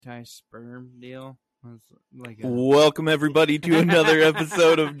anti-sperm deal. Like Welcome everybody to another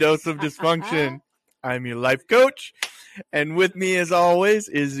episode of Dose of Dysfunction. I'm your life coach, and with me, as always,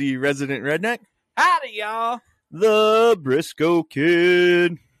 is the resident redneck. Howdy, y'all. The Briscoe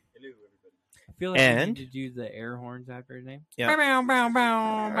Kid. I feel like we need to do the air horns after his name. Yeah. Bow, bow,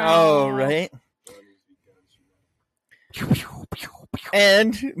 bow, bow. Oh, right.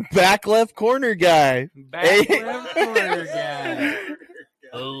 And back left corner guy. Back left corner guy.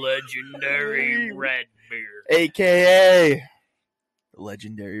 A legendary Redbeard. A.K.A. the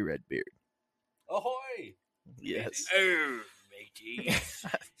legendary Redbeard. Ahoy! Yes. Oh, mateys.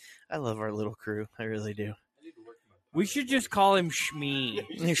 I love our little crew. I really do. We should just call him Shmee.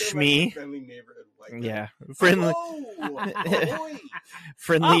 Shmee. Friendly neighborhood white guy. Yeah. Friendly, Ahoy!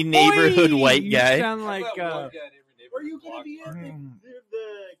 friendly Ahoy! neighborhood white You sound sound like Are you gonna be at the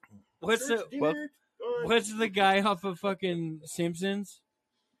what's church the dinner on- what's the guy off of fucking Simpsons?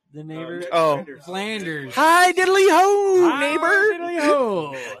 The neighbor. Ned Oh. Flanders. Flanders. Hi, diddly ho, neighbor. Diddly-ho.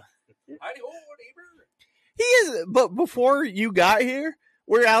 Howdy-ho, neighbor. He is, but before you got here,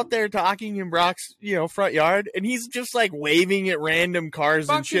 we're out there talking in Brock's, front yard, and he's just like waving at random cars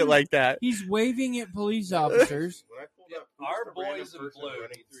and shit Fucking- like that. He's waving at police officers. When I pulled up, Our who's the random boys in person blue running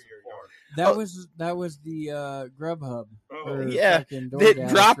need through your yard? That was the Grubhub. Oh, or Yeah, fucking They DoorDash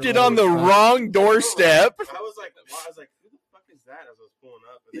dropped or it on the whatever. wrong doorstep. I was like, who the fuck is that? As I was pulling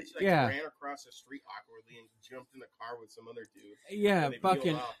up, and then she Yeah. ran across the street awkwardly and jumped in the car with some other dude. Yeah, And they peeled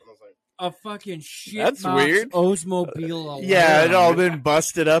fucking off, and I was like, a fucking shit. That's box weird. Oldsmobile. Yeah, it alone. all been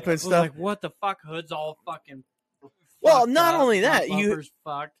busted up and I was stuff. like, what the fuck? Hood's all fucking. Well, fucked not up, only that, front you- bumper's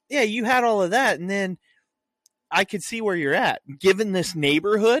fucked. Yeah, you had all of that, and then I could see where you're at. Given this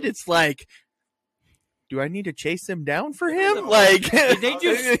neighborhood, it's like, do I need to chase them down for him? Like, Did they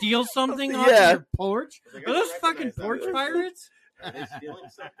just steal something off Yeah. your porch? I was like, Are I those don't fucking recognize porch that. pirates? Are they stealing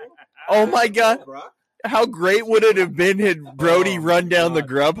something? Oh my God. Brock? How great would it have been had Brody Oh, run down the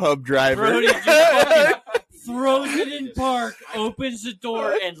God. Grubhub driver? Brody just fucking throws it in park, opens the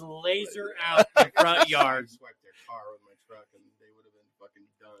door, and laser out the front yard. I swiped their car with my truck, and they would have been fucking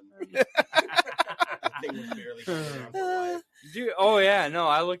done. That thing was barely hanging on for life. Dude, oh yeah, no,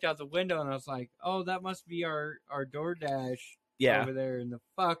 I looked out the window and I was like, oh, that must be our DoorDash Yeah. over there in the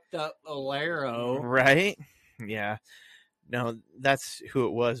fucked up Alero. Right? Yeah. No, that's who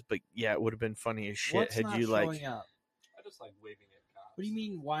it was, but yeah, it would have been funny as shit What's had not you showing up? I just like waving at cops. What do you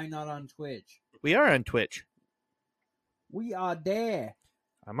mean, why not on Twitch? We are on Twitch. We are there.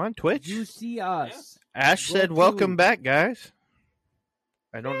 I'm on Twitch. You see us. Ash Go said, to- "Welcome back, guys."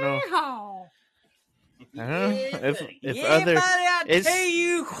 I don't know. I don't know if yeah, other. buddy, I it's- tell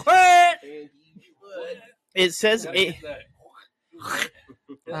you what. It says Gotta it. get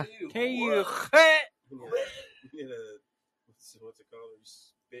that. Tell you what. You know, what's it called? You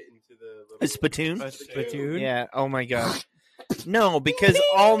spit into the little A spittoon? A spittoon? Yeah. Oh my God. No, because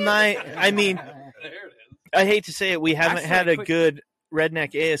all night. I mean, There it is. I hate to say it, we haven't Actually, had I a quit- good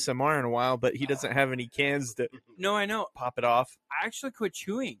redneck ASMR in a while, but he doesn't have any cans to No, I know. pop it off. I actually quit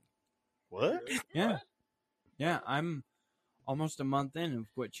chewing. What? Yeah. Yeah, I'm almost a month in of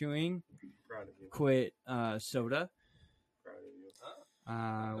quit chewing, Proud of you. quit soda. Proud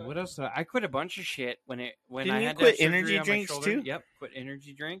of you. What else? I quit a bunch of shit when Didn't I you had quit that surgery energy on my drinks shoulder. too? Yep, quit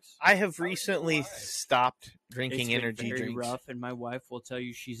energy drinks. I have recently Why? stopped drinking It's been energy very drinks. rough, and my wife will tell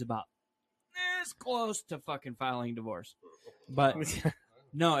you she's about this close to fucking filing divorce. But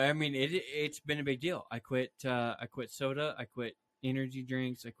no, I mean it's been a big deal. I quit soda, I quit energy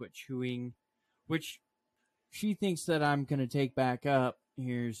drinks, I quit chewing, which she thinks that I'm gonna take back up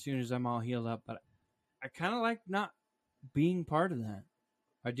here as soon as I'm all healed up. But I kind of like not being part of that.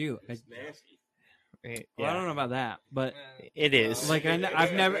 I do. It's nasty. Well, I don't know about that, but It is. like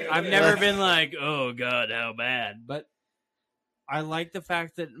I've never been like, oh God, how bad. But I like the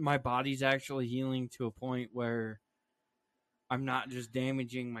fact that my body's actually healing to a point where I'm not just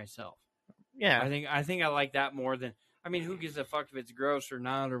damaging myself. Yeah. I think I like that more than. I mean, who gives a fuck if it's gross or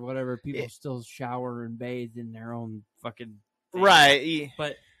not or whatever? People Yeah. still shower and bathe in their own fucking thing. Right.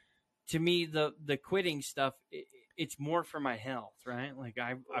 But to me, the quitting stuff, it's more for my health, right? Like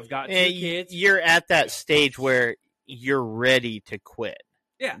I've got two kids. You're at that stage where you're ready to quit.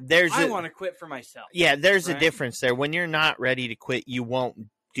 Yeah, There's I a, want to quit for myself. yeah, there's a right? difference there. When you're not ready to quit, you won't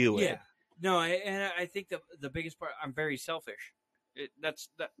do it. Yeah. No, and I think the biggest part, I'm very selfish.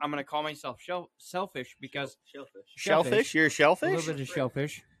 I'm going to call myself selfish because Shellfish. Shellfish? You're a a shellfish? little bit of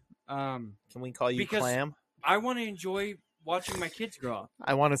shellfish. Can we call you because- clam? I want to enjoy watching my kids grow up.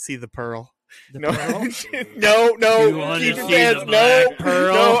 I want to see the pearl. The No, pearl? no, no. You wanna Keep your see hands. the No, black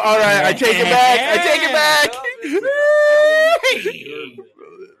pearl? no. All right, I take it back. I take it back.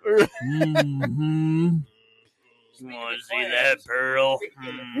 Mm-hmm. Want to see that No, pearl?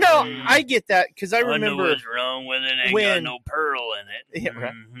 I get that because I remember wrong with it. Ain't got no pearl in it. Yeah,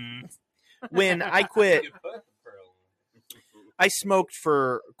 right. when I quit. You put the pearl I smoked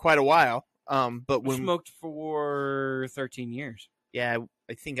for quite a while. But We when smoked for 13 years. yeah,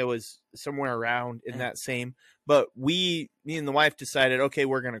 I think I was somewhere around in that same. But me and the wife decided, okay,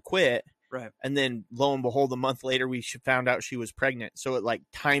 we're gonna quit. Right. And then lo and behold, a month later, we found out she was pregnant. So it like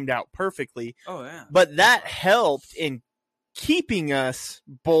timed out perfectly. Oh, yeah. But that helped in keeping us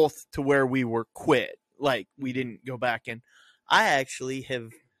both to where we were quit. Like we didn't go back. And I actually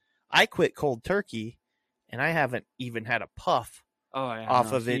I quit cold turkey, and I haven't even had a puff Oh, yeah.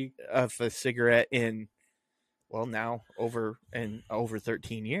 off no, of it of a cigarette in now over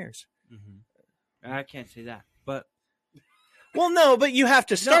 13 years. Mm-hmm. I can't say that, but Well, no, but you have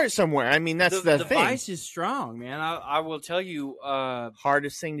to start somewhere. I mean, that's the thing. vice is strong, man. I will tell you.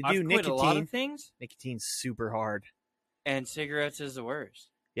 Hardest thing to do. I've quit a lot of things. Nicotine's super hard. And cigarettes is the worst.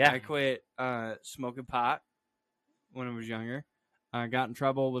 Yeah. I quit smoking pot when I was younger. I got in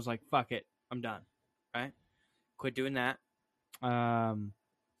trouble, was like, fuck it, I'm done. Right? Quit doing that.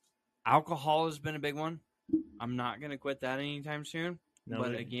 Alcohol has been a big one. I'm not going to quit that anytime soon. No,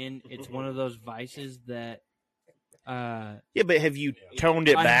 but again, it's one of those vices that... yeah, but have you toned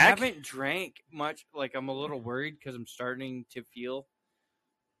it back? I haven't drank much. Like, I'm a little worried because I'm starting to feel...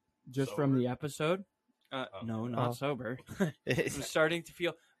 Just Sober? from the episode... no, not sober. I'm starting to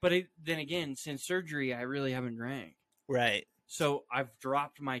feel... But then again, since surgery, I really haven't drank. Right. So I've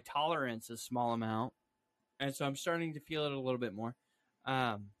dropped my tolerance a small amount. And so I'm starting to feel it a little bit more.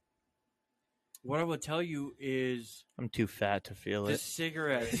 What I will tell you is... I'm too fat to feel the it.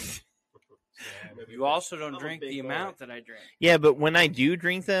 cigarettes... You also don't drink the amount that I drink. Yeah, but when I do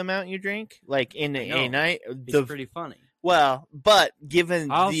drink the amount you drink, like in a night... It's pretty funny. Well, but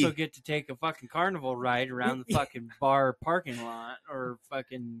given I also get to take a fucking carnival ride around the fucking bar parking lot or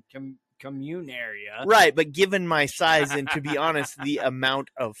fucking commune area. Right, but given my size and, to be honest, the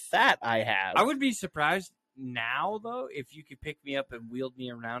amount of fat I have... I would be surprised now, though, if you could pick me up and wheeled me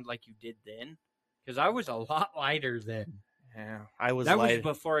around like you did then. Because I was a lot lighter then. Yeah, I was That light.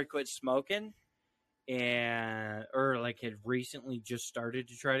 was before I quit smoking. Or like had recently just started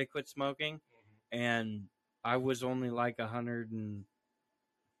to try to quit smoking. And I was only like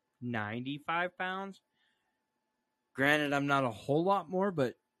 195 pounds. Granted, I'm not a whole lot more,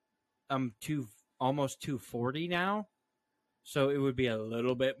 but I'm almost 240 now. So it would be a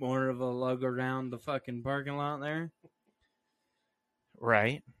little bit more of a lug around the fucking parking lot there.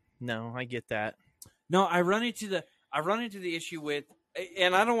 Right. No, I get that. No, I run into the issue with,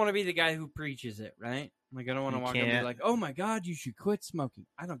 and I don't want to be the guy who preaches it, right? Like, I don't want to walk up and be like, "Oh my God, you should quit smoking."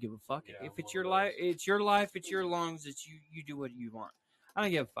 I don't give a fuck. Yeah, If it's your life, it's your life, it's your lungs. It's you do what you want. I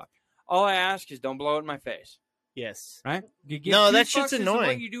don't give a fuck. All I ask is don't blow it in my face, Yes. right? No, that shit's What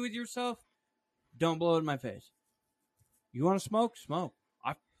annoying. you do with yourself, don't blow it in my face. You want to smoke? Smoke.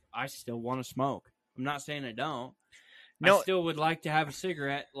 I still want to smoke. I'm not saying I don't. No. I still would like to have a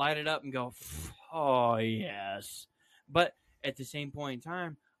cigarette, light it up, and go, "Oh yes." But at the same point in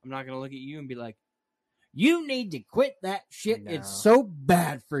time, I'm not going to look at you and be like, "You need to quit that shit. No. It's so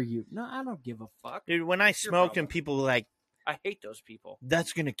bad for you." No, I don't give a fuck. Dude, when I smoked and people were like, I hate those people.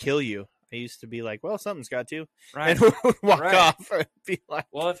 "That's going to kill you," I used to be like, "Well, something's got to." Right. And walk Right. off and be like,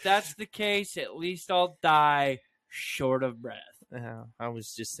 Well, if that's the case, at least I'll die short of breath. I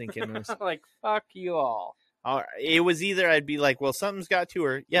was just thinking it was, Like, fuck you all. it was either I'd be like, "Well, something's got to,"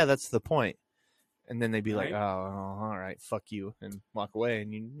 or "Yeah, that's the point." And then they'd be like, Right. "Oh, all right, fuck you," and walk away.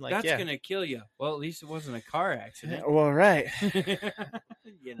 And you like, That's yeah. going to kill you. Well, at least it wasn't a car accident. Well, right.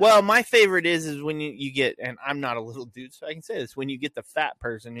 You know? Well, my favorite is when you get, and I'm not a little dude, so I can say this, when you get the fat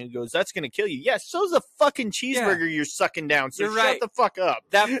person who goes, "That's going to kill you." Yes, so's a fucking cheeseburger you're sucking down, so You're shut right. the fuck up.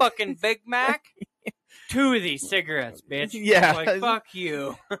 that fucking Big Mac, 2 of these cigarettes, bitch. Yeah. Like, fuck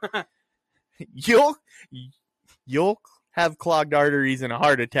you. You'll have clogged arteries and a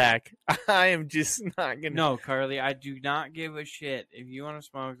heart attack. I am just not going to. No, Carly, I do not give a shit. If you want to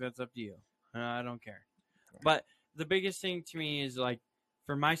smoke, that's up to you. I don't care. But the biggest thing to me is, like,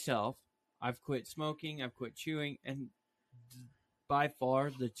 for myself, I've quit smoking, I've quit chewing, and by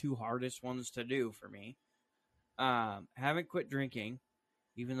far the 2 hardest ones to do for me. Haven't quit drinking,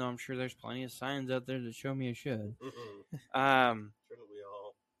 even though I'm sure there's plenty of signs out there that show me I should. Shouldn't we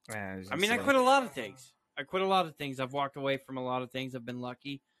all? I mean, I quit a lot of things. I've walked away from a lot of things. I've been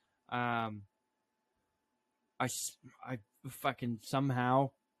lucky. I fucking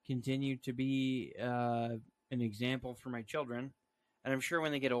somehow continue to be an example for my children. And I'm sure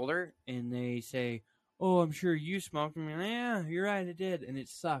when they get older and they say, oh, I'm sure you smoked. I mean, yeah, you're right, it did, and it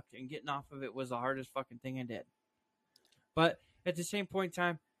sucked. And getting off of it was the hardest fucking thing I did. But at the same point in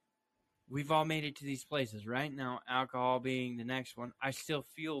time, we've all made it to these places, right? Now, alcohol being the next one, I still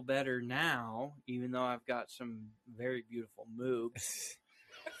feel better now, even though I've got some very beautiful moves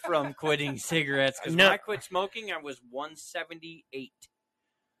from quitting cigarettes. Because No. when I quit smoking, I was 178.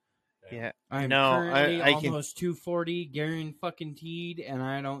 Yeah. I'm No, currently I can- almost 240, Garen fucking teed, and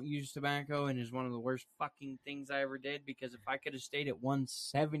I don't use tobacco, and it's one of the worst fucking things I ever did, because if I could have stayed at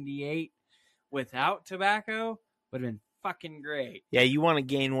 178 without tobacco, would have been fucking great. Yeah, you want to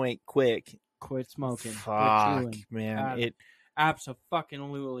gain weight quick. Quit smoking. Fuck, quit chewing. man. It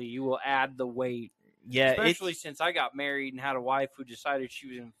Abso-fucking-lutely, you will add the weight. yeah, Especially since I got married and had a wife who decided she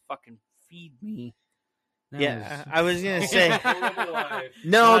was going to fucking feed me. That yeah. was- I was gonna say Life.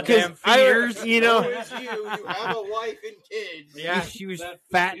 no, Goddamn because feeders. you know, Always you have a wife and kids. Yeah, she was That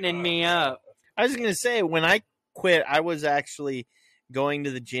fattening me up. I was gonna say when I quit, I was actually going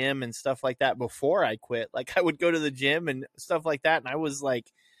to the gym and stuff like that before I quit. Like I would go to the gym and stuff like that, and I was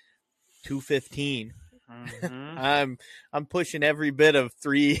like 215. Mhm. I'm pushing every bit of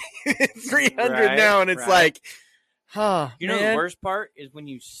 300 Right, now, and it's right. like, huh? You know man. the worst part is when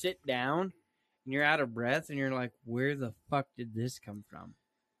you sit down and you're out of breath and you're like, where the fuck did this come from?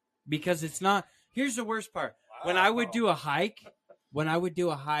 Because it's not. Here's the worst part. When I would do a hike,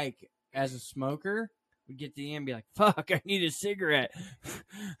 as a smoker, we'd get to the end and be like, fuck, I need a cigarette.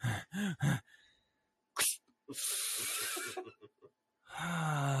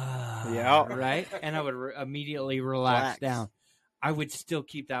 Yeah. Right? And I would immediately relax Relax. down. I would still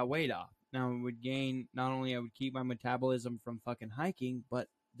keep that weight off. Now it would gain, not only I would keep my metabolism from fucking hiking, but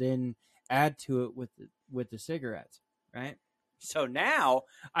then add to it with the cigarettes, right? So now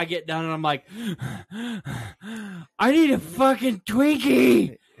I get done and I'm like, I need a fucking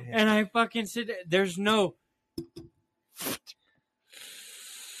Twinkie. And I fucking sit there. There's no.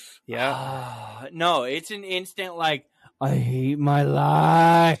 Yeah. No, it's an instant like, I hate my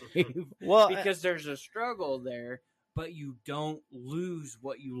life. Well, Because there's a struggle there, but you don't lose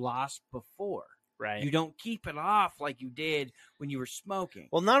what you lost before. right. You don't keep it off like you did when you were smoking.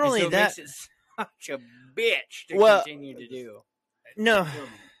 Well, not And only so it that, makes it such a bitch to Well- continue to do. no. Become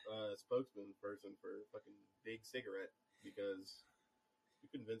a spokesman person for fucking big cigarette because you're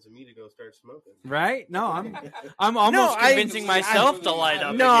convincing me to go start smoking. Right? No, I'm almost I- convincing myself to light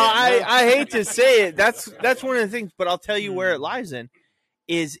up. No, again. I hate to say it. That's one of the things, but I'll tell you where it lies in.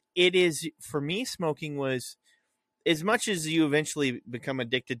 It is for me, smoking was as much as you eventually become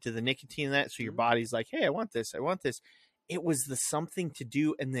addicted to the nicotine and that, so your body's like, hey, I want this. It was the something to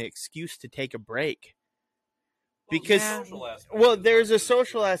do and the excuse to take a break. Because Social aspect well, is there's what a it is,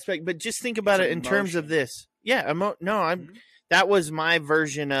 social too. aspect, but just think about It's it in terms of emotion. this. Yeah, Mhm. that was my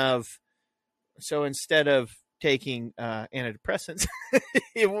version of. So instead of taking antidepressants,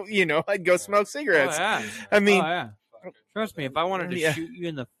 I'd go smoke cigarettes. Oh, yeah. I mean, Oh, yeah. Trust me, if I wanted to Yeah. shoot you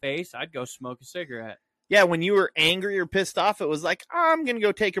in the face, I'd go smoke a cigarette. yeah, when you were angry or pissed off, it was like, I'm gonna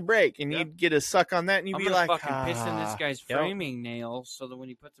go take a break, and Yep. you'd get a suck on that, and you'd I'm be gonna like, fucking piss in this guy's yep. framing nails so that when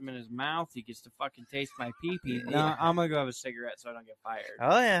he puts them in his mouth, he gets to fucking taste my pee-pee. No, Yeah. I'm gonna go have a cigarette so I don't get fired.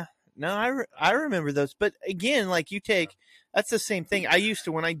 Oh yeah, no, I remember those. But again, like you take, that's the same thing. I used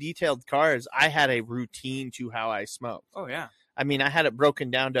to when I detailed cars, I had a routine to how I smoked. Oh yeah. I mean, I had it broken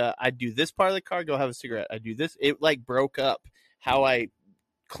down to I'd do this part of the car, go have a cigarette. I do this. It like broke up how I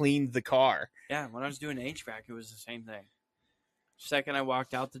cleaned the car. Yeah, when I was doing HVAC, it was the same thing. Second I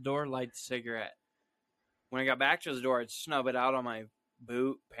walked out the door, light the cigarette. When I got back to the door, I'd snub it out on my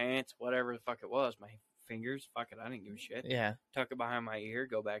boot, pants, whatever the fuck it was. My fingers, fuck it, I didn't give a shit. Yeah. Tuck it behind my ear,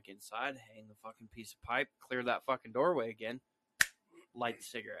 go back inside, hang the fucking piece of pipe, clear that fucking doorway again, light the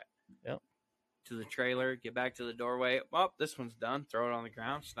cigarette. Yep. To the trailer, get back to the doorway. Well, this one's done. Throw it on the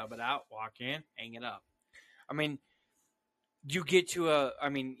ground, snub it out, walk in, hang it up. I mean, you get to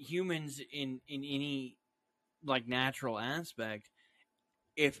humans in any like natural aspect,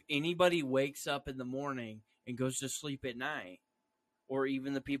 if anybody wakes up in the morning and goes to sleep at night, or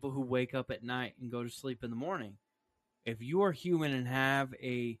even the people who wake up at night and go to sleep in the morning, if you are human and have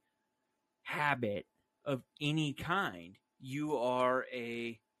a habit of any kind, you are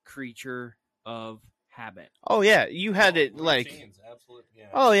a creature of habit. Oh yeah, you had it like. Routines, absolute, yeah.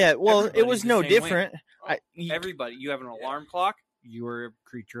 Oh yeah, well, it Everybody's was the no same different. way. You- Everybody, you have an alarm clock, you are a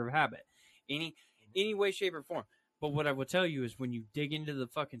creature of habit. Any way, shape, or form. But what I will tell you is when you dig into the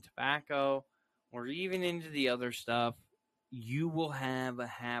fucking tobacco or even into the other stuff, you will have a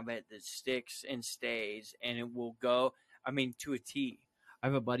habit that sticks and stays, and it will go, to a T. I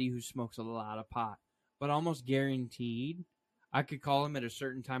have a buddy who smokes a lot of pot, but almost guaranteed I could call him at a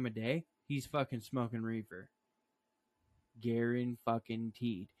certain time of day. he's fucking smoking reefer.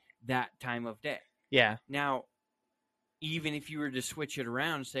 Guaranteed that time of day. Yeah. Now, even if you were to switch it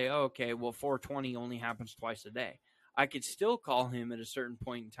around and say, oh, okay, well, 420 only happens twice a day, I could still call him at a certain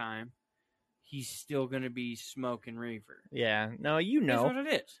point in time. He's still going to be smoking reefer. Yeah. No, you That's know. what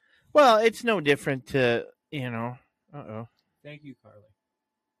it is. Well, it's no different to, uh-oh. Thank you,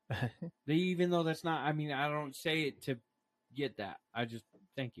 Carly. Even though that's not, I mean, I don't say it to get that. I just,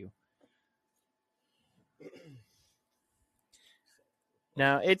 thank you.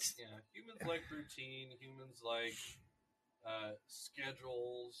 Now, it's... Yeah, humans like routine. Humans like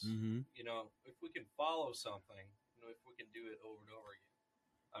schedules. Mm-hmm. You know, if we can follow something, if we can do it over and over again.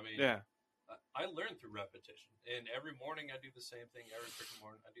 I mean, Yeah. I learn through repetition. And every morning I do the same thing. Every freaking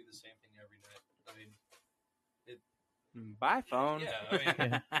morning I do the same thing every night. I mean, Bye, phone. Yeah, I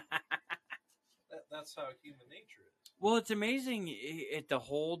mean, that's how human nature is. Well, it's amazing at the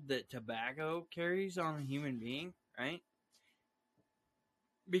hold that tobacco carries on a human being, right?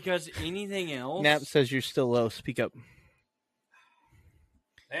 Because anything else... Nap says you're still low. Speak up.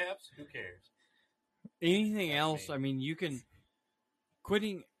 Naps, who cares? Anything else, I mean, you can...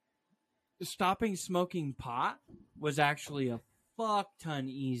 Stopping smoking pot was actually a fuck ton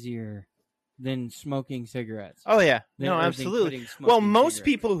easier than smoking cigarettes. Oh, yeah. Than- No, or than absolutely. quitting Well, smoking most cigarettes.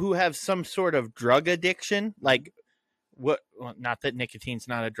 people who have some sort of drug addiction, like not that nicotine's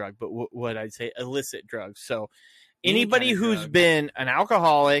not a drug, but what I'd say illicit drugs. So Any anybody kind of who's drug. been an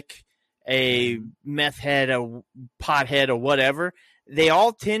alcoholic, a meth head, a pothead, or whatever, they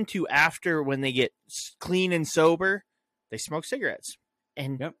all tend to, after when they get clean and sober, they smoke cigarettes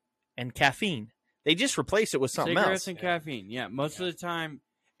and Yep. and caffeine. They just replace it with something Cigarettes else. and caffeine. Yeah, most of the time,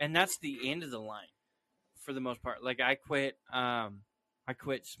 and that's the end of the line for the most part. Like I quit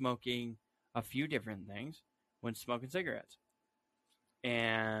smoking a few different things when smoking cigarettes,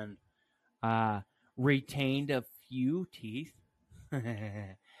 and retained a few teeth,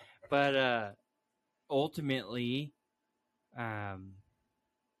 but ultimately,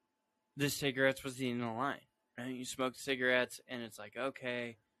 the cigarettes was the end of the line. Right? You smoke cigarettes, and it's like,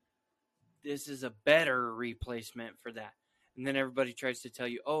 okay, this is a better replacement for that. And then everybody tries to tell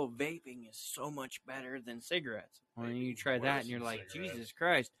you, oh, vaping is so much better than cigarettes. Well, then you try that, and you're like, Jesus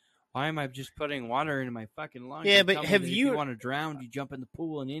Christ, why am I just putting water into my fucking lungs? Yeah, and but tell me have that if you want to drown, you jump in the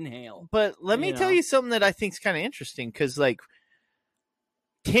pool and inhale. But let me You tell know? you something that I think is kind of interesting, because like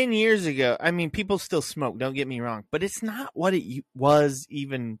 10 years ago, I mean, people still smoke, don't get me wrong, but it's not what it was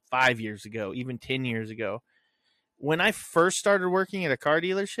even 5 years ago, even 10 years ago. When I first started working at a car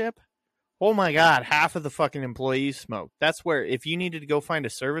dealership, oh my God, half of the fucking employees smoked. That's where, if you needed to go find a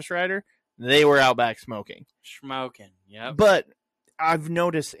service rider, they were out back smoking. Smoking, yep. But I've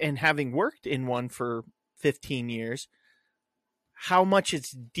noticed, and having worked in one for 15 years, how much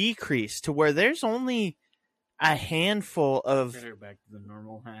it's decreased to where there's only a handful of... Get her back to the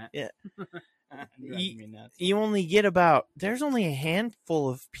normal hat. Yeah. Driving me nuts. You only get about... There's only a handful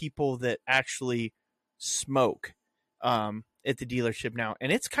of people that actually smoke at the dealership now.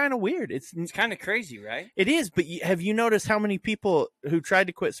 And it's kind of weird. It's kind of crazy, right? It is, but have you noticed how many people who tried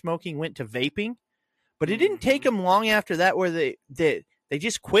to quit smoking went to vaping? But it didn't take them long after that where they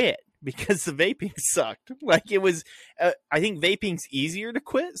just quit because the vaping sucked. Like it was, I think vaping's easier to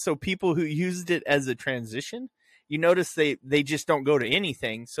quit. So people who used it as a transition, you notice they just don't go to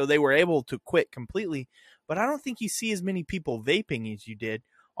anything. So they were able to quit completely. But I don't think you see as many people vaping as you did,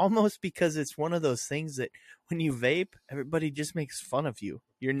 almost because it's one of those things that when you vape, everybody just makes fun of you.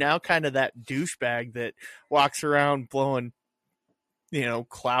 You're now kind of that douchebag that walks around blowing,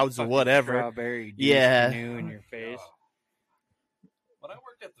 clouds of whatever. Strawberry Yeah. canoe in your face. When I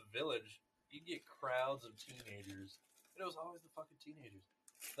worked at the Village, you'd get crowds of teenagers. It was always the fucking teenagers.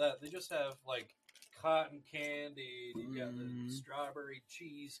 That they just have like cotton candy. You got the strawberry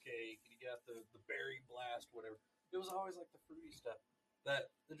cheesecake. You got the berry blast, whatever. It was always like the fruity stuff. That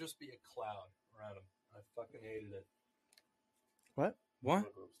there'd just be a cloud around them. I fucking hated it. What? What?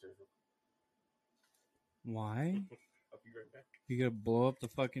 I'll go upstairs. Why? I'll be right back. You gonna blow up the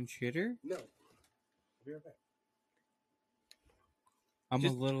fucking shitter? No. I'll be right back. I'm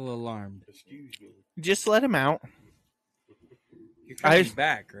Just- a little alarmed. Excuse me. Just let him out. You're coming I-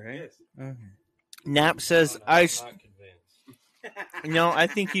 back, right? Yes. Okay. Nap says, I'm not convinced. No, I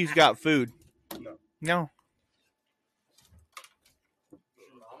think he's got food. No. No.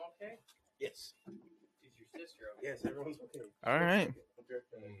 Mom okay? Yes. Is your sister okay? Yes, everyone's okay. All right. I'll be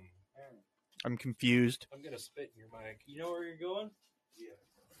right back. I'm confused. I'm gonna spit in your mic. You know where you're going? Yeah.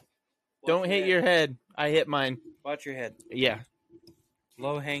 Don't hit your head. I hit mine. Watch your head. Yeah.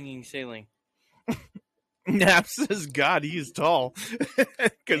 Low hanging ceiling. Nap says, God, he is tall.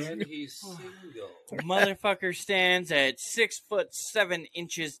 'Cause And he's single. Motherfucker stands at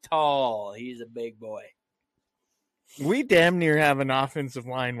 6'7" tall. He's a big boy. we damn near have an offensive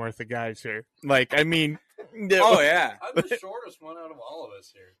line worth of guys here. Like, I mean, Oh yeah. I'm the shortest one out of all of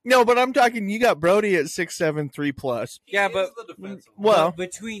us here. no, but I'm talking. You got Brody at 6'7", 3+. He Yeah, is but- the defensive Well-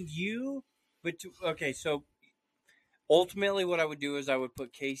 But between you, okay, so ultimately what I would do is I would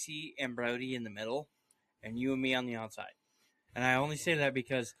put Casey and Brody in the middle, and you and me on the outside. And I only say that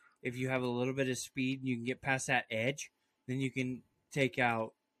because if you have a little bit of speed and you can get past that edge, then you can take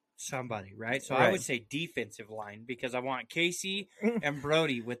out somebody, right? So I Right. would say defensive line because I want Casey and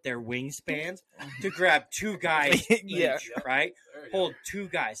Brody with their wingspans to grab two guys Yeah. each, right? There you go. Hold two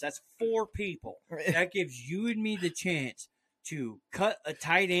guys. That's 4 people. That gives you and me the chance to cut a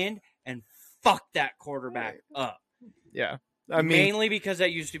tight end and fuck that quarterback up. Yeah, I mean, Mainly because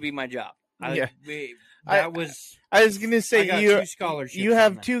that used to be my job. Yeah. I I was gonna I say got you 2 scholarships. you on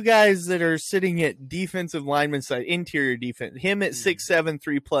have that. 2 guys that are sitting at defensive lineman side, interior defense. Him at 6'7",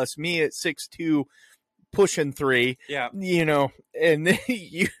 3+, me at 6'2", pushing 3. Yeah. You know, and then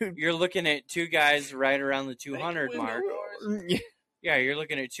you. You're looking at 2 guys right around the 200 Window mark. doors. Yeah, you're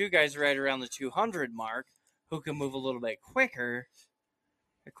looking at 2 guys right around the 200 mark who can move a little bit quicker.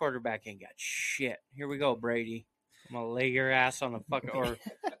 The quarterback ain't got shit. Here we go, Brady. I'm gonna lay your ass on the fucking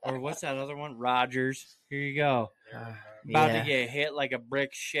or what's that other one? Rogers. Here you go. About to get hit like a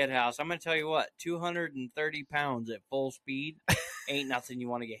brick shithouse. I'm gonna tell you what, 230 pounds at full speed ain't nothing you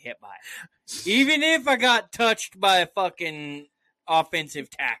want to get hit by. Even if I got touched by a fucking offensive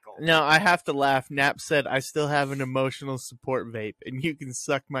tackle. No, I have to laugh. Nap said, I still have an emotional support vape, and you can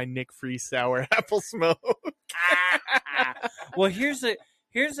suck my Nick Free sour apple smoke. Well, here's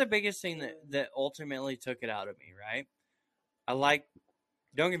the biggest thing that ultimately took it out of me, right?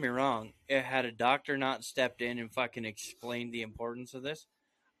 Don't get me wrong, had a doctor not stepped in and fucking explained the importance of this,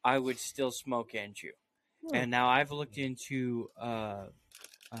 I would still smoke and chew. And now I've looked into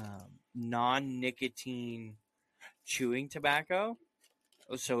non-nicotine chewing tobacco.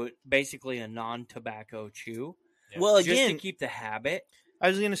 So basically a non-tobacco chew. Well, Just to again, keep the habit. I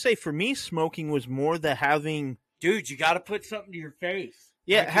was going to say, for me, smoking was more the having. Dude, you got to put something to your face.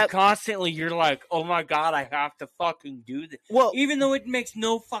 Yeah, Like, constantly you're like, oh my God, I have to fucking do this. well, Even though it makes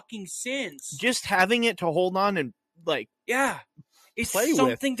no fucking sense. just having it to hold on and, like, Yeah. It's play with.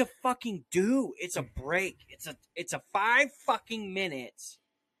 something to fucking do. It's a break. It's a 5 fucking minutes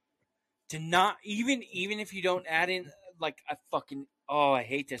to not even if you don't add in like a fucking I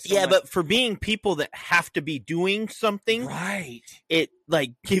hate this so yeah, much. but for being people that have to be doing something, Right. it,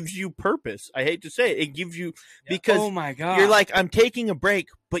 like, gives you purpose. I hate to say it. It gives you, because Oh my God. you're like, I'm taking a break,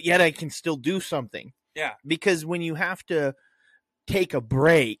 but yet I can still do something. Yeah. Because when you have to take a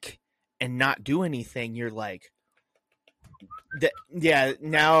break and not do anything, you're like,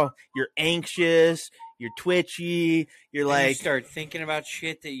 now you're anxious, you're twitchy, you're And like, you start thinking about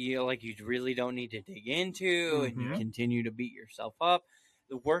shit that you really don't need to dig into, and you Mhm. continue to beat yourself up.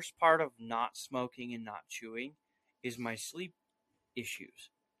 The worst part of not smoking and not chewing is my sleep issues.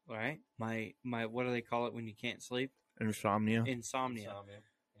 Right? My what do they call it when you can't sleep? insomnia. Insomnia. Insomnia.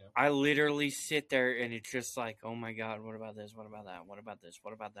 Yeah. I literally sit there and it's just like, oh my God, what about this? What about that? What about this?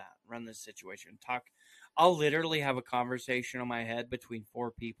 What about that? Run this situation. Talk. I'll literally have a conversation in my head between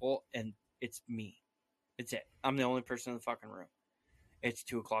 4 people and it's me. It's it. I'm the only person in the fucking room. It's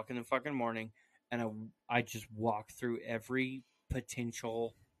 2:00 in the fucking morning and I just walk through every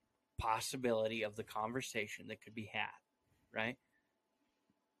potential possibility of the conversation that could be had. Right?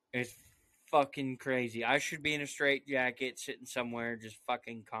 It's fucking crazy. I should be in a straitjacket sitting somewhere just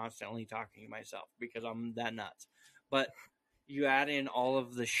fucking constantly talking to myself because I'm that nuts. But you add in all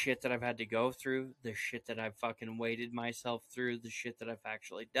of the shit that I've had to go through, the shit that I've fucking weighted myself through, the shit that I've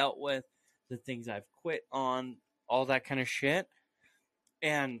actually dealt with, the things I've quit on, all that kind of shit.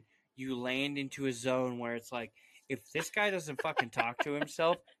 And you land into a zone where it's like, if this guy doesn't fucking talk to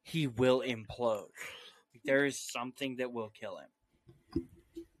himself, he will implode. There is something that will kill him.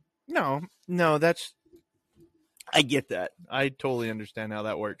 No, that's, I get that. I totally understand how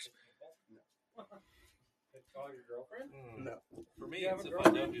that works. Call your girlfriend? No. For me, You have it's a if I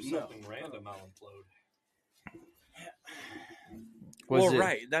girlfriend? don't do No. something random, I'll implode. Was Well, it,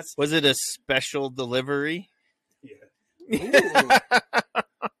 right. That's Was it a special delivery? Yeah.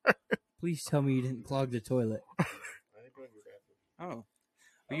 Please tell me you didn't clog the toilet. I think we're gonna Oh.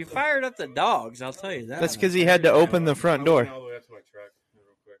 Well, you fired up the dogs, I'll tell you that. That's because he had to open the front I door. went all the way up to my truck real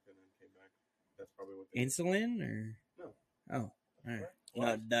quick and then came back. That's probably what they did. Insulin or? No. Oh. All right. What?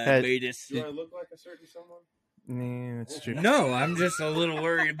 Not diabetes. Do I look like a certain someone? Nah, that's true. No, I'm just a little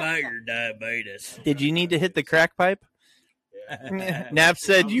worried about your diabetes. Did you need to hit the crack pipe? Yeah. Nap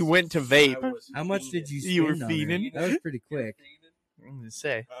said you went to vape. I was How much did you spend You were on her? feeding? That was pretty quick. I'm gonna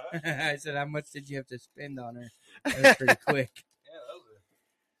say. Huh? I said, how much did you have to spend on her? That was pretty quick.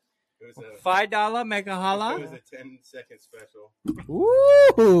 Yeah, that was It was a $5, make a it holla. was a 10-second special.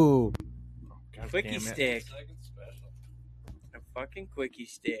 Woo! God Quickie damn it. a stick. second special. A fucking quickie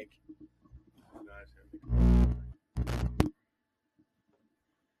stick.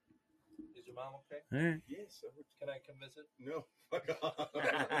 Is your mom okay? All right. Yes. Can I come visit? No. Fuck off.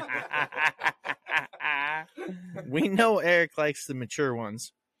 We know Eric likes the mature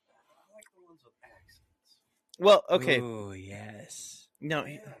ones. I like the ones with accents. Well, okay. Oh yes. No,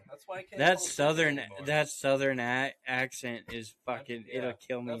 Yeah, that's why I can't That call it southern, anymore. that southern accent is fucking. Yeah, It'll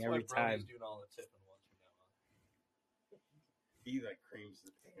kill me that's every why Brody's time. doing all the tipping ones from now on. He like creams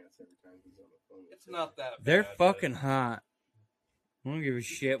the pants every time he's on the phone. It's not that bad. They're but fucking hot. I don't give a you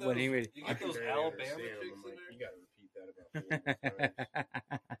shit get what he those- would. You get those Barely Alabama understand him. chicks I'm in like, there? you gotta repeat that about 4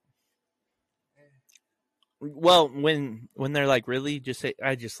 times. well, when they're like, really, just say.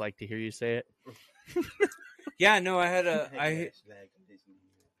 I just like to hear you say it. Yeah, no, I had a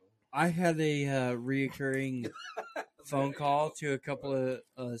reoccurring phone call to a couple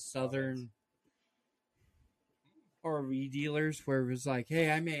of southern RV dealers where it was like,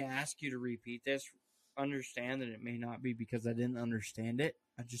 "Hey, I may ask you to repeat this. Understand that it may not be because I didn't understand it.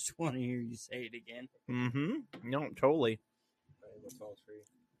 I just want to hear you say it again." Mm-hmm. No, totally. That's all true.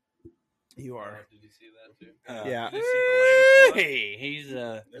 You Oh, did you see that too? Yeah. Did you see the latest one? Hey, he's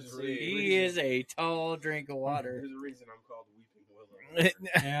a There's a See, reason- he is a tall drink of water. There's a reason I'm called Weeping Willow.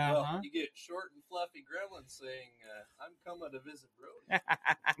 Yeah, Well, huh? you get short and fluffy gremlins saying, "I'm coming to visit Brody."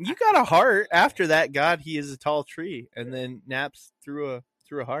 You got a heart. After that, God, he is a tall tree, and then naps through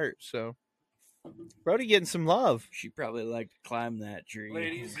a heart. So, Brody getting some love. She probably like to climb that tree.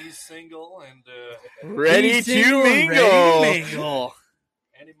 Ladies, he's single, and Ready He's to single and mingle. ready to mingle.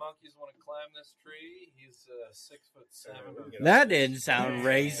 any monkeys want to climb this tree, he's 6'7". That didn't sound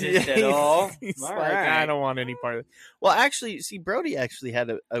racist Yeah, at all. He's All like, right. I don't want any part of it. Well, actually, see, Brody actually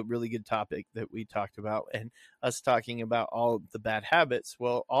had a really good topic that we talked about, and us talking about all the bad habits.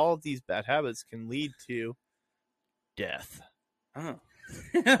 Well, all of these bad habits can lead to death. Oh.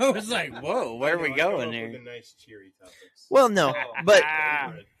 I was like, whoa, where are we going here? here? The nice cheery topics. Well, no, Oh. but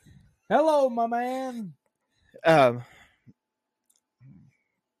Hello, my man. um,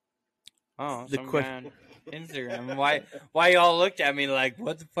 Oh, The some que- guy on Instagram. Why y'all looked at me like,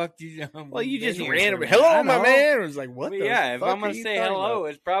 what the fuck did you? well, you been just here ran for over. me?" Hello, I my know. man. It was like, what? But the yeah, if fuck I'm are gonna you say talking hello, about?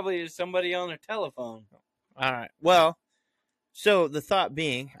 it's probably somebody on their telephone. All right. Well, so the thought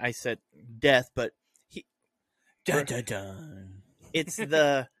being, I said death, but Dun dun dun. it's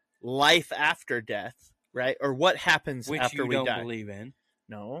the life after death, right? Or what happens Which after you we don't die? believe in.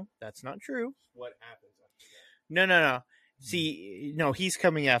 No, that's not true. What happens after No. See, no, he's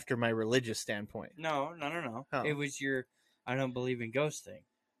coming after my religious standpoint. No. Oh. It was your I don't believe in ghosts thing.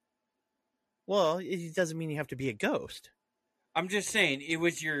 Well, it doesn't mean you have to be a ghost. I'm just saying it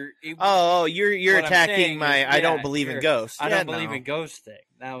was your. Oh, you're What I'm attacking saying my is, I don't yeah, believe in you're- ghosts. I Yeah, don't believe no. in ghosts thing.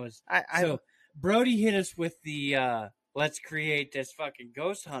 That was I so. Brody hit us with the let's create this fucking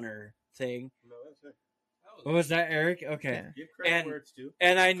ghost hunter thing. No, that's it. What was that, Eric? Okay. Yeah. Give credit And- where it's due.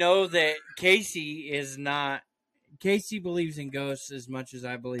 And I know that Casey is not. Casey believes in ghosts as much as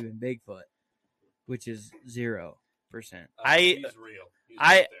I believe in Bigfoot, which is 0%. I- He's real. He's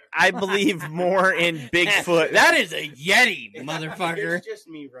I- right there. I believe more in Bigfoot. That is a Yeti, motherfucker. It's just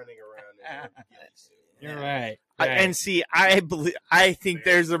me running around. You're right. And see, I think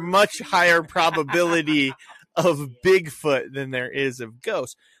there's a much higher probability of Bigfoot than there is of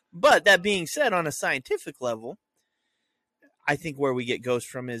ghosts. But that being said, on a scientific level, I think where we get ghosts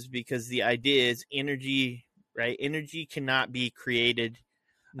from is because the idea is energy, right? Energy cannot be created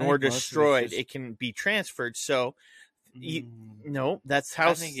nor think most of it's destroyed. just- It can be transferred. So, Mm. no, that's how.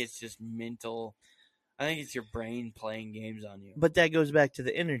 I think it's just mental. I think it's your brain playing games on you. But that goes back to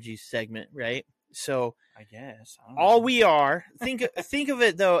the energy segment, right? So, I guess. I don't all know. we are think of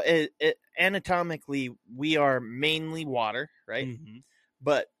it though anatomically we are mainly water, right? Mhm.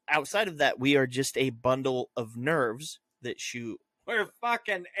 But outside of that we are just a bundle of nerves that shoot. We're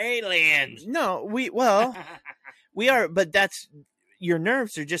fucking aliens. No, we are, but that's your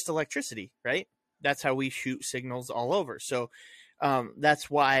nerves are just electricity, right? That's how we shoot signals all over. So that's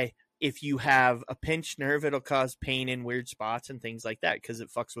why if you have a pinched nerve, it'll cause pain in weird spots and things like that because it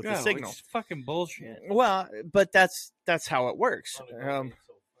fucks with the No, signal. It's fucking bullshit. Well, but that's how it works. Funny bone ain't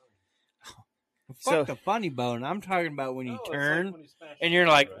so funny. Fuck So- the funny bone. I'm talking about when you No, it's like turn when you smash and the you're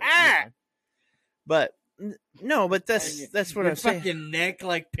like, right? ah. But no, but that's what your I'm saying. fucking neck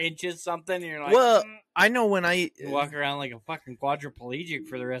like pinches something, and you're like, Well, I know when you walk around like a fucking quadriplegic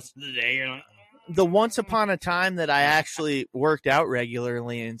for the rest of the day. You're like, the once upon a time that I actually worked out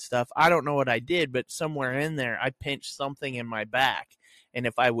regularly and stuff, I don't know what I did, but somewhere in there, I pinched something in my back. And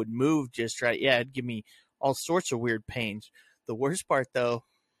if I would move just right, yeah, it'd give me all sorts of weird pains. The worst part, though,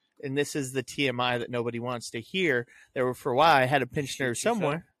 and this is the TMI that nobody wants to hear, there were for a while I had a pinched nerve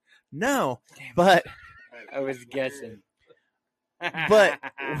somewhere. No, but I was guessing. But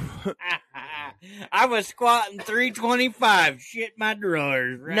I was squatting 325. Shit my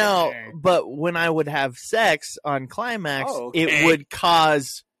drawers. Right no, there. but when I would have sex on climax, Oh, okay. it would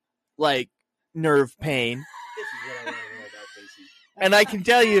cause like nerve pain. This is what I want to know about Casey. And I can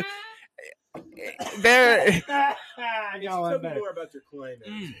tell you, there. Tell me more about your climax.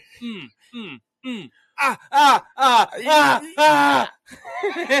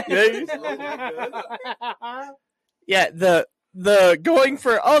 Yeah, the going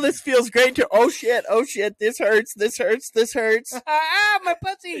for this feels great to oh shit, this hurts. My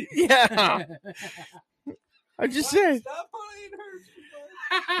pussy. Yeah, I'm just saying. Stop putting her.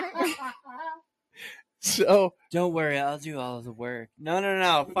 So Don't worry, I'll do all of the work. No.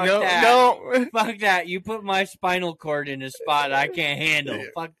 Fuck no, that. no. Fuck that. You put my spinal cord in a spot I can't handle.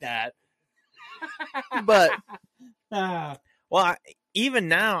 Fuck that. But well, even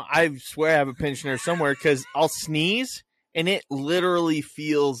now, I swear I have a pinched nerve somewhere because I'll sneeze and it literally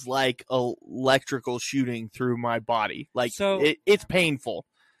feels like electrical shooting through my body. Like So- it's painful.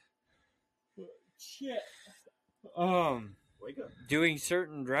 Shit. Wake up. Doing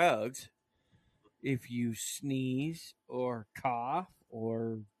certain drugs, if you sneeze or cough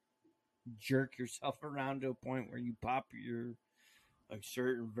or jerk yourself around to a point where you pop your like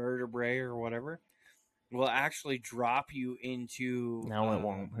certain vertebrae or whatever, will actually drop you into. No, it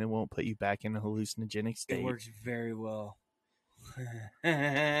won't. It won't put you back in a hallucinogenic It state. works very well.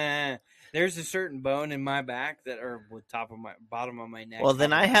 There's a certain bone in my back that are with bottom of my neck. Well, then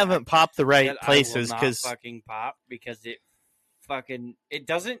top of I my haven't back popped the right that places I will not because fucking pop because it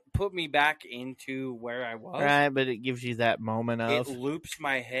doesn't put me back into where I was. right, but it gives you that moment It of loops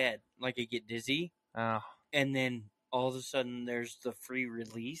my head like I get dizzy, and then all of a sudden there's the free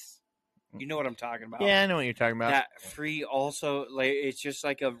release. You know what I'm talking about? yeah, I know what you're talking about. That free also like it's just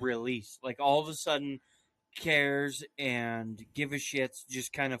like a release. Like all of a sudden, cares and give a shits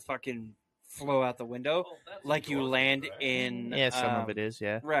just kind of fucking flow out the window. Oh, that's Like you normal, land right? in Yeah, some of it is,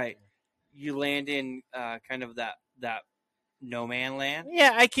 yeah. right. You land in kind of that no man land.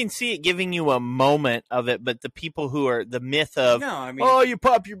 Yeah, I can see it giving you a moment of it, but the people who are the myth of No, I mean you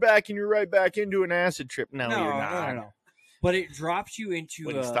pop your back and you're right back into an acid trip. No, you're not. No. But it drops you into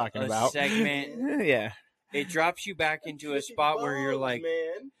What he's talking a about. segment. Yeah. It drops you back into a spot where you're Bones, like,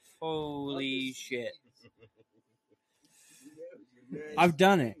 man. holy shit. I've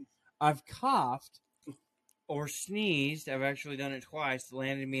done it. I've coughed or sneezed. I've actually done it twice.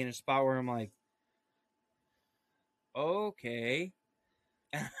 Landed me in a spot where I'm like, okay.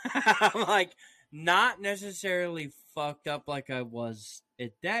 I'm like, not necessarily fucked up like I was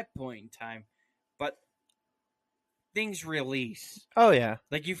at that point in time, but things release. Oh yeah.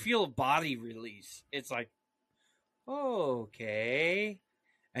 Like you feel a body release. It's like, okay.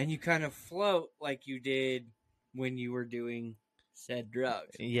 And you kind of float like you did when you were doing said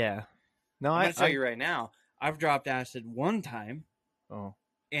drugs. Yeah. No, I'm I going to tell you right now, I've dropped acid one time, Oh.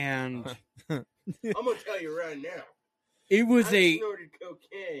 and I'm gonna tell you right now. it was I snorted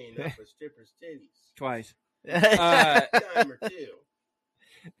cocaine off a stripper's titties. twice. A time or two.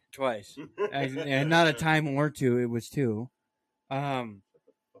 Twice. And not a time or two, it was two.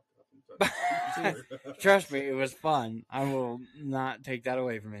 Trust me, it was fun. I will not take that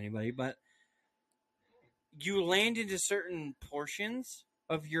away from anybody, but you land into certain portions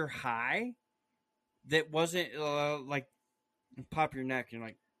of your high that wasn't like pop your neck and you're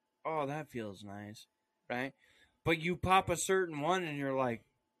like, oh, that feels nice, right? But you pop a certain one and you're like,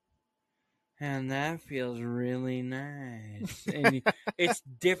 and that feels really nice. And it's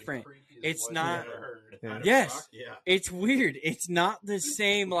different. It's not. Yes. Yeah. It's weird. It's not the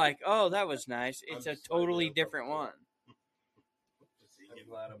same. Like, oh, that was nice. It's a totally different one. I'm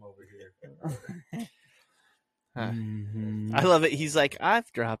glad I'm over here. Mm-hmm. I love it. He's like, I've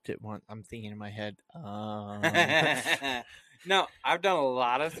dropped it once. I'm thinking in my head. No, I've done a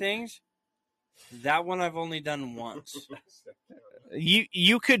lot of things. That one I've only done once.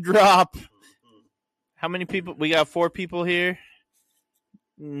 You could drop. How many people? We got 4 people here.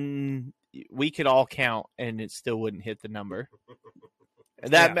 We could all count, and it still wouldn't hit the number.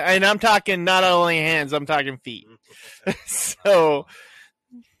 That, and I'm talking not only hands. I'm talking feet. So,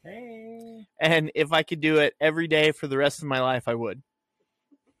 Hey. And if I could do it every day for the rest of my life, I would.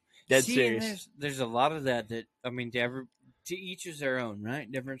 Dead See, and serious. there's a lot of that I mean, to each is their own,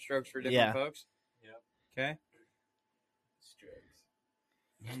 right? Different strokes for different Yeah. folks. Yep. Okay. Strokes.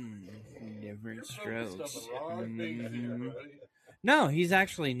 Different Focused strokes. on the wrong things here, Mhm. buddy. No, he's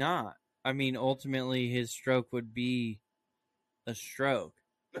actually not. I mean, ultimately, his stroke would be a stroke.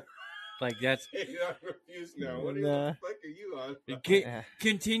 Like that's I'm confused now. What Nah. the fuck are you on? Yeah.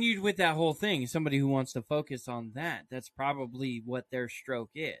 continued with that whole thing. Somebody who wants to focus on that's probably what their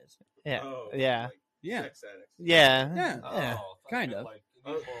stroke is. Yeah. Oh, Yeah. like Yeah. Sex addicts. Yeah. Yeah. Yeah. Oh, I thought kind you of. meant, like,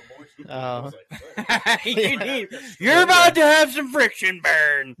 you need more moisture. Oh. I was like, what? You're about to have some friction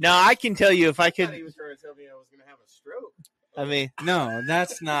burn. No, I can tell you if I I thought he could. was trying to tell me I was going to have a stroke. I mean, No,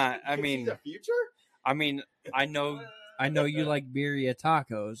 that's not. I Is he mean, the future? I know you like birria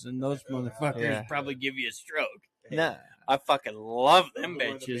tacos, and those motherfuckers Yeah. probably give you a stroke. no, I fucking love them The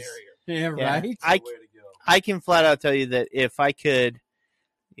more the bitches. merrier. Yeah, Yeah. right. That's I- the way to go. I can flat out tell you that if I could,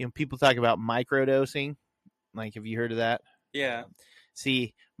 people talk about microdosing. Like, have you heard of that? Yeah.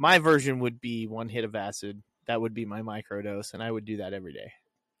 See, my version would be 1 hit of acid. That would be my microdose, and I would do that every day,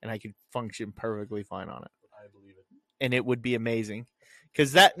 and I could function perfectly fine on it, I believe it. and it would be amazing.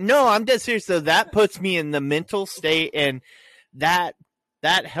 Because no, I'm dead serious though. That puts me in the mental state, and that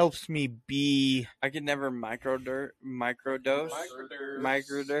helps me be. I could never microdose.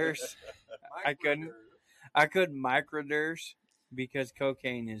 Microdose. I couldn't. I could microdose because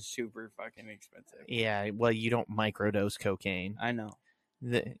cocaine is super fucking expensive. Yeah, well, you don't microdose cocaine. I know.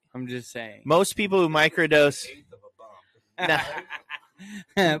 I'm just saying. Most people who microdose, Eighth of a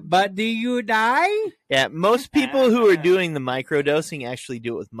bump. But do you die? yeah, most people who are doing the microdosing actually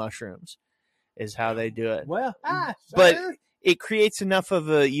do it with mushrooms, is how they do it. Well, But it creates enough of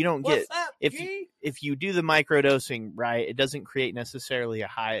a you don't get up, if you do the microdosing right, it doesn't create necessarily a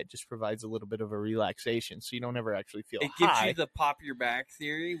high. It just provides a little bit of a relaxation, so you don't ever actually feel It gives high. you the pop your back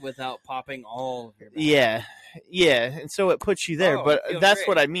theory without popping all of your back. Yeah, and so it puts you there. Oh, but I feel that's great.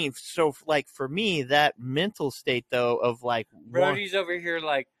 what I mean. So, like for me, that mental state though of like, Brody's over here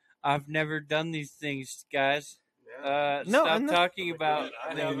like, I've never done these things, guys. Yeah. No, Stop I'm not- talking about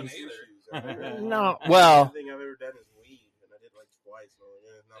I haven't things. either. No, well- The thing I've ever done is weed, and I did like twice. So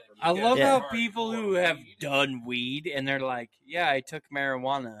yeah, not for me. I love Yeah. how people who have done weed and they're like, "Yeah, I took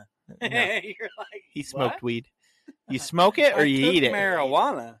marijuana." No. You're like, he smoked "What?" weed. You smoke it or I you took eat it?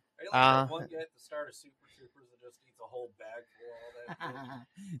 marijuana. Are you like Uh, that one guy at the start of Super Troopers that just eats a whole bag full of all that?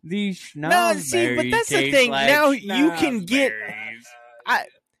 These No, see, but schnozberries that's the taste thing. like Now you can get- schnozberries. I-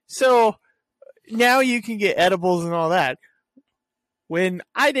 So now you can get edibles and all that. When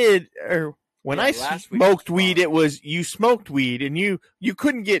I did, or when Yeah, I last week smoked was weed, fun. it was you smoked weed, and you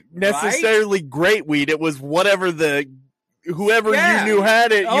couldn't get necessarily great weed. It was whatever whoever Yeah. you knew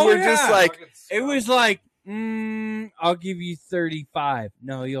had it. You Oh, were just yeah. like, It was like, I'll give you 35.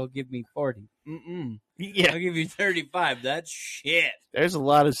 No, you'll give me 40. yeah. I'll give you 35. That's shit. There's a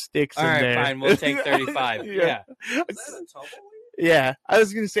lot of sticks All in right, there. fine. We'll take 35. Yeah. Is that a tumbleweed? Yeah, I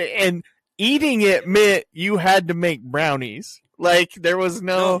was gonna say, and eating it meant you had to make brownies. Like there was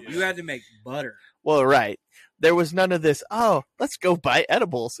No, you had to make butter. Well, right. There was none of this. Oh, let's go buy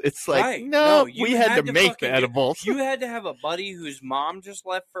edibles. It's like Right. no, No, you we had had to to make fucking the edibles. You had to have a buddy whose mom just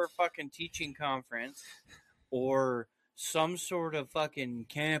left for a fucking teaching conference or some sort of fucking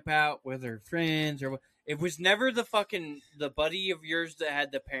camp out with her friends or it was never the buddy of yours that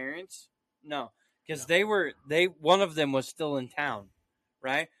had the parents. No, because one of them was still in town,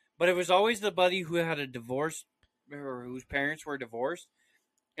 right? But it was always the buddy who had a divorce or whose parents were divorced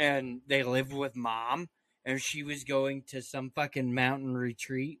and they lived with mom and she was going to some fucking mountain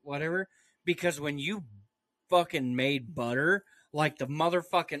retreat, whatever. Because when you fucking made butter like the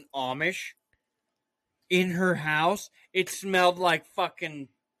motherfucking Amish in her house, it smelled like fucking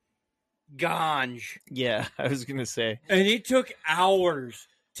ganj. Yeah, I was gonna say. And it took hours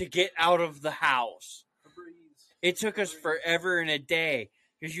to get out of the house. Febreze. It took us forever and a day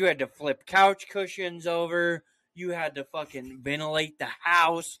because you had to flip couch cushions over. You had to fucking ventilate the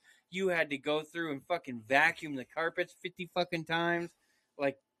house. You had to go through and fucking vacuum the carpets 50 fucking times.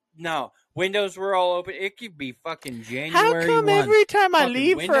 Like, no. Windows were all open. It could be fucking January How come 1. every time I Fucking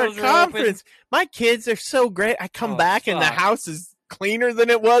leave for a windows are conference, my kids are so great? I come Oh, back and the fuck. house is cleaner than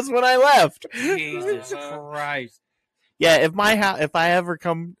it was when I left. Jesus Christ. Yeah, if I ever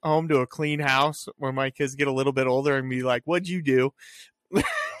come home to a clean house where my kids get a little bit older and be like, "What'd you do?"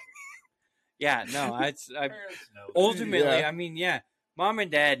 Yeah, no. I Parents know. ultimately, Yeah. I mean, yeah. Mom and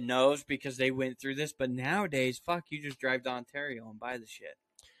dad knows because they went through this. But nowadays, fuck, you just drive to Ontario and buy the shit.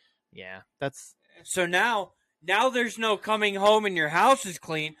 Yeah, that's So now there's no coming home and your house is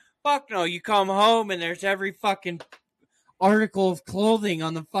clean. Fuck no. You come home and there's every fucking article of clothing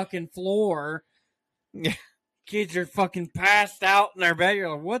on the fucking floor. Yeah. Kids are fucking passed out in their bed.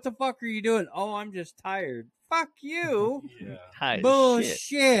 You're like, what the fuck are you doing? Oh, I'm just tired. Fuck you. Yeah. High as shit.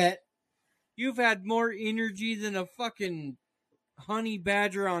 Bullshit. You've had more energy than a fucking honey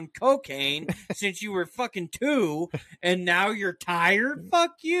badger on cocaine since you were fucking 2, and now you're tired?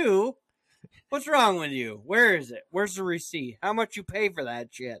 Fuck you. What's wrong with you? Where is it? Where's the receipt? How much you pay for that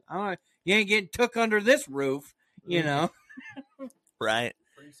shit? You ain't getting took under this roof, you know? Right.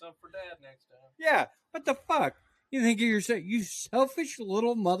 Bring some for Dad next time. Yeah. What the fuck? You think of yourself, you selfish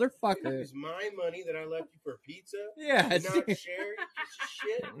little motherfucker. It's my money that I left you for pizza. Yeah. And not share, you piece of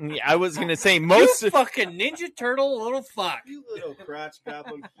shit. Yeah, I was gonna say most You fucking Ninja Turtle little fuck. You little crotch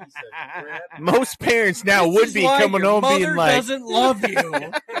goblin piece of crap. most parents now This would is be why coming your home mother being like, doesn't love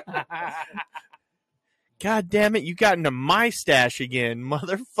you. "God damn it, you got into my stash again,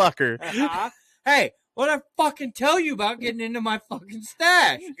 motherfucker." Hey, what I fucking tell you about getting into my fucking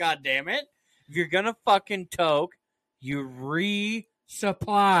stash? God damn it! If you're gonna fucking toke, you resupply.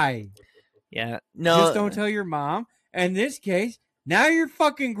 Yeah, no, Just don't tell your mom. In this case, now you're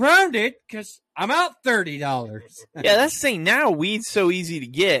fucking grounded because I'm out $30. yeah, that's the thing. Now weed's so easy to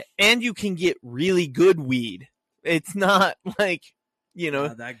get, and you can get really good weed. It's not like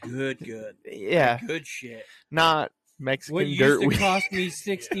that good, yeah, good shit. not Mexican What used dirt to weed. cost me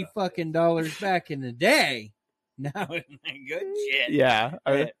 $60 fucking dollars back in the day, now it's good shit. Yeah,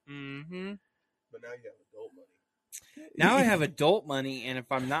 Mm-hmm. But now you have adult money. Now I have adult money, and if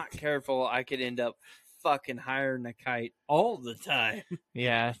I'm not careful, I could end up fucking hiring a kite all the time.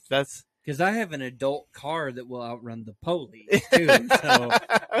 yeah, that's. Because I have an adult car that will outrun the police, too. So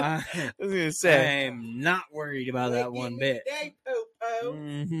I was gonna I say, am not worried about that one bit. Hey, po-po.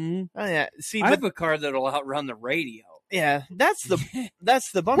 Mm-hmm. oh yeah, see, I but have a car that'll outrun the radio. yeah, that's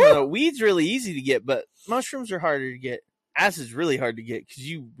the bummer though. Weed's really easy to get, but mushrooms are harder to get. Acid is really hard to get because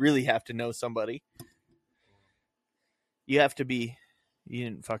you really have to know somebody. You have to be. You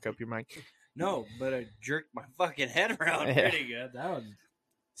didn't fuck up your mic. No, but I jerked my fucking head around Yeah. pretty good. That was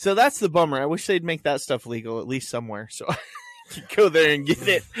So that's the bummer. I wish they'd make that stuff legal at least somewhere, so I could go there and get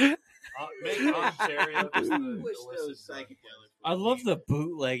it. Make Ontario just the Wish illicit those drug. psychedelics. I love the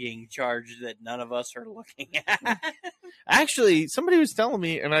bootlegging charge that none of us are looking at. Actually, somebody was telling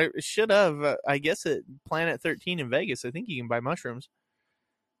me, and I should have. I guess at Planet 13 in Vegas, I think you can buy mushrooms.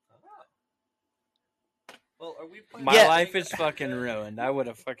 Well, are we playing? My Yeah. life is fucking ruined. I would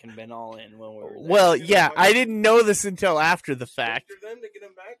have fucking been all in when we were there. Well, yeah, I didn't know this until after the fact. After them to get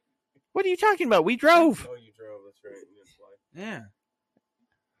them back? What are you talking about? We drove. Oh, you drove. That's right. That's why. Yeah.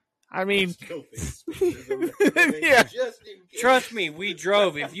 I mean, Still face. Yeah. Just in case. Trust me, we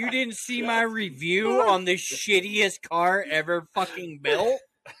drove. If you didn't see my review on the shittiest car ever fucking built,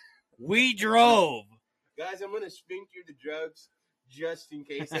 we drove. Guys, I'm going to sphincter the drugs just in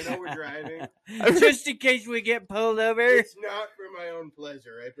case. I know we're driving. Just in case we get pulled over. It's not for my own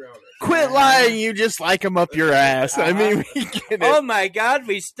pleasure, I promise. quit lying. You just like them up your ass. I mean, we get it. Oh my god,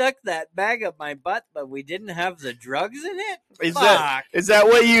 we stuck that bag up my butt, but we didn't have the drugs in it? Is Fuck. that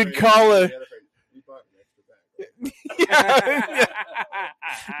what you'd call a? We bought an extra bag. Yeah.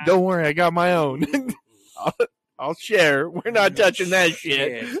 Don't worry, I got my own. I'll share. We're not touching that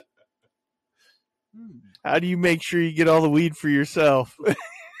shit. How do you make sure you get all the weed for yourself?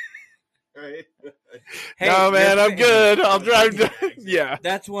 Right? Hey, no, man, your I'm good. I'll drive down. Yeah.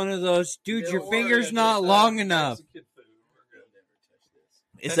 That's one of those, dude, Don't your worry, finger's I not just long had enough. Mexican food. We're gonna never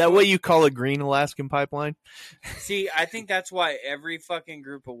touch this. Is that what you call a green Alaskan pipeline? See, I think that's why every fucking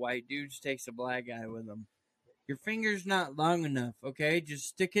group of white dudes takes a black guy with them. Your finger's not long enough, okay? Just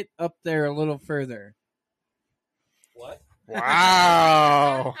stick it up there a little further. What?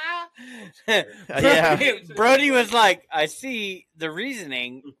 Wow. Yeah. Brody was like, I see the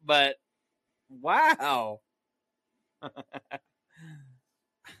reasoning, but wow.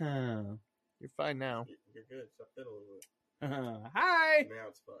 You're fine now. You're good. Stop fiddling with it. Hi. Now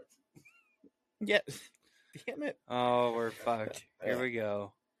it's fucked. Yeah. Damn it. Oh, we're fucked. Here we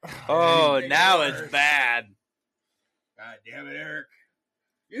go. Oh, now it's bad. God damn it, Eric.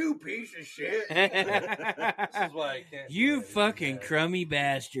 You piece of shit. This is why I can't. You fucking crummy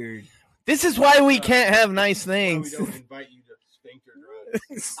bastard. This is why we can't have nice Why we things. don't invite you to sphincter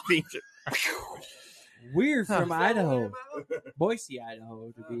drugs. Sphincter. We're Huh. from Idaho. Boise,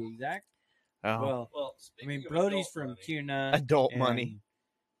 Idaho, to be exact. Oh, Well, I speaking mean, of Brody's adult from money, Cuna. adult and money.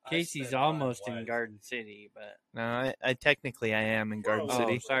 Casey's spent mine almost in wisely. Garden City, but No, I technically I am in Garden Oh, oh,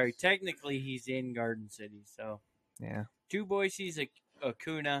 City. sorry. Technically, he's in Garden City. So Yeah. 2 Boise's, a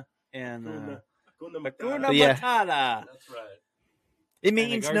Cuna, and Hakuna Hakuna Matata. Yeah. Matata. That's right. It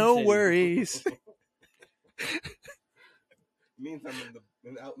means Garden no City. worries. Means I'm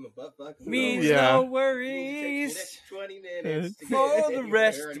out in the butt fuck. Means Yeah. no Take me worries next 20 minutes to for get the anywhere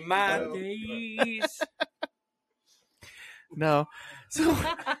rest I of need to my go. days. No.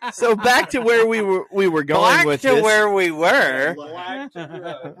 So back to where we were going Back with to this. where we were. Black to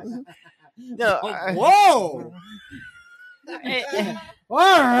drugs. No, Whoa! All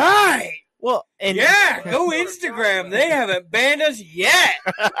right. well, and Yeah, go Instagram. They haven't banned us yet.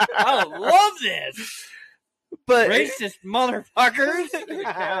 I love this. but Racist motherfuckers. The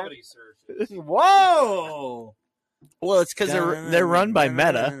cavity searches. Whoa. well, it's because they're run by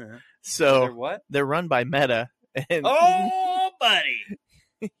Meta, They're so what? they're run by Meta, and Oh, buddy.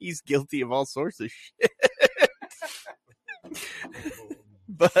 he's guilty of all sorts of shit.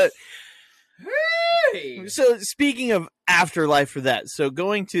 But Hey. so speaking of afterlife for that, so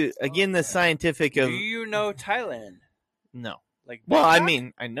going to again the scientific Do of you know Thailand? no. Like, Well, I Bangkok?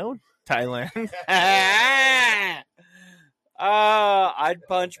 mean, I know Thailand. I'd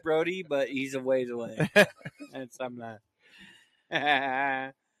punch Brody, but he's a ways away. That's I'm not.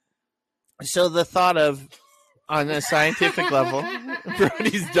 So the thought of on a scientific level,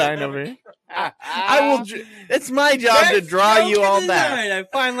 Brody's dying over here. I will. It's my job to Best draw joke you of all the back. night. I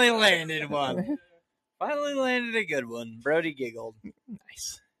finally landed one. Finally landed a good one. Brody giggled.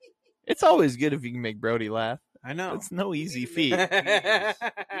 Nice. It's always good if you can make Brody laugh. I know. It's no easy feat. We need that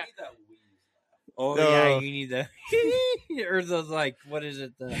wheeze. Oh No. yeah, you need the Or those, like, what is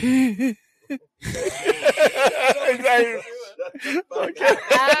it? The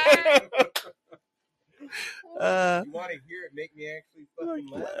You want to hear it make me actually fucking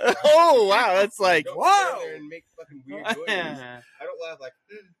laugh? Oh wow, that's like Don't Whoa. stand there and make fucking weird noises. I don't laugh like.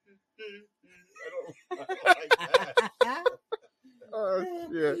 I don't laugh like that. oh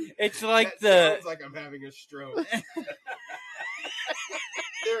shit. It's like That the sounds like I'm having a stroke.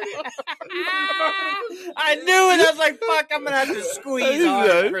 There it is. I knew it. I was like, "Fuck! I'm gonna have to squeeze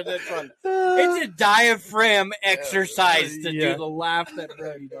hard for this one." It's a diaphragm exercise to Yeah. do the laugh that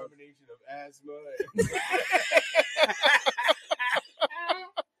Brody does. Combination of asthma.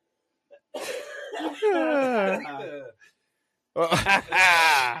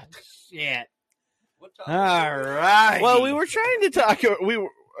 Shit. What All topic? right. Well, we were trying to talk. We were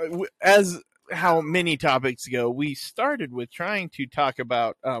as how many topics ago. We started with trying to talk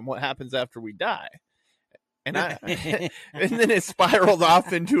about what happens after we die, and and then it spiraled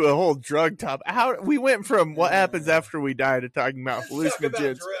off into a whole drug topic. How we went from what happens after we die to talking about Talk about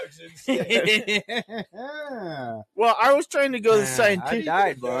hallucinogens. drugs instead. Well, I was trying to go the I scientific.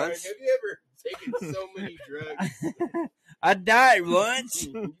 died Dog, once. have you ever taken so many drugs? I died once.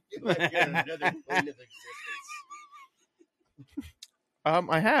 You feel like you're in another plane of existence.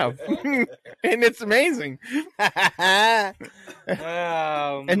 I have, and it's amazing. Oh,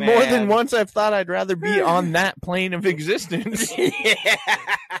 And more than man. once, I've thought I'd rather be on that plane of existence. Yeah.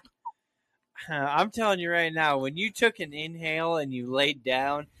 I'm telling you right now, when you took an inhale and you laid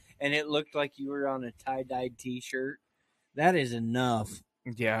down and it looked like you were on a tie-dyed t-shirt, that is enough.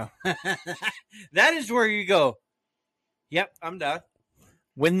 Yeah. That is where you go, yep, I'm done.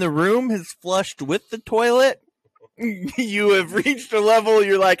 When the room has flushed with the toilet, you have reached a level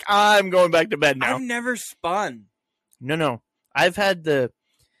you're like, I'm going back to bed now. I've never spun. No. I've had the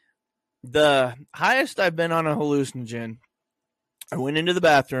highest I've been on a hallucinogen. I went into the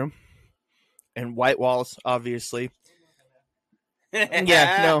bathroom and white walls, obviously.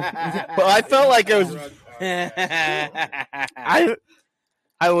 Yeah, no. But I felt like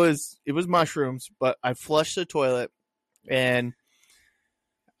I was it was mushrooms, but I flushed the toilet, and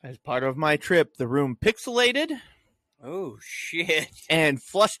as part of my trip, the room pixelated Oh, shit. and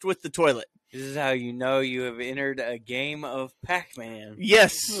flushed with the toilet. This is how you know you have entered a game of Pac-Man.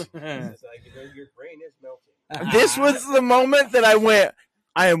 Yes. It's like, your brain is melting. This was the moment that I went,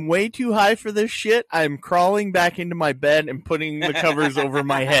 I am way too high for this shit. I'm crawling back into my bed and putting the covers over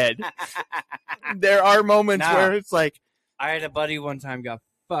my head. There are moments No. where it's like, I had a buddy one time got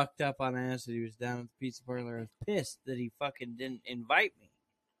fucked up on acid. He was down at the pizza parlor. I was pissed that he fucking didn't invite me.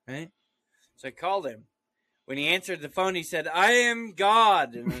 Right? So I called him. When he answered the phone, he said, I am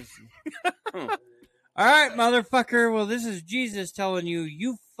God. And I was, All right, motherfucker. Well, this is Jesus telling you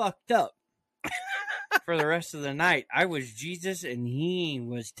you fucked up for the rest of the night. I was Jesus, and he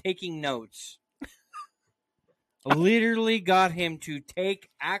was taking notes. Literally got him to take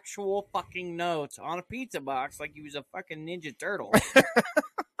actual fucking notes on a pizza box like he was a fucking Ninja Turtle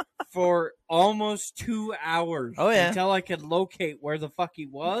for almost 2 hours. Oh, yeah. Until I could locate where the fuck he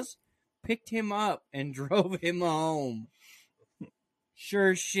was, picked him up, and drove him home.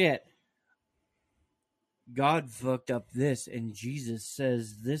 Sure as shit. God fucked up this, and Jesus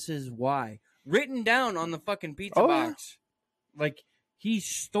says this is why. Written down on the fucking pizza Oh, yeah. box. Like, he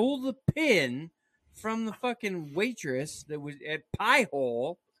stole the pin from the fucking waitress that was at Pie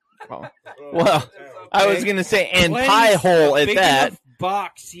Hole. Oh. Well, I was gonna say, and Plenty- pie hole a at big that. enough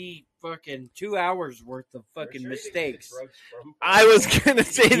box, he fucking 2 hours worth of fucking mistakes. I was gonna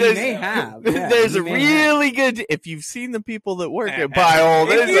say He there's may have. Yeah, there's he a may really good. If you've seen the people that work at Pie Hole, If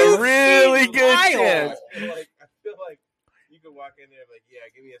there's you've a really seen good Pie Hole- chance. I feel like you could walk in there like, yeah,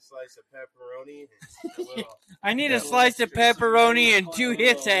 give me a slice of pepperoni. And a little, I need yeah, a slice of little pepperoni and 2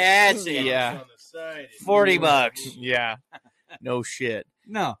 hits of acid. Yeah. on the side. $40. Yeah, no shit.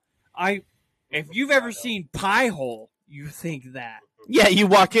 No, if you've ever seen Pie Hole, you think that. Yeah, you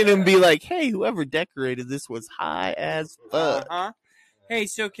walk in and be like, "Hey, whoever decorated this was high as fuck." Uh-huh. Hey,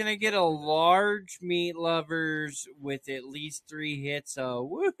 so can I get a large meat lovers with at least 3 hits of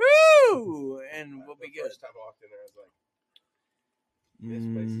woohoo, and we'll be The good. first time I walked in there, I was like,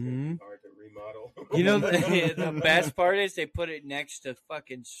 this place is gonna Mhm. be hard to remodel. You know, the best part is they put it next to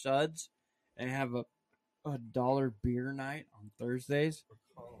fucking Suds and have a $1 beer night on Thursdays.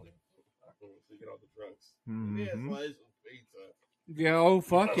 So you get all the drunks. Mhm. Yeah, slice of pizza. Yeah, oh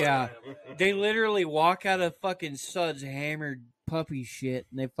fuck yeah. They literally walk out of fucking Suds hammered puppy shit,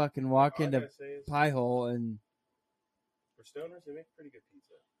 and they fucking walk All I into gotta say is, Pie Hole, and for stoners, they make pretty good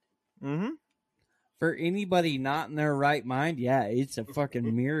pizza. Mm-hmm. for anybody not in their right mind, yeah, it's a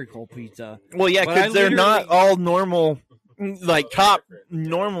fucking miracle pizza. Well, yeah, But I because they're not literally- all normal, like So top different.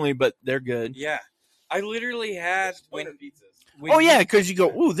 normally, but they're good. Yeah, I literally had Stoner pizzas. Oh yeah, because you go,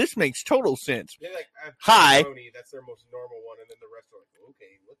 "Ooh, this makes total sense." They like have Hi. pepperoni, that's their most normal one, and then the rest are like,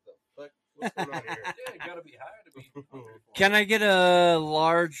 okay, what the fuck? What's going on here? Yeah, you gotta be high to be hungry for Can it. I get a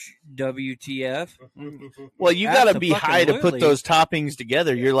large WTF? Well, you got to be Absolutely. high to put those toppings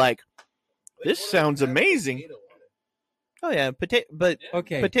together. You're like, They This wanna sounds have amazing. potato on it. "Oh yeah, but Yeah.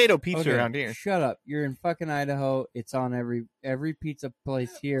 Okay, potato pizza okay, around here." Shut up! You're in fucking Idaho. It's on every pizza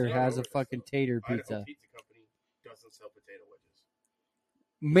place here Yeah, has a Idaho fucking tater Idaho pizza. Pizza Company doesn't sell potato wedges.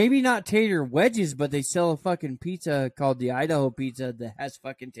 Maybe not tater wedges, but they sell a fucking pizza called the Idaho pizza that has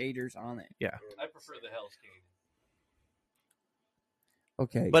fucking taters on it. I prefer the Hell's Kitchen.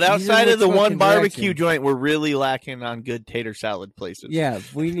 Okay, But either outside which of the one fucking barbecue direction. joint, we're really lacking on good tater salad places. Yeah,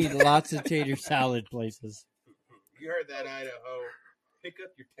 we need lots of tater salad places. You heard that, Idaho? Pick up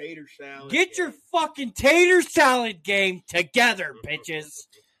your tater salad. Get your fucking tater salad game together, bitches.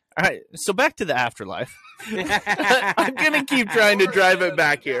 All right, so back to the afterlife. I'm gonna keep trying to drive it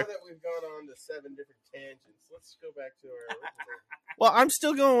back here. Now that we've gone on to 7 different tangents, let's go back to our original. Well, I'm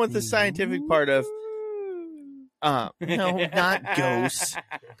still going with the scientific part of, no, not ghosts.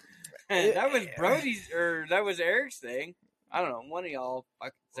 That was Brody's, or that was Eric's thing. I don't know. One of y'all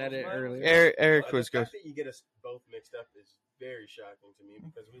fucking said it earlier. Eric The was fact ghost. that you get us both mixed up is very shocking to me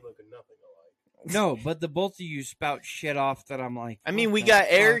because we look nothing alike. No, but the both of you spout shit off that I'm like. I mean, what we the got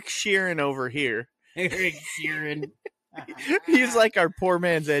fuck? Eric Sheeran over here. Eric Sheeran. He's like our poor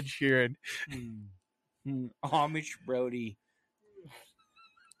man's Ed Sheeran. Amish Brody.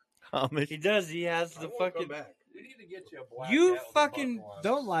 Amish. He does. He has I the won't come fucking. back. We need to get you a black You cat with a fucking buckle on.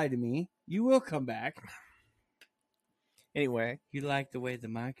 don't lie to me. You will come back. Anyway, You like the way the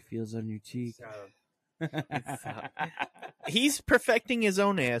mic feels on your cheek. Sound. he's perfecting his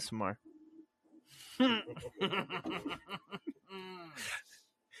own ASMR.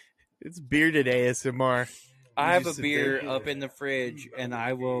 It's bearded ASMR. I have a Just sit beer there. up in the fridge, and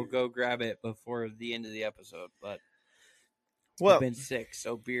I will go grab it before the end of the episode. But Well, I've been sick,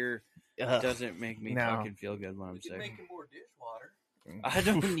 so beer doesn't make me no. fucking feel good when I'm We can sick. make him more dishwater. I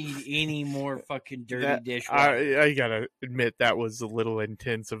don't need any more fucking dirty That- dishwater. I gotta admit that was a little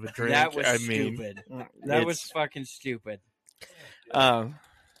intense of a drink. That was I mean, stupid. That was it's- fucking stupid.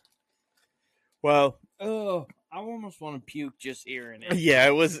 well, Oh, I almost want to puke just hearing it. yeah,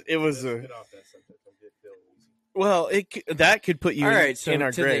 it was Let's a get off that subject. I'm getting feeling woozy. well, that could put you All in, right, so in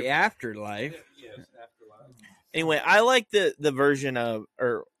our to grave. the afterlife. Yes, afterlife. Anyway, I like the version of,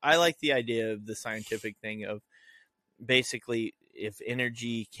 or I like the idea of the scientific thing of basically if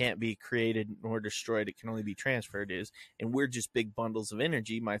energy can't be created nor destroyed, it can only be transferred. And we're just big bundles of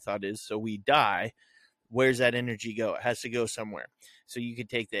energy. My thought is, so we die. Where's that energy go? It has to go somewhere. So you could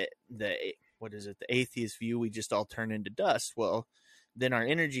take the what is it? The atheist view. We just all turn into dust. Well, then our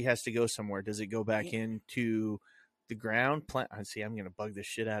energy has to go somewhere. Does it go back into the ground? I see. I'm gonna bug the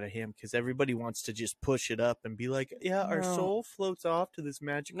shit out of him because everybody wants to just push it up and be like, "Yeah, our No. soul floats off to this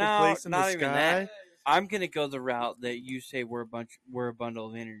magical No, place in not the even sky." that. I'm gonna go the route that you say we're a bundle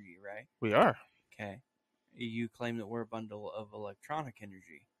of energy, right? We are. Okay. You claim that we're a bundle of electronic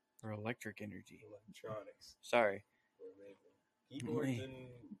energy. or electric energy. Electronics. Sorry, Keyboards Wait. and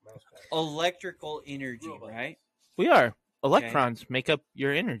mouse pads. electrical energy, Robots. right? We are. Electrons make up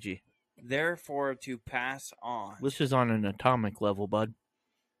your energy. Therefore, to pass on, This is on an atomic level, bud.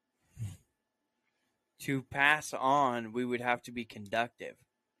 to pass on, we would have to be conductive.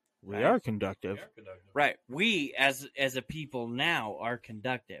 We Right. are conductive. They are conductive. Right. We as a people now are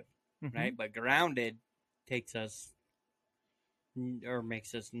conductive, Mhm. right? But grounded takes us or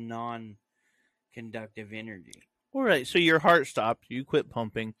makes us non-conductive energy. All right. So your heart stops. You quit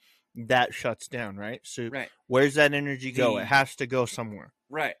pumping. That shuts down, right? So Right. where's that energy go? The- It has to go somewhere.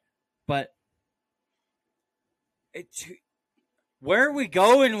 Right. But where are we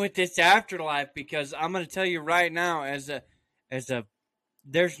going with this afterlife? Because I'm going to tell you right now, as a,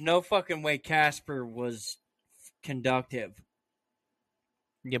 there's no fucking way Casper was conductive.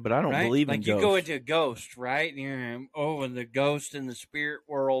 Yeah, but I don't Right? believe in like you ghosts. go into a ghost, right? And the ghost in the spirit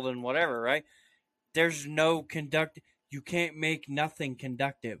world and whatever, right? There's no you can't make nothing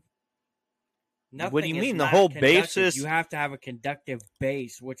conductive. Nothing What do you is mean? The not whole conductive. basis- You have to have a conductive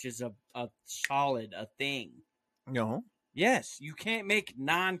base, which is a solid, a thing. No. Yes, you can't make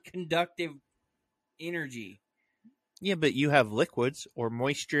non-conductive energy. Yeah, but you have liquids or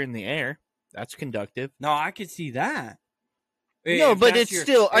moisture in the air. That's conductive. No, I could see that. No, If but that's it's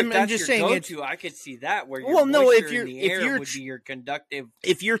still- if I'm that's just your saying it's- go-to, I could see that where your Well, no, if moisture you're- in the if air you're would be your conductive.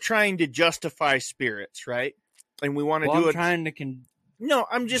 If you're trying to justify spirits, right? And we want to Well, do I'm it. trying to No,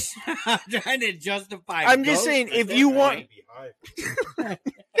 I'm just. I'm trying to justify. I'm just ghosts saying, or if something, you right? want-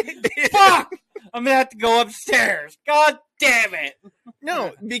 Fuck! I'm gonna have to go upstairs. God damn it!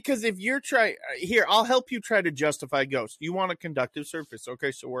 No, because if you're trying here, I'll help you try to justify ghosts. You want a conductive surface,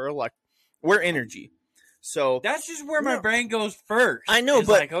 okay? So we're energy. So That's just where my No. brain goes first. I know, It's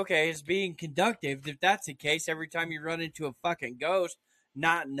but- like, okay, it's being conductive. If that's the case, every time you run into a fucking ghost,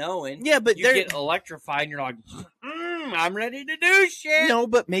 not knowing, yeah, but you there. get electrified, and you're like, I'm ready to do shit. No,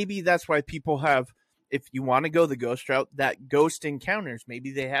 but maybe that's why people have. If you want to go the ghost route, that ghost encounters,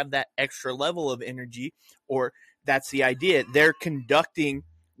 maybe they have that extra level of energy, or that's the idea. They're conducting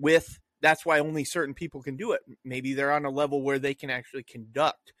with. That's why only certain people can do it. Maybe they're on a level where they can actually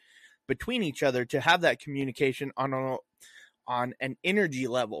conduct between each other to have that communication on an energy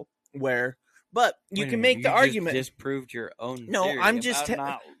level where. But you Wait a can minute, make the you argument. Just disproved your own. No, theory I'm just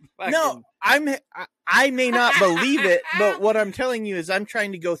about te- not No, I may not believe it, but what I'm telling you is I'm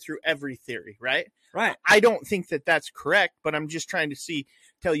trying to go through every theory, right? right. I don't think that that's correct, but I'm just trying to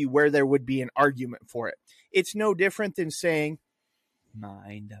tell you where there would be an argument for it. It's no different than saying,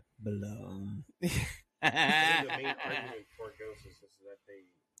 Mind blown. I think the main argument for ghosts is that they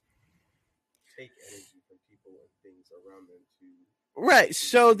take energy from people and things around them to. right,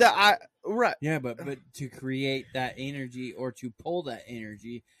 so right. Yeah, but to create that energy or to pull that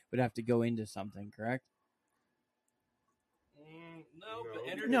energy would have to go into something, correct? No, but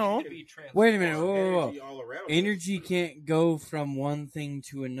No. energy No. can be transformed. Wait a minute, whoa, whoa, whoa. Energy all around us. Energy can't go from one thing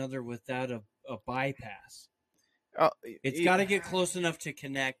to another without a bypass. It's got to get close enough to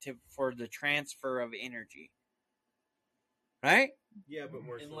connect for the transfer of energy. Right? Yeah, but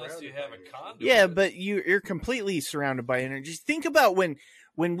we're Unless surrounded you have by a energy. conduit. Yeah, but you're completely surrounded by energy. Think about when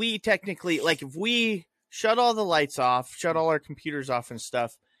we technically, like, if we shut all the lights off, shut all our computers off and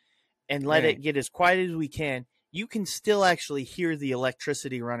stuff, and let Right. it get as quiet as we can, you can still actually hear the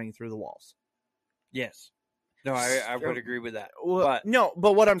electricity running through the walls. Yes. No, I would agree with that. Well, But no,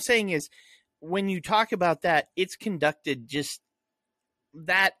 but what I'm saying is, when you talk about that, it's conducted. Just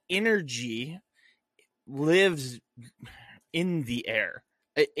that energy lives in the air.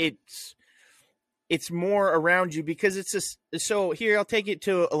 It's more around you because it's just so. Here, I'll take it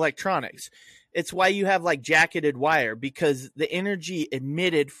to electronics. It's why you have like jacketed wire, because the energy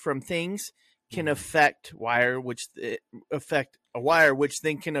emitted from things can affect wire, which affect a wire, which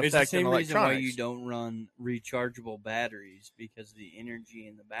then can it's the affect an same reason why electronics. you don't run rechargeable batteries, because the energy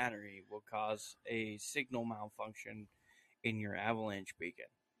in the battery will cause a signal malfunction in your avalanche beacon.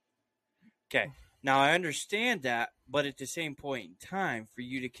 Okay. Now, I understand that, but at the same point in time, for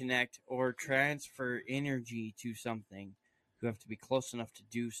you to connect or transfer energy to something, you have to be close enough to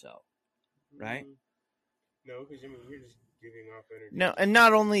do so, right? No, because I mean you're just giving off energy. No, and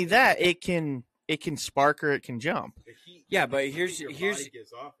not only that, it can spark or it can jump. The heat. Yeah, but the heat here's- your here's- body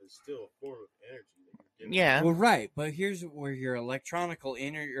gives off is still a form of energy. That you're giving. Yeah, Well, right, but here's where your electrical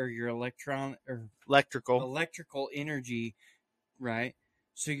energy, right?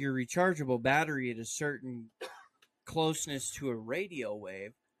 So your rechargeable battery at a certain closeness to a radio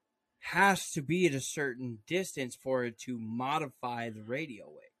wave has to be at a certain distance for it to modify the radio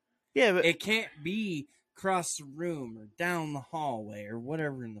wave. yeah, but It can't be across the room or down the hallway or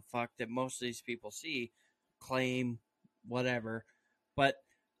whatever in the fuck that most of these people see, claim, whatever. But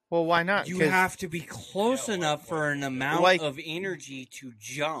Well, why not? you 'Cause- have to be close Yeah, enough for an amount Like- of energy to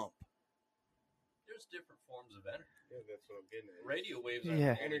jump. There's different forms of energy. Yeah, that's what I'm getting at. Radio waves are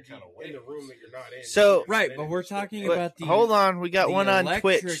Yeah. the Energy kind of in waves. the room that you're not in. So- Right, but we're talking But about the hold on, we got the one on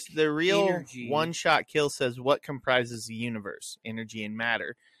Twitch. electric The real energy. one shot kill says, "What comprises the universe? Energy and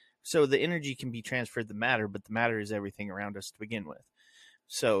matter." So the energy can be transferred to matter, but the matter is everything around us to begin with.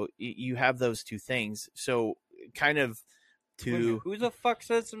 So you have those two things. So kind of to Who the fuck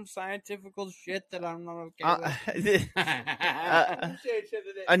said some scientific shit that I'm not okay with?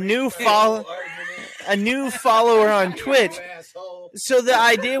 a new follow a new follower on Twitch. So the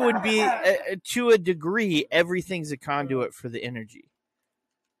idea would be, to a degree, everything's a conduit for the energy.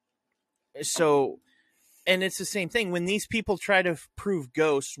 So, and it's the same thing. When these people try to prove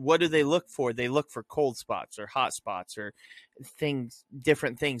ghosts, what do they look for? They look for cold spots or hot spots or things,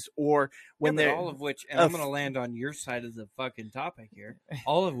 different things. Or when Yeah, but they're all of which, and a I'm going to land on your side of the fucking topic here,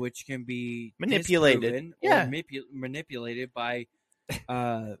 all of which can be Manipulated. disproven Yeah. or manipulated by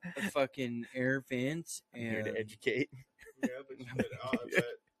fucking air vents I'm here to and educate. Yeah, but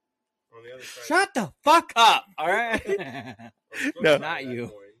on the other side, shut the fuck up. All right. on the flip No. side of Not that you.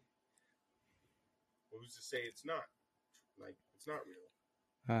 coin, who's to say it's not? Like, it's not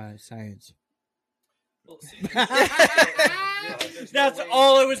real. Science. Well, see, That's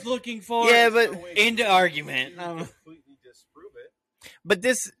all I was looking for. Yeah, There's but- no way Into you argument. can completely disprove it. But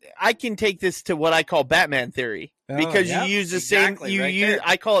this, I can take this to what I call Batman theory, because yep, you use the exactly, same. You right use. there.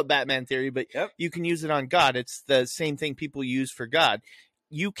 I call it Batman theory, but Yep. you can use it on God. It's the same thing people use for God.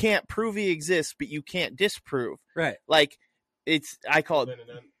 You can't prove he exists, but you can't disprove. Right. Like it's. I call it Then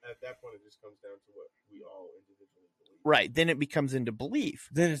at that point, it just comes down to what we all individually believe. right. Then it becomes into belief.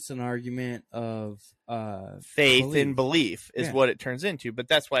 Then it's an argument of Faith Belief. and belief is Yeah. what it turns into. But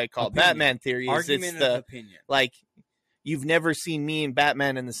that's why I call it Opinion. Batman theory. Is argument it's of the opinion. like you've never seen me and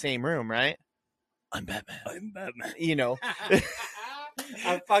Batman in the same room, right? I'm Batman. I'm Batman. You know.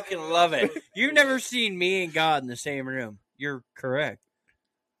 I fucking love it. You've never seen me and God in the same room. You're correct.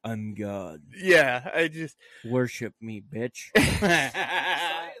 I'm God. Yeah. I just. Worship me, bitch.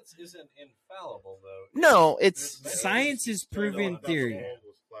 science isn't infallible, though. No, it's Science is proven The theory. world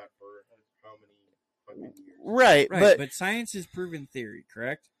was flat for how many fucking years? right, Right, but science is proven theory,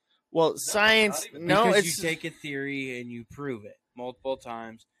 correct? well, science. not even No, Because it's you take a theory and you prove it multiple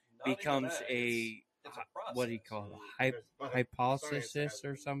times, Not even becomes that. a It's a process. what do you call it? There's- science Hypothesis has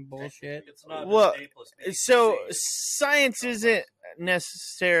or some bullshit. It's not Well, A plus B so equals C. science isn't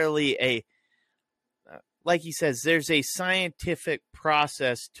necessarily a like he says there's a scientific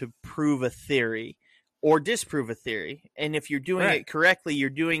process to prove a theory or disprove a theory, and if you're doing Right. it correctly, you're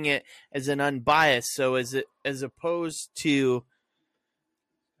doing it as an unbiased, so as opposed to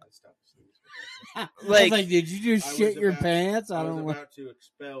Stop sneezing. like, did you just I was shit your about- pants? I was about to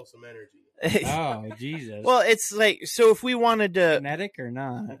expel some energy. Oh Jesus! well, it's like, so if we wanted to Kinetic or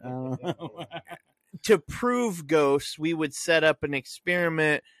not? I don't know. to prove ghosts, we would set up an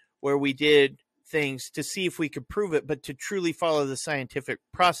experiment where we did things to see if we could prove it. But to truly follow the scientific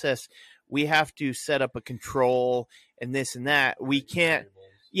process, we have to set up a control and this and that. We can't.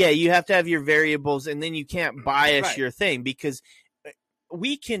 Yeah, you have to have your variables, and then you can't bias Right. your thing, because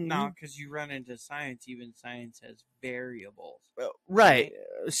we can. No, because you run into science. Even science has variables. Right.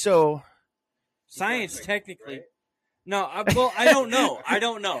 So. Science Right. technically. No, I don't know. I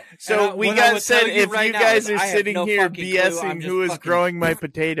don't know. So And we what I got will said, tell if right you now guys is are I have sitting no here fucking clue. I'm BSing just who is fucking- growing my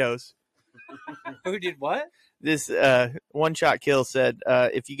potatoes, Who did what? this one shot kill said,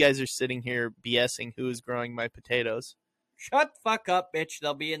 if you guys are sitting here BSing who is growing my potatoes, Shut the fuck up, bitch.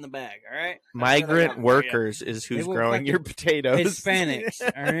 They'll be in the bag. All right. migrant for you. workers is They who's will growing fucking- your potatoes. Hispanics.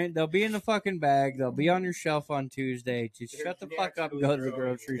 All right. They'll be in the fucking bag. They'll be on your shelf on Tuesday. Just shut the fuck up and go to the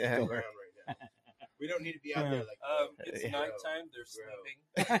grocery Yeah. store. Right now. We don't need to be out there like It's Yeah. nighttime.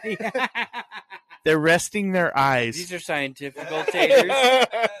 They're sleeping. They're resting their eyes. These are scientific taters.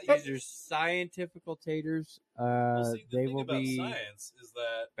 These are scientific taters. Well, see, the They thing will about be science is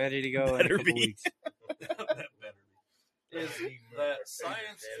that ready to go in a Better couple be. weeks. that better be, is that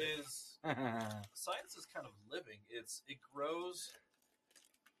science is kind of living. It grows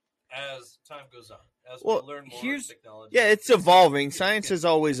as time goes on. As Well, we learn more here's- technology. Yeah, it's evolving. Science is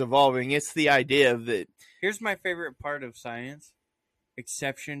always evolving. It's the idea of that. Here's my favorite part of science: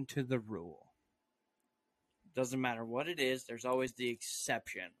 exception to the rule. Doesn't matter what it is. There's always the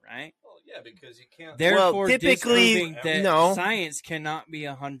exception, right? Well, yeah, because you can't. Therefore, typically, disproving that no. science cannot be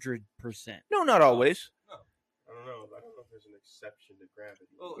 100%. No, not always. I don't know. I don't know if there's an exception to gravity.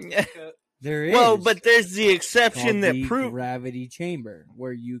 Well, it's like There is. Well, but there's the exception called that the proves. gravity chamber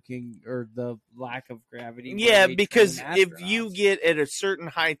where you can, or the lack of gravity. where Yeah, they because train if you astronauts. get at a certain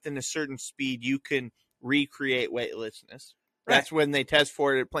height and a certain speed, you can recreate weightlessness. That's when they test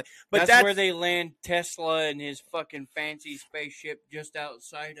for it at plane. But that's where they land Tesla and his fucking fancy spaceship just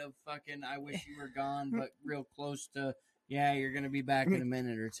outside of fucking I Wish You Were Gone, but real close to, yeah, you're going to be back in a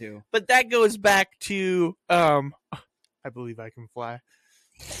minute or two. But that goes back to I Believe I Can Fly.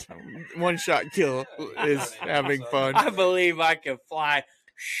 One Shot Kill is having fun. I believe I can fly.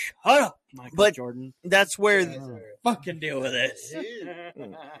 Shut up, Michael But- Jordan. That's where Fucking deal with this.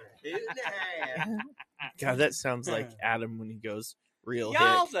 2.5. God, that sounds like Adam when he goes real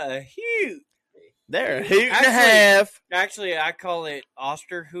Y'all's hick. a huge. There, a hoot and a Actually- half. Actually, I call it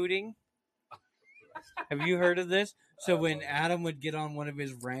Osterhooting. Have you heard of this? So when Adam would get on one of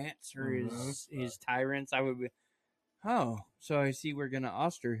his rants or his tyrants, I would be, oh, so I see we're gonna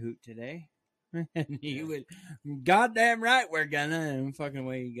Osterhoot today, and he would, goddamn right we're gonna, and fucking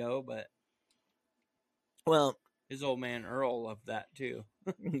away you go. But Well, his old man Earl loved that too.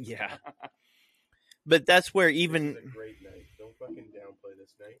 yeah. But that's where even This is a great night. Don't fucking downplay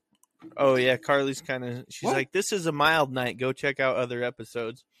this night. oh yeah, Carly's kind of she's What? like, this is a mild night. Go check out other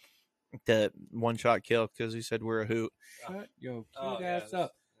episodes. The One Shot Kill because he said we're a hoot. Shut your cute Oh, yeah, ass this-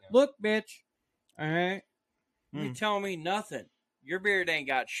 up. yeah. Look, bitch. All right, you Hmm. tell me nothing. Your beard ain't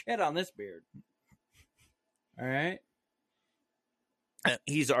got shit on this beard. All right.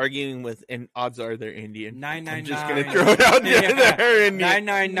 He's arguing with, and odds are they're Indian. 999. I'm just gonna throw it out there. Yeah. They're Indian.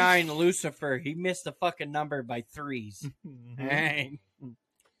 999 Lucifer. He missed the fucking number by 3s. Mhm. Hey.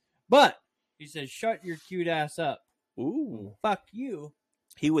 But he says, "Shut your cute ass up." Ooh, Fuck you.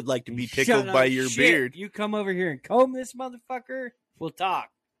 he would like to be Shut tickled up, by your shit. beard. You come over here and comb this motherfucker. We'll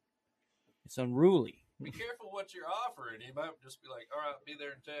talk. It's unruly. Be careful what you're offering. You might just be like, all right, be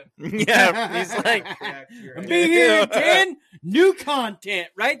there in 10. Yeah, he's like, Back to your Be here in 10. New content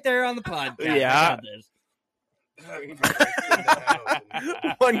right there on the podcast. Yeah. I got this.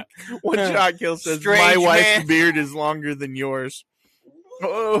 one shot kill says Strange my wife's man. beard is longer than yours.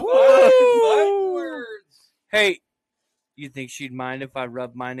 Five words. Hey, you think she'd mind if I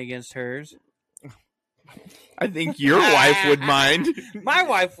rub mine against hers? I think your wife would mind. My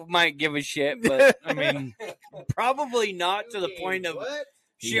wife might give a shit, but I mean, probably not to the point of What?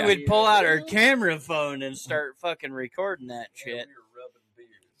 she Yeah. would pull out her camera phone and start fucking recording that Yeah, shit. we were rubbing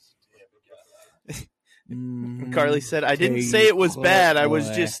beards. Yeah, we got that. Carly said, I didn't Hey, say it was bad. I was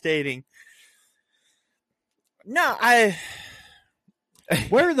boy. just stating. No, I.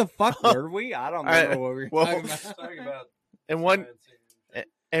 Where the fuck were we? I don't remember what we were well, talking Let's about. talk about And one science and-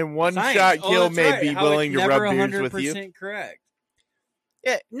 and one Science. shot Oh, kill that's may right. be How willing it's to never rub beards with you. 100% correct.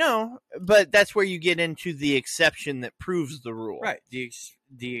 Yeah, no, but that's where you get into the exception that proves the rule. Right.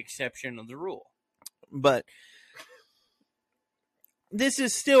 The exception of the rule. But this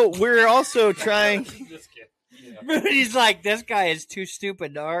is still, we're also trying. Just kidding. Yeah. But he's like, this guy is too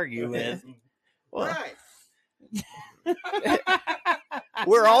stupid to argue with. Well, Right.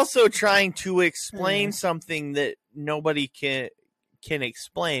 we're also trying to explain something that nobody can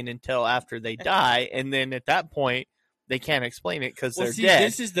explain until after they die, and then at that point they can't explain it because Well, they're see, dead.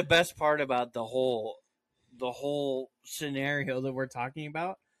 this is the best part about the whole scenario that we're talking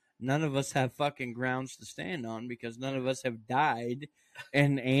about. None of us have fucking grounds to stand on because none of us have died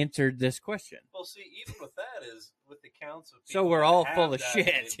and answered this question. Well, see, even with that is with the counts of So people we're that all have full of died shit.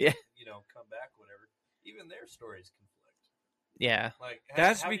 and, Yeah. You know, come back, whatever. Even their stories conflict. Yeah, Like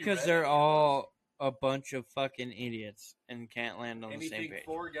That's have you because read they're any of all a bunch of fucking idiots and can't land on those? the same Anything page.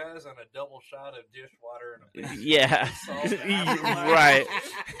 4 guys on a double shot of dishwater and a big yeah, salt apple right.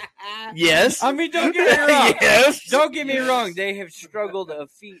 Yes, I mean, don't get me wrong. Yes. Don't get me Yes. wrong. They have struggled a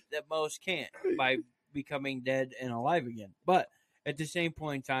feat that most can't by becoming dead and alive again. But at the same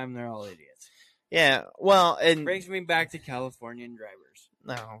point in time, they're all idiots. Yeah. Well, and Brings me back to Californian drivers.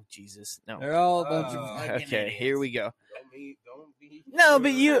 no, Jesus, no. They're all a bunch Oh, of fucking Okay, idiots. here we go. Don't be. No,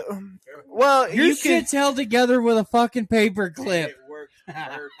 but you. Well, Your you can. shit's held together with a fucking paper clip. It works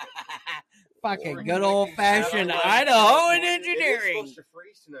perfect. Fucking Or good you old can fashioned have, Idaho and It is engineering. supposed to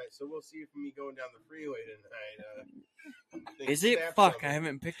freeze tonight, so we'll see if me going down the freeway tonight. Is it? Snap Fuck, something. I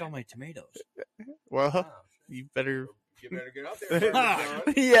haven't picked all my tomatoes. Well, Oh, you better. You better get out there, Farmer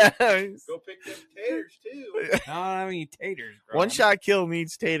John. Yeah. Go pick them taters too. I don't have any taters. One growing. shot kill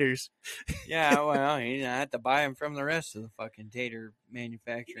needs taters. Yeah, well, you know, I have to buy them from the rest of the fucking tater He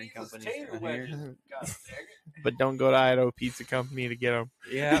manufacturing needs his companies tater around here. wedges. God dang it. But don't go to Idaho Pizza Company to get them.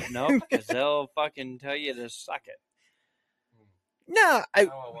 Yeah, no, because they'll fucking tell you to suck it. No, Now I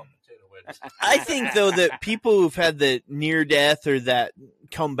want potato wedges. I think though that people who've had the near death or that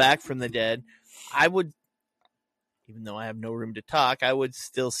come back from the dead, I would, even though I have no room to talk, I would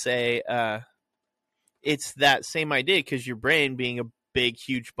still say it's that same idea, because your brain being a big,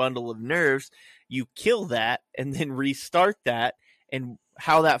 huge bundle of nerves, you kill that and then restart that, and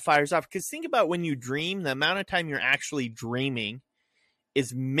how that fires off. Because think about when you dream, the amount of time you're actually dreaming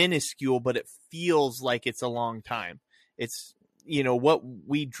is minuscule, but it feels like it's a long time. It's, what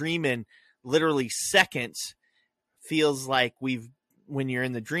we dream in literally seconds feels like when you're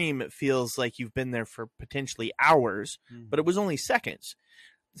in the dream, it feels like you've been there for potentially hours, but it was only seconds.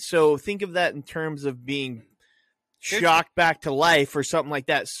 So think of that in terms of being shocked back to life or something like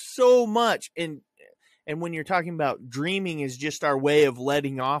that so much. And when you're talking about dreaming is just our way of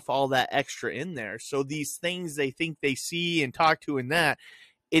letting off all that extra in there. So these things they think they see and talk to and that,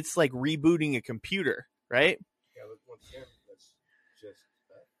 it's like rebooting a computer, right? Yeah, but once again, that's just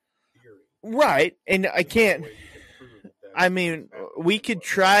a theory. Right. And I can't, I mean, we could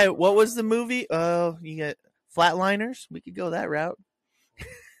try, what was the movie? You got Flatliners. We could go that route.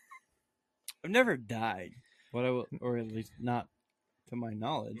 I've never died, or at least not to my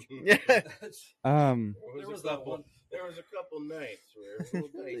knowledge. There There was a couple nights where it was a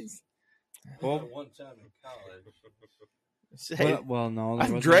little dicey. Well, one time in college. No, there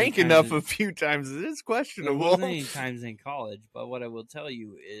I've wasn't drank any enough times a few times. It is There questionable. wasn't any times in college, but what I will tell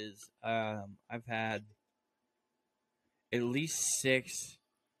you is I've had at least 6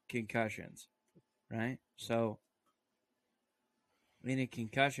 concussions, right? So in a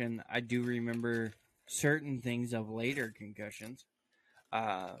concussion, I do remember certain things of later concussions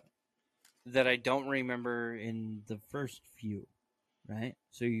that I don't remember in the first few, right?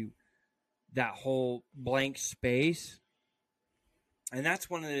 So that whole blank space, and that's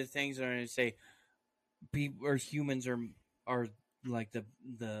one of the things that I'm going to say. People or humans are like the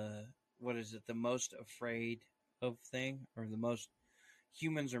what is it? The most afraid of thing, or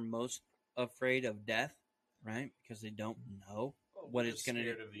humans are most afraid of death, right? Because they don't know what it's going to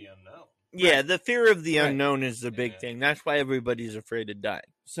do. Scared of the unknown. Yeah, the fear of the Right. unknown is the big Yeah. thing. That's why everybody's afraid of dying.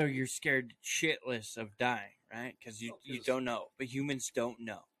 So you're scared shitless of dying, right? Because you don't know, but humans don't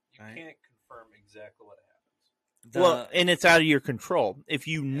know. You Right. can't confirm exactly what happens. Well, and it's out of your control. If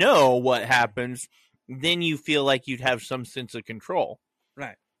you know what happens, then you feel like you'd have some sense of control.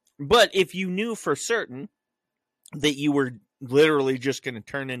 Right. But if you knew for certain that you were literally just going to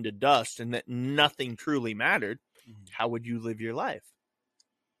turn into dust and that nothing truly mattered, how would you live your life?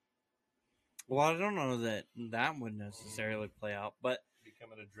 Well, I don't know that would necessarily play out, but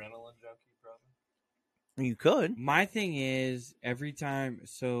Become an adrenaline junkie, probably. You could. my thing is every time.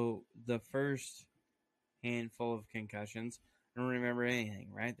 So the first handful of concussions, I don't remember anything.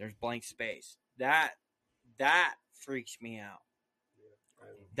 Right? There's blank space. That freaks me out.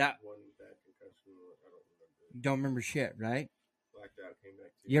 That one bad concussion, I don't remember. don't remember shit. Right? Blacked out, came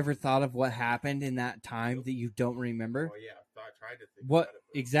back to You ever thought of what happened in that time that you don't remember? Oh yeah, I tried to think What about it,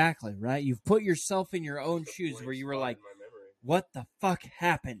 but exactly? Right? You've put yourself in your own it's a shoes blank where you were spot like, in my memory. what the fuck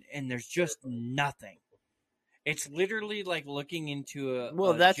happened? And there's just nothing. It's literally like looking into a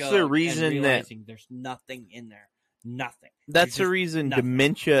Well, a that's the jug and reason that- realizing there's nothing in there. Nothing. That's the You're just reason nothing.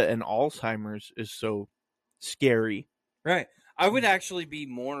 dementia and Alzheimer's is so scary. Right. I would actually be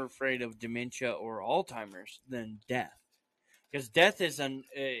more afraid of dementia or Alzheimer's than death, because death is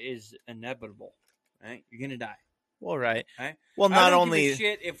inevitable. Right? You're gonna die. Well, right. Right? Well, I not don't only give a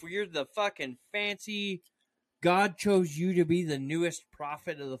shit if you're the fucking fancy. God chose you to be the newest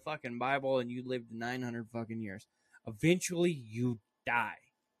prophet of the fucking Bible, and you lived 900 fucking years. Eventually, you die.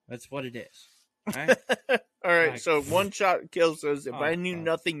 That's what it is. Right? All right, Like- so one shot kills us. If Oh, I knew fuck.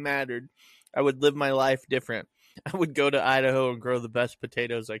 nothing mattered, I would live my life different. I would go to Idaho and grow the best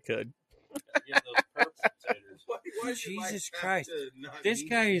potatoes I could. Yeah, those purple potatoes. Why did life Jesus have Christ. to not This mean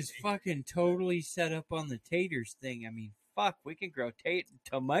guy is anything? fucking totally set up on the taters thing. I mean, fuck, we can grow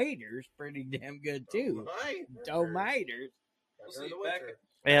tomatoes pretty damn good too. Right. Tomatoes. We'll During see, the back winter.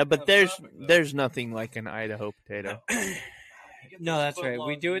 Yeah, but On there's topic, though. there's nothing like an Idaho potato. You get No, those that's right.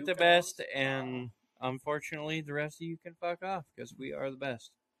 We footlong do it the Yukons. best, and unfortunately, the rest of you can fuck off because we are the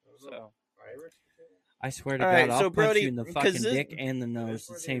best. So Irish? I swear to All God, right, I'll so punch Brody, you in the 'cause fucking this- dick and the nose That's at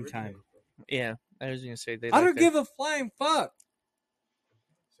the where they same time. originated from. Yeah, I was gonna say they. I don't give a flying fuck.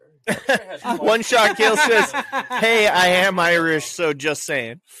 Sorry. One shot kill says, "Hey, I am Irish, so just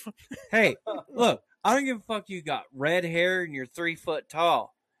saying." Hey, look, I don't give a fuck. You got red hair and you're 3 foot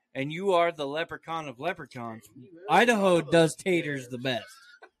tall, and you are the leprechaun of leprechauns. Idaho does taters the best.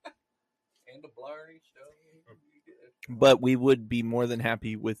 And a Blarney show. But we would be more than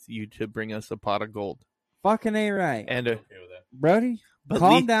happy with you to bring us a pot of gold Fucking A right. and Okay with that. Brody, but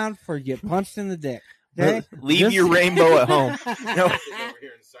calm leave, down before you get punched in the dick. Okay? leave Just- your rainbow at home. No. Sit over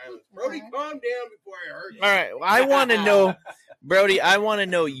here in silence. Brody, calm down before I hurt you. All right, I want to know, Brody. I want to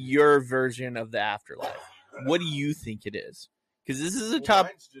know your version of the afterlife. What do you think it is? Because this is a top.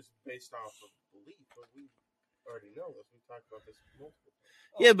 Mine's just based off of belief, but we already know this. We talked about this multiple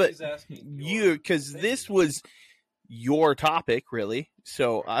times. Yeah, but He's asking you, because this was your topic, really.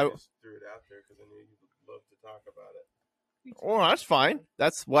 So I just threw it out there because I knew you would love to talk about it. well, that's fine.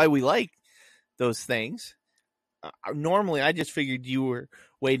 That's why we like those things. Normally, I just figured you were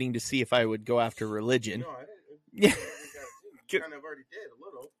waiting to see if I would go after religion. No, I didn't. Yeah. You kind of already did a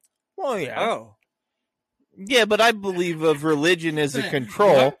little. Well, yeah. Oh. Yeah, but I believe of religion as a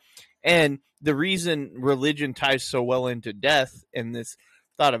control, and the reason religion ties so well into death and this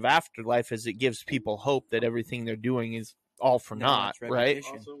thought of afterlife is it gives people hope that everything they're doing is all for No, naught, it's right?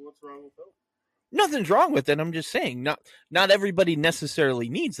 repetition. Also, what's wrong with hope? Nothing's wrong with it. I'm just saying, not everybody necessarily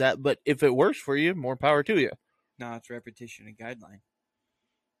needs that, but if it works for you, more power to you. No, it's repetition and guideline.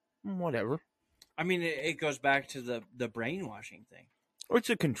 Whatever. I mean, it goes back to the brainwashing thing. Or it's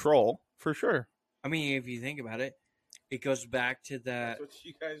a control, for sure. I mean, if you think about it, it goes back to that. That's what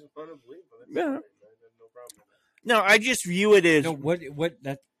you guys want to believe. But that's Yeah. fine. I have no problem with that. No, I just view it as No, what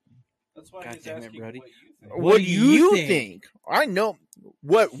that That's why God he's damn it, asking Brody. what you think. what What do do you you think? I know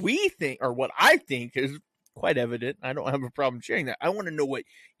what we think, or what I think is quite evident. I don't have a problem sharing that. I want to know what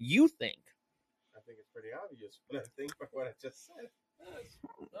you think. I think it's pretty obvious, but I think by what I just said,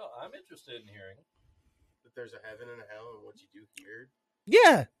 No, I'm interested in hearing. that there's a heaven and a hell, and what you do here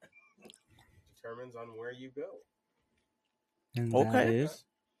Yeah. determines on where you go. and Okay. that is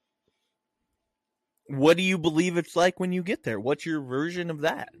What do you believe it's like when you get there? What's your version of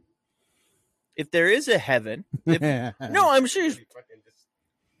that? If there is a heaven, no, I'm serious. You're fucking just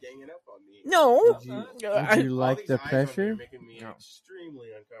ganging up on me. No, Would you- I- Would you All like these the eyes on me are pressure? making me extremely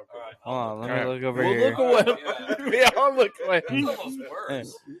uncomfortable. All right, Hold on, let me Alright. look over we'll here. look away. Yeah. Yeah, I'll look away. That's almost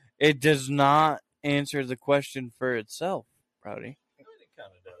worse. It does not answer the question for itself, Brody. I mean, it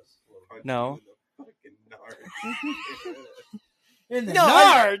kind of does. a little bit. No. Fucking nard. In the No,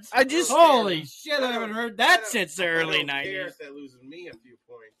 Nards. I just Holy shit! I haven't heard that since the I early don't care '90s. if that loses me a few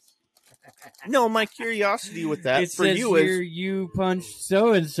points. no. My curiosity with that It for says you here is you punched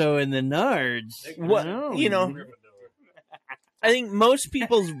so and so in the Nards. what Oh. you know. Gryffindor. I think most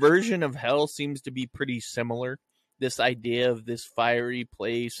people's version of hell seems to be pretty similar. This idea of this fiery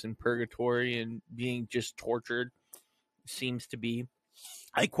place and purgatory and being just tortured seems to be.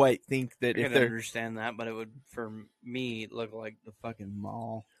 I quite think that I if could they're understand that, but it would, for me, look like the fucking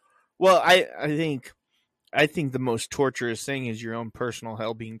mall. well, I think the most torturous thing is your own personal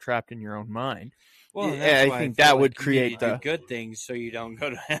hell being trapped in your own mind. Well, Yeah, that's I why think feel that would you need create to do the- good things so you don't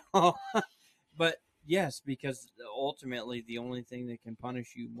go to hell. But yes, because ultimately the only thing that can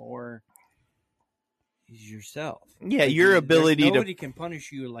punish you more is yourself. Yeah, Like, your there's ability to. nobody can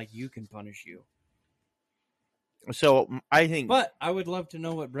punish you like you can punish you. So I think. But I would love to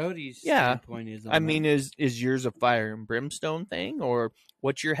know what Brody's Yeah. standpoint is. On I mean, that. is yours a fire and brimstone thing, or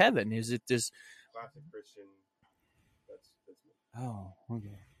what's your heaven? Is it this? Classic Christian. That's oh,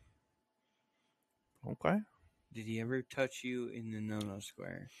 okay. Okay. Did he ever touch you in the no-no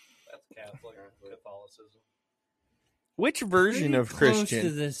square? That's Catholic Catholicism. Which version Pretty of close Christian? to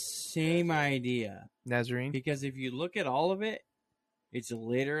the same idea, Nazarene? because if you look at all of it, it's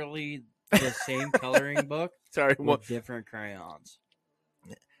literally the same coloring book Sorry. with different crayons.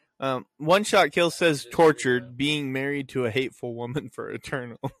 One Shot Kill says tortured, being married to a hateful woman for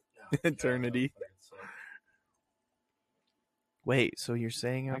eternity. Wait, so you're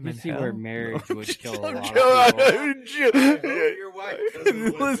saying I I'm can in see hell? where marriage would kill a I'm lot joking. of people. I'm joking. Your wife doesn't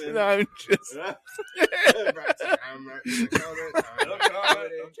Listen, listen. I'm just.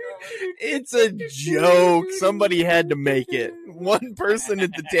 It's a joke. Somebody had to make it. One person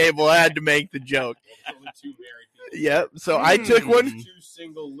at the table had to make the joke. Yep. So I took one. Two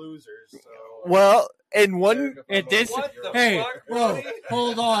single losers. So, Well, and one. At this, What the hey, fuck, whoa, Brody?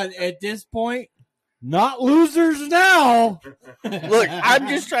 hold on. At this point, not losers now. Look, I'm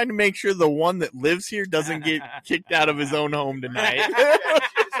just trying to make sure the one that lives here doesn't get kicked out of his own home tonight.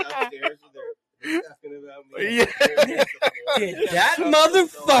 Yeah. Did that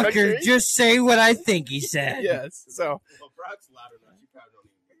motherfucker just say what I think he said? Yes. So Well, Brock's loud enough. You probably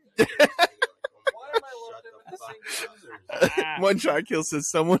don't even. Why am I lumped in with the single losers? One Shot Kill says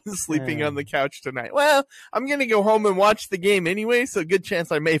someone is sleeping on the couch tonight. Well, I'm gonna go home and watch the game anyway, so good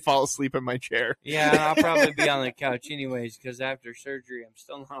chance I may fall asleep in my chair. Yeah, I'll probably be on the couch anyways, because after surgery, I'm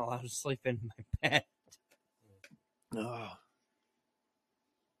still not allowed to sleep in my bed.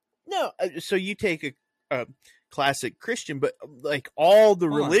 No, so you take a classic Christian, but like all the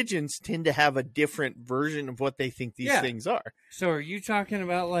Hold on. religions tend to have a different version of what they think these Yeah. things are. So are you talking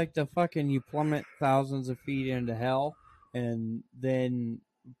about like the fucking you plummet thousands of feet into hell and then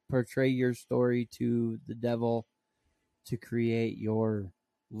portray your story to the devil to create your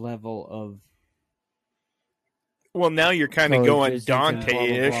level of Well, now you're kind of going coexistence and blah, blah,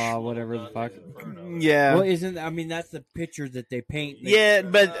 Dante-ish. blah, whatever the fuck. Yeah. Well, isn't I mean that's the picture that they paint. Yeah,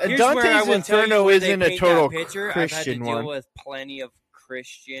 but Here's where I Dante's will tell you Inferno where they isn't a paint total that picture. I've Christian had to deal one. with plenty of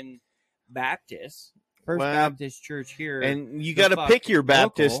Christian Baptists. First Well, Baptist Church here, And you the got to fuck pick your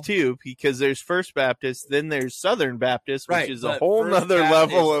Baptist local. too, because there's First Baptist, then there's Southern Baptist, which Right, is a but whole First nother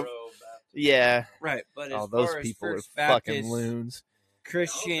Baptist- level of yeah. right? But as Oh, those far as people are First fucking Baptist loons.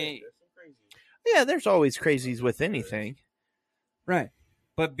 Christian, Yeah, there's always crazies with anything. right?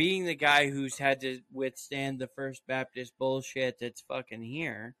 But being the guy who's had to withstand the First Baptist bullshit that's fucking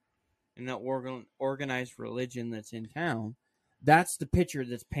here, and the organized religion that's in town, that's the picture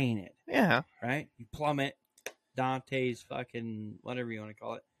that's painted. Yeah. Right? You plummet Dante's fucking whatever you want to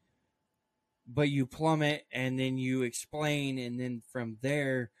call it. But you plummet and then you explain, and then from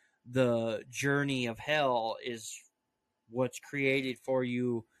there, the journey of hell is what's created for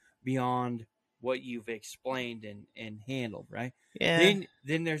you beyond what you've explained and handled, right? Yeah.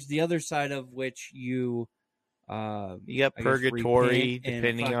 Then there's the other side of which you you got I guess purgatory, repent and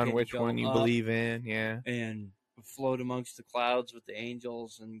depending on fucking which go one you up. believe in. Yeah. and float amongst the clouds with the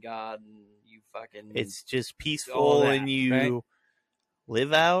angels and God, and you fucking It's just all peaceful that, and you right?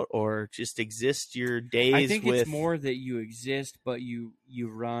 live out or just exist your days I think with it's more that you exist, but you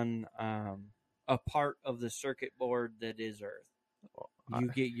run a part of the circuit board that is Earth. You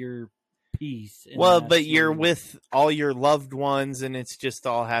get your peace. and well, that's but you're your- with all your loved ones and it's just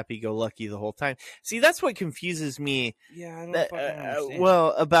all happy-go-lucky the whole time. See, that's what confuses me. Yeah, I don't That, fucking understand.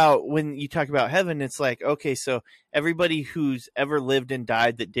 well, about when you talk about heaven, it's like, okay, so everybody who's ever lived and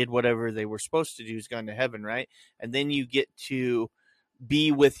died that did whatever they were supposed to do has gone to heaven, right? And then you get to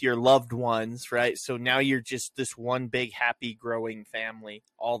be with your loved ones, right? So now you're just this one big happy growing family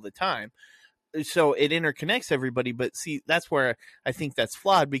all the time. So it interconnects everybody, but see, that's where I think that's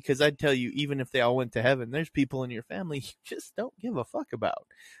flawed, because I'd tell you, even if they all went to heaven, there's people in your family you just don't give a fuck about.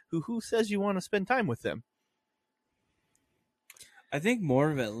 Who says you want to spend time with them? I think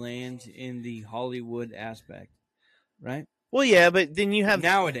more of it lands in the Hollywood aspect, right? Well, yeah, but then you have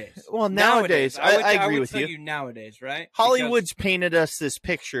Nowadays. Well, nowadays, would- I agree would with tell you. nowadays, right? Hollywood's painted us this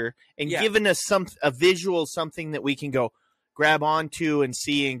picture and Yeah. given us a visual, something that we can go grab onto and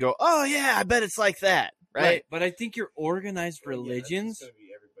see and go, oh yeah, I bet it's like that, right? But I think your organized religions,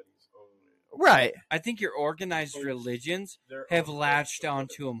 Right. I think your organized religions have latched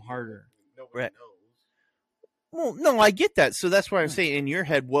onto them harder. Right. Well, no, I get that. So that's why I'm saying, in your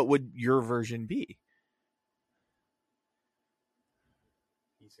head, what would your version be?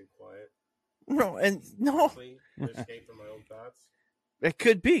 Peace and quiet. No, and no, Honestly, escape from my own thoughts. it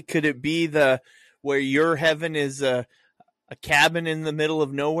could be. Could it be where your heaven is a cabin in the middle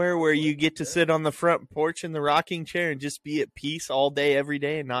of nowhere where you get to sit on the front porch in the rocking chair and just be at peace all day, every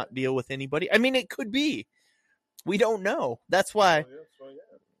day, and not deal with anybody? I mean, it could be. We don't know. That's why.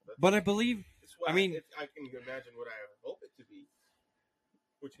 But I believe, That's why I mean- I can imagine what I hope it to be,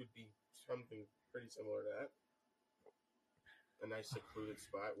 which would be something pretty similar to that. A nice secluded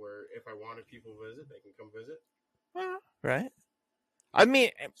spot where if I wanted people to visit, they can come visit. Right. I mean,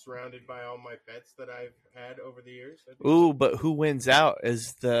 Surrounded by all my pets that I've had over the years. That'd be- ooh, but who wins out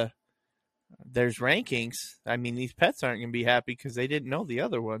is there's rankings. I mean, these pets aren't going to be happy because they didn't know the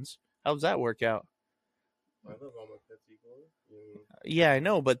other ones. How does that work out? I love all my pets equally. Yeah, I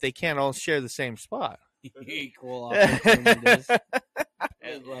know, but they can't all share the same spot. equal opportunities. You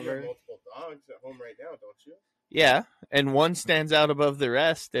Pet have lover. multiple dogs at home right now, don't you? Yeah, and one stands out above the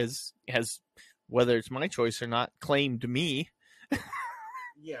rest as whether it's my choice or not, claimed me.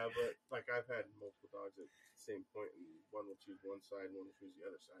 Yeah, but like I've had multiple dogs at the same point, and one will choose one side, and one will choose the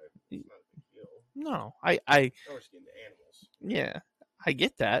other side. It's not a big deal. No, Now we're just getting to animals. yeah, I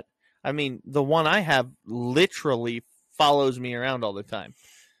get that. I mean, the one I have literally follows me around all the time.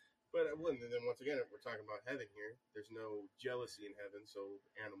 But and then once again, if we're talking about heaven here, there's no jealousy in heaven, so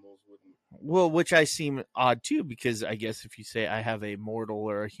animals wouldn't. Well, which I seem odd too, because I guess if you say I have a mortal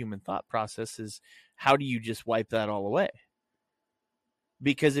or a human thought process, is how do you just wipe that all away?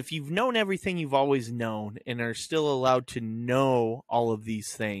 Because if you've known everything you've always known and are still allowed to know all of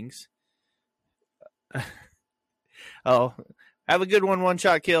these things, oh, have a good one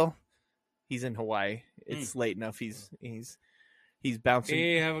shot kill. He's in Hawaii. It's late enough. He's bouncing.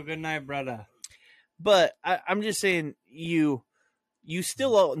 Hey, have a good night, brother. But I'm just saying, you you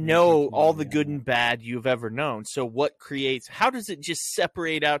still know all the Yeah. good and bad you've ever known. So what creates? How does it just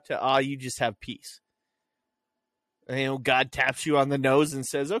separate out to you just have peace? God taps you on the nose and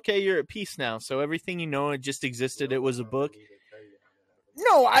says, "Okay, you're at peace now." So everything you know, it just existed. It was a book.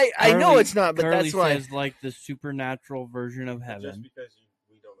 No, I know Carly- it's not, but Carly that's why. says like the supernatural version of Just heaven. because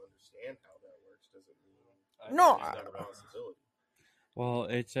we don't understand how that works doesn't mean No, it's not a possibility. Well,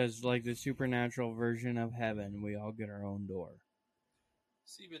 it says like the supernatural version of heaven. We all get our own door.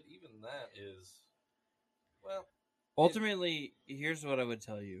 See, but even that is, well, Ultimately, here's what I would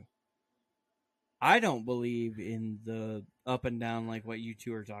tell you. I don't believe in the up and down like what you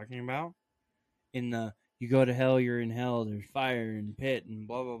two are talking about. In the you go to hell, you're in hell. There's fire and pit and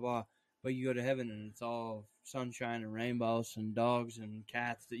blah blah blah. But you go to heaven and it's all sunshine and rainbows and dogs and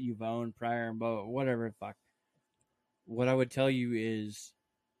cats that you've owned prior and blah, whatever the fuck. What I would tell you is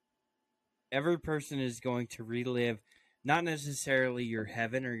every person is going to relive not necessarily your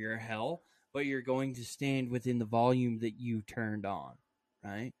heaven or your hell, but you're going to stand within the volume that you turned on,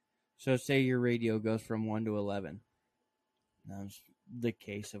 right? So say your radio goes from 1 to 11. That's the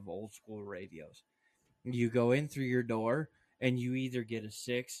case of old school radios. You go in through your door and you either get a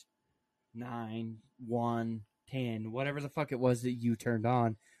 6, 9, 1, 10, whatever the fuck it was that you turned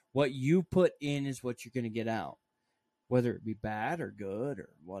on. What you put in is what you're going to get out. Whether it be bad or good or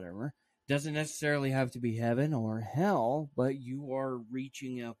whatever. Doesn't necessarily have to be heaven or hell, but you are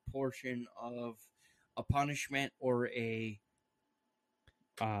reaching a portion of a punishment or a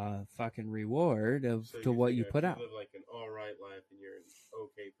fucking reward of So to you're what saying you if put out. live like an alright life and you're an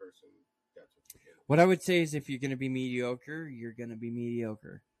okay person, that's what you're doing. What I would say is if you're going to be mediocre, you're going to be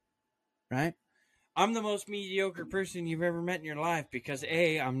mediocre. Right? I'm the most mediocre person you've ever met in your life because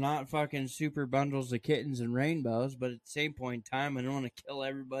A, I'm not fucking super bundles of kittens and rainbows, but at the same point in time, I don't want to kill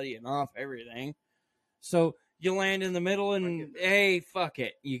everybody and off everything. So you land in the middle and, hey, fuck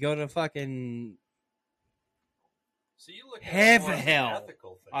it. You go to fucking so you look at Hev it more as an hell.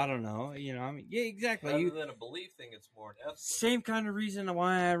 ethical thing. I don't know. You know, I mean, yeah, exactly. Rather You, than a belief thing, it's more an ethical. same kind of reason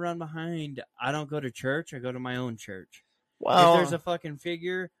why I run behind. I don't go to church. I go to my own church. Well, If there's a fucking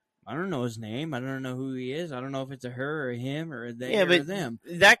figure, I don't know his name. I don't know who he is. I don't know if it's a her or a him or a they yeah, or but them.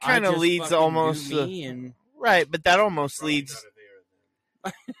 that I kind of just leads fucking almost do me and right, but that almost Probably leads not a they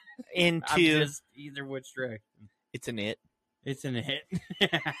or them. I'm into just either which direction. it's an it. It's in a hit.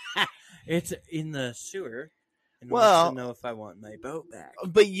 It's in the sewer. And Well- wants to know if I want my boat back.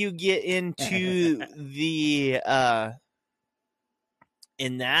 But you get into the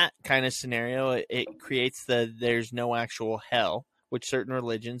in that kind of scenario, it creates there's no actual hell, which certain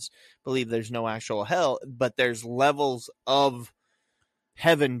religions believe there's no actual hell, but there's levels of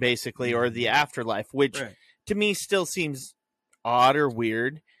heaven basically or the afterlife, which Right. to me still seems odd or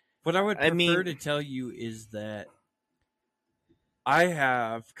weird. What I would I prefer mean- to tell you is that I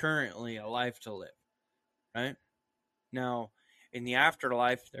have currently a life to live, right? Now, in the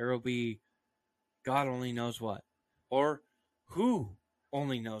afterlife, there will be God only knows what, or who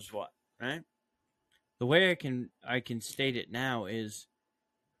only knows what, right? The way I can state it now is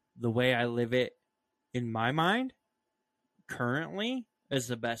the way I live it in my mind currently is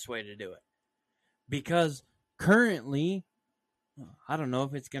the best way to do it. Because currently, I don't know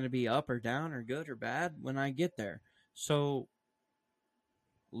if it's going to be up or down or good or bad when I get there. So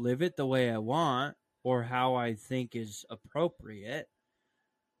live it the way I want or how I think is appropriate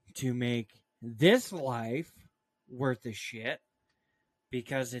to make this life worth the shit.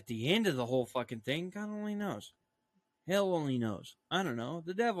 Because at the end of the whole fucking thing, God only knows. Hell only knows. I don't know.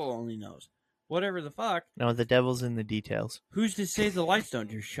 The devil only knows. Whatever the fuck. No, the devil's in the details. Who's to say the lights don't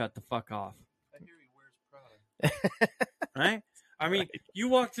just shut the fuck off? I hear he wears Prada. Right? I mean, you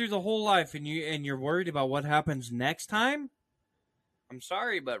walk through the whole life and you're worried about what happens next time? I'm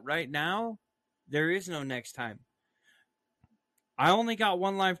sorry, but right now, there is no next time. I only got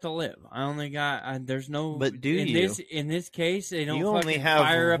one life to live. I only got there's no. But do in you? In this case, they don't. You only fucking have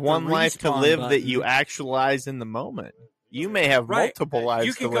fire up the one life to respawn live that button. you actualize in the moment. You may have Right. multiple lives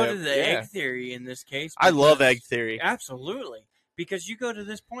You can to go live. to the Yeah. egg theory in this case. I love because- egg theory. Absolutely, because you go to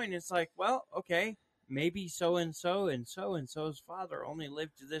this point, and it's like, well, okay, maybe so and so's father only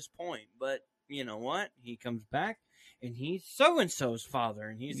lived to this point, but you know what? He comes back, and he's so and so's father,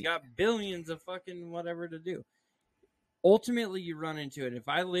 and he's got billions of fucking whatever to do. Ultimately, you run into it. If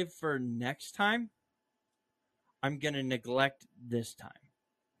I live for next time, I'm gonna neglect this time.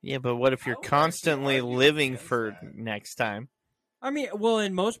 Yeah, but what if you're I would constantly actually argue living against for that. next time? I mean, well,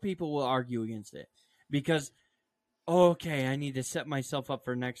 and most people will argue against it because, okay, I need to set myself up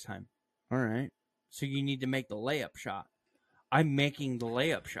for next time. All right. So you need to make the layup shot. I'm making the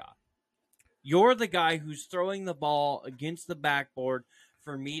layup shot. You're the guy who's throwing the ball against the backboard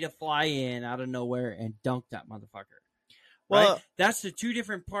for me to fly in out of nowhere and dunk that motherfucker. Well, Right? That's the two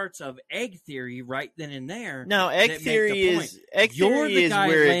different parts of egg theory right then and there. now that egg make the theory point. is egg You're theory the is guy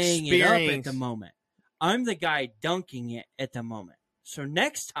where laying it up at experience. the moment. I'm the guy dunking it at the moment. So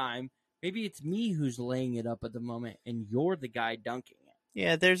next time, maybe it's me who's laying it up at the moment, and you're the guy dunking it.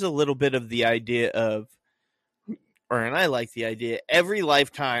 Yeah, there's a little bit of the idea of, and I like the idea. Every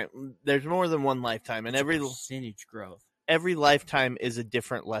lifetime, there's more than one lifetime, and It's a every percentage growth. lifetime is a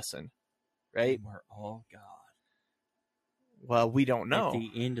different lesson, right? And we're all God. Well, we don't know. At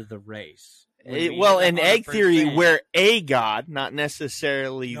the end of the race. Well, in egg theory, we're a god, not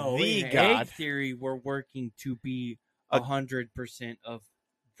necessarily the in god. egg theory, we're working to be A- 100% of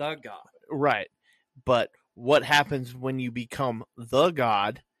the God. Right. But what happens when you become the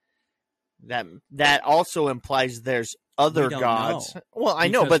god? That also implies there's other We don't gods. know. Well, I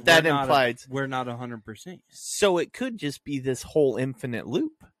know, Because but that we're not implies we're not 100%. so it could just be this whole infinite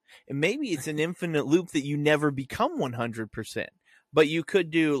loop. And maybe it's an infinite loop that you never become 100%. But you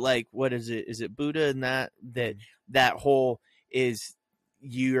could do like, what is it? Is it Buddha and that whole is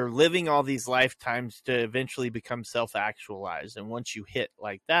you're living all these lifetimes to eventually become self-actualized. And once you hit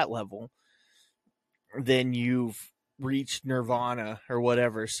like that level, then you've reached nirvana or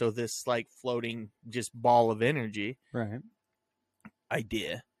whatever. So this like floating just ball of energy Right.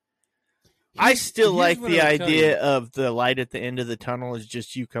 idea. I still here's like what the I'll tell idea you. of the light at the end of the tunnel is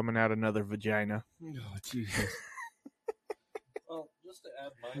just you coming out another vagina. Oh, Jesus. Well, just to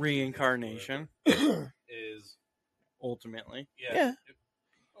add my Reincarnation, is ultimately. Yeah.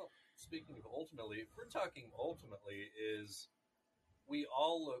 Well, speaking of ultimately, if we're talking ultimately, is we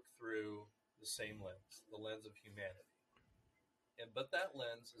all look through the same lens, the lens of humanity, but that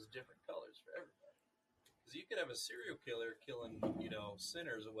lens is different colors for everybody. Because you could have a serial killer killing,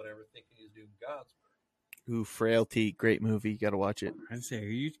 sinners or whatever, thinking he's doing God's work. Ooh, Frailty, great movie. You got to watch it. I say, are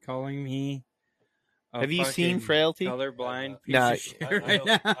you calling me? A Have you seen fucking Frailty? Colorblind piece Nah. of shit I right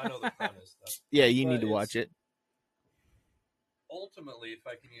know, now. I know the premise, though. Yeah, you But need to it's- watch it. Ultimately, if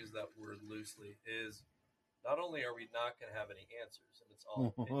I can use that word loosely, is not only are we not going to have any answers, and it's all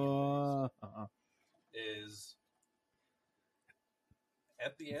opinion based, is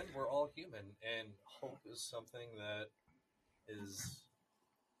at the end we're all human, and hope is something that is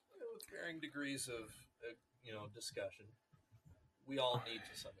with varying degrees of discussion. We all need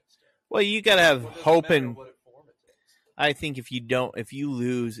to some extent. Well, you got to have It doesn't hope matter and what form it takes. I think if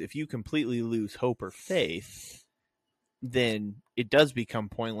you completely lose hope or faith, then it does become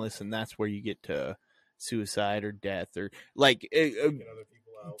pointless, and that's where you get to suicide or death or like Taking other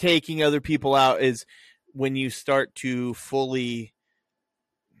people out. taking other people out is when you start to fully.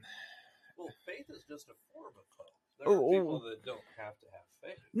 Well, faith is just a form of hope. There are people that don't have to have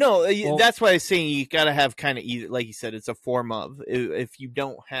faith. No, Well- that's why I was saying you got to have kind of either, like you said, it's a form of. If you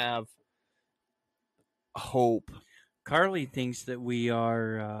don't have hope, Carly thinks that we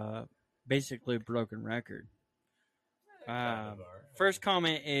are basically a broken record. Kind of are. First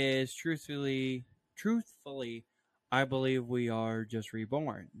comment is truthfully, I believe we are just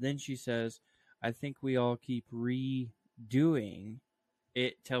reborn. Then she says, I think we all keep redoing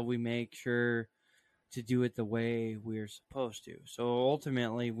it till we make sure to do it the way we're supposed to. So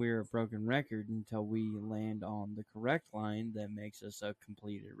ultimately, we're a broken record until we land on the correct line that makes us a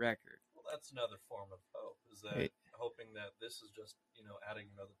completed record. Well, that's another form of hope. Is that Right. hoping that this is just adding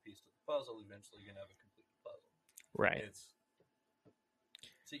another piece to the puzzle? Eventually, you're gonna have a complete puzzle. right? It's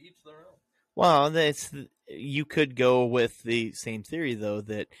to each their own. Well, you could go with the same theory though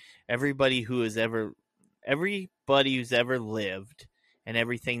that everybody who's ever lived and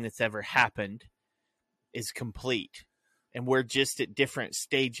everything that's ever happened is complete, and we're just at different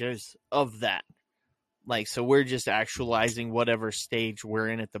stages of that. Like, so we're just actualizing whatever stage we're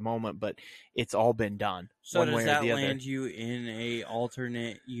in at the moment, but it's all been done. So one does way or that the other. land you in a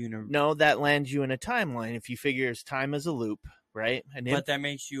alternate universe? No, that lands you in a timeline. If you figure time as a loop, right? But that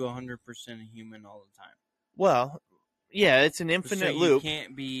makes you 100% a human all the time. well, yeah, it's an So infinite you loop.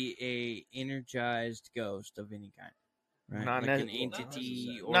 can't be a energized ghost of any kind, right? Not like an nec-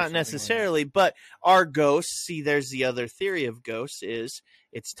 entity, or Not something necessarily, but our ghosts. See, there's the other theory of ghosts: is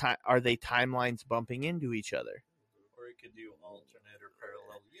it's time? Are they timelines bumping into each other? Or you could do alternate or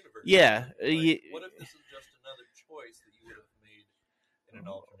parallel universe. Yeah, Like, what if this is just another choice that you would have made in an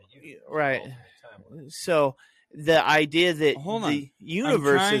alternate universe? Right. Alternate timeline? So the idea that Hold the on. I'm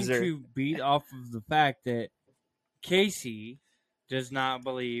universes trying are to beat off of the fact that Casey does not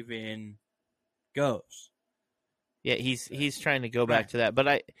believe in ghosts. yeah, he's trying to go back Right. to that,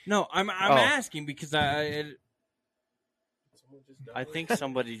 but No, I'm Oh. asking because So Someone just I died. think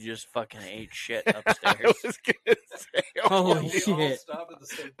somebody just fucking ate shit I upstairs. was gonna say, Holy We all shit. stopped at the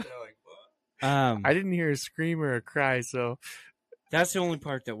same time. Like, what? I didn't hear a scream or a cry, so That's the only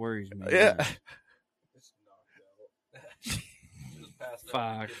part that worries me. yeah. Just knocked out. Just passed out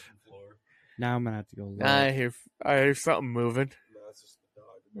on Fuck. the kitchen floor. Now I'm gonna have to go look. I hear something moving. No, it's just the dog.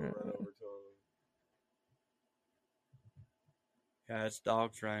 Go run over to him. Yeah, it's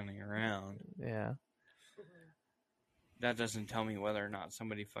dogs running around. Yeah. That doesn't tell me whether or not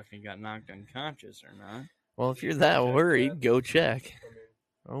somebody fucking got knocked unconscious or not. Well, if you're that worried, go check. I mean,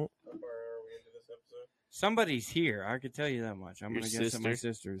 Oh, how far are we into this episode? Somebody's here. I could tell you that much. I'm Your gonna guess that my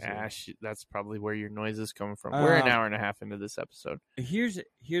sister? sister's here. Ash, that's probably where your noise is coming from. We're an Um, hour and a half into this episode. Here's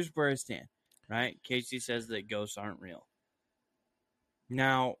where I stand. Right? Casey says that ghosts aren't real.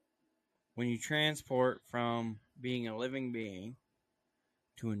 Now, when you transport from being a living being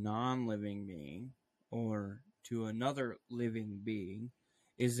to a non-living being or to another living being,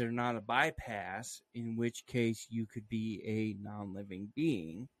 is there not a bypass in which case you could be a non-living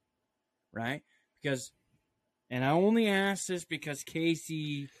being, right? Because, and I only ask this because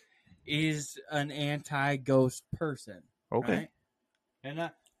Casey is an anti-ghost person. Okay. Right?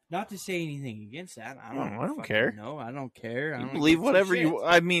 And not to say anything against that. I don't fucking care. No, I don't care. I You don't believe give two whatever you. shits.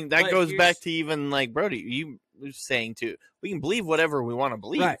 I mean, that But goes here's- back to even like Brody. You was saying too. We can believe whatever we want to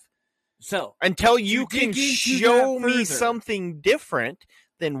believe Right. So, until you To can dig into show that me further. something different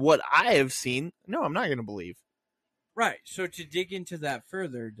than what I have seen. No, I'm not going to believe. right. So to dig into that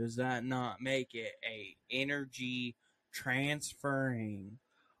further, does that not make it a energy transferring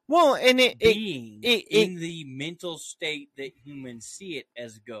Well, and it being it- in the mental state that humans see it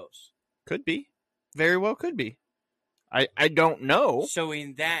as ghosts? could be, very well could be. I don't know. So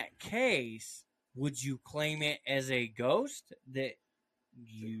in that case, would you claim it as a ghost that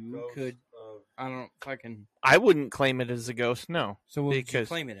you Ghost could? of- I don't fucking. I wouldn't claim it as a ghost. No. So what would you Because-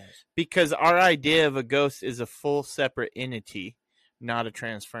 claim it as? Because our idea of a ghost is a full separate entity, not a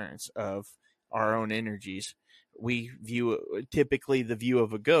transference of our own energies. We view typically the view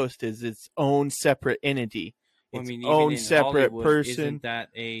of a ghost is its own separate entity, Well, its even own in separate Hollywood, person. Isn't that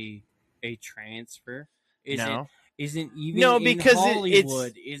a transfer? No, Isn't even No, in because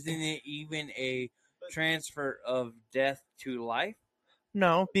Hollywood? Isn't it even a transfer of death to life?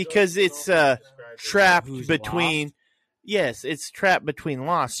 no, because Ghosts it's don't describe it. trapped Who's between. lost? Yes, it's trapped between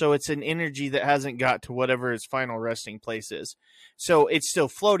lost, so it's an energy that hasn't got to whatever its final resting place is. So it's still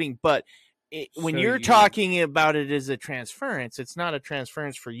floating, but when So you're you- talking about it as a transference, it's not a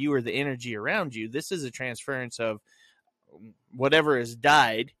transference for you or the energy around you. This is a transference of whatever has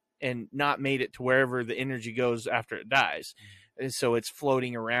died and not made it to wherever the energy goes after it dies. And so it's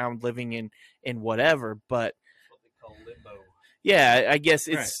floating around, living in whatever. But That's what they call limbo. yeah, I guess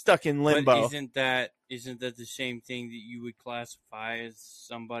it's Right. stuck in limbo. But isn't that the same thing that you would classify as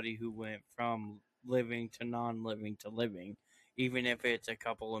somebody who went from living to non-living to living, even if it's a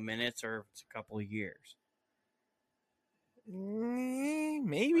couple of minutes or if it's a couple of years?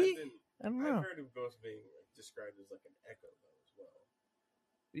 Maybe. I don't know. I've heard of ghosts being described as like an echo though as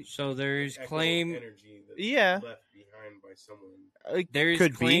well. So there's Echo of claim energy that's Yeah. left behind by someone. There's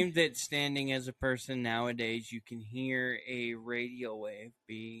Could claim be. that standing as a person nowadays, you can hear a radio wave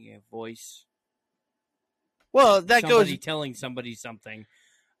being a voice. Well, that somebody goes. telling somebody something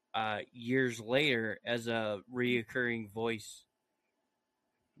years later as a reoccurring voice.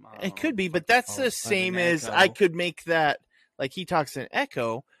 I don't It know could be, what but to that's call the it, same an as echo. I could make that. Like he talks an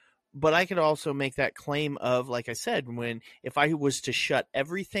echo, but I could also make that claim of, like I said, if I was to shut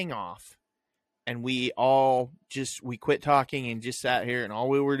everything off, and we quit talking and just sat here, and all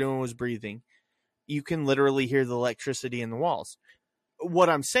we were doing was breathing, you can literally hear the electricity in the walls. What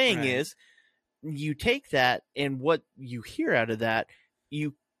I'm saying Right. is, you take that and what you hear out of that,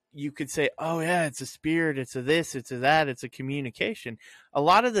 you could say, oh yeah, it's a spirit, it's a this, it's a that, it's a communication. A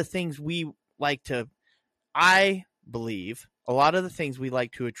lot of the things I believe, a lot of the things we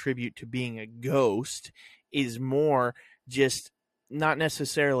like to attribute to being a ghost is more just not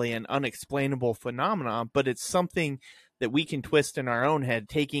necessarily an unexplainable phenomenon, but it's something that we can twist in our own head,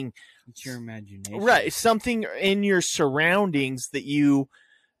 taking It's your imagination. right, something in your surroundings that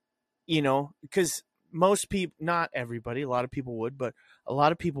because most people, not everybody, a lot of people would, but a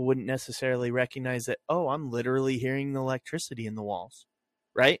lot of people wouldn't necessarily recognize that, oh, I'm literally hearing the electricity in the walls,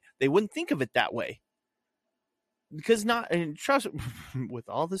 right? They wouldn't think of it that way. Because and trust with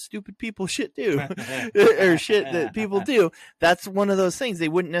all the stupid people shit do, or shit that people do, that's one of those things. They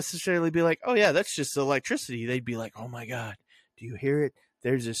wouldn't necessarily be like, oh yeah, that's just electricity. They'd be like, oh my God, do you hear it?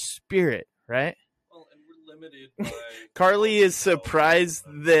 There's a spirit, right? Well, and we're limited by Carly is Oh, surprised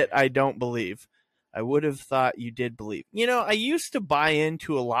that I don't believe. I would have thought you did believe. I used to buy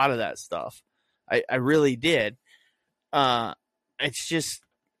into a lot of that stuff. I really did. It's just,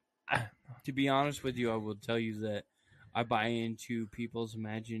 To be honest with you, I will tell you that I buy into people's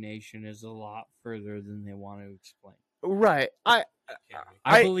imagination is a lot further than they want to explain. right. Can't be.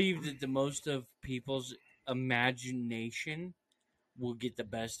 I believe that the most of people's imagination will get the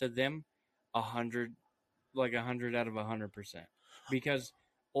best of them 100 out of 100%. Because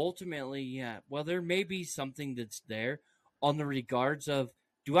ultimately, yeah, well, there may be something that's there on the regards of,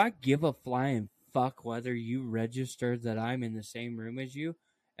 do I give a flying fuck whether you register that I'm in the same room as you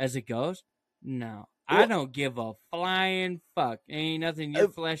as a ghost? No. I Well- don't give a flying fuck. Ain't nothing your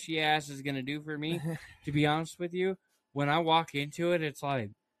fleshy ass is going to do for me. To be honest with you, when I walk into it, it's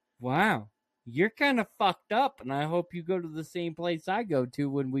like, wow, you're kind of fucked up, and I hope you go to the same place I go to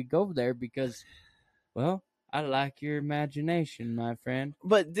when we go there because, well, I like your imagination, my friend.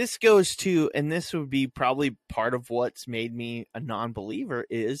 But this goes to, and this would be probably part of what's made me a non-believer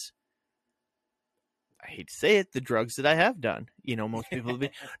is, I hate to say it, the drugs that I have done. Most people have been,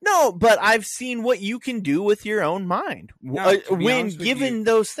 no, but I've seen what you can do with your own mind No, to be when honest with given you-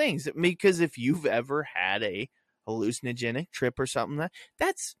 those things. Because if you've ever had a hallucinogenic trip or something,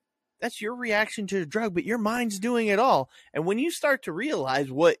 that's your reaction to the drug, but your mind's doing it all. And when you start to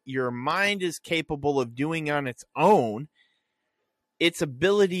realize what your mind is capable of doing on its own, its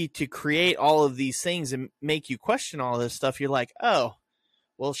ability to create all of these things and make you question all this stuff, you're like, oh,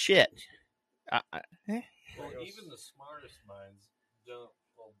 well, shit. Well, even the smartest minds don't.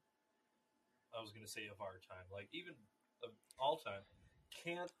 Well, I was going to say of our time, like even of all time,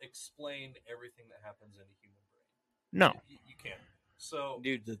 can't explain everything that happens in a human brain. No. You can't. So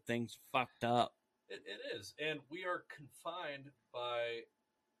Dude, the thing's fucked up. it is, and we are confined by.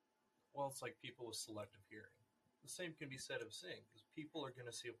 Well, it's like people with selective hearing. The same can be said of seeing, because people are going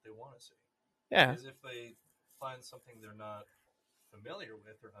to see what they want to see. Yeah. Because if they find something they're not familiar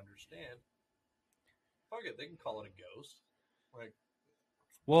with or understand, fuck it, they can call it a ghost. Like,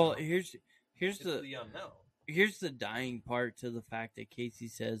 Well, No. here's it's the the unknown. here's the dying part to the fact that Casey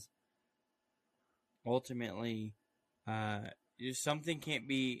says ultimately something can't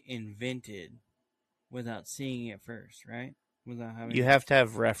be invented without seeing it first, right? Without having You have to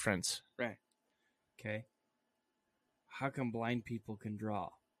have reference. right. Okay. How come blind people can draw?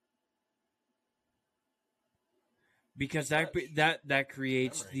 Because that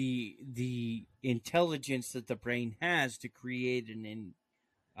creates Memory. the intelligence that the brain has to create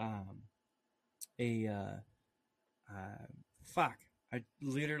fuck. I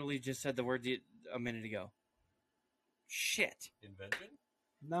literally just said the word a minute ago. Shit. Invention?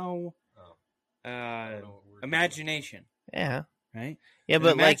 No. Oh, I don't know what word you're Imagination, Yeah. right? Yeah, An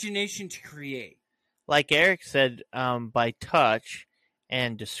but imagination to create. like Eric said, by touch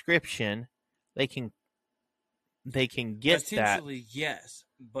and description, they can get that. Essentially, yes,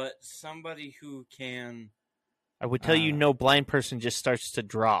 but somebody who can. I would tell you, uh, no blind person just starts to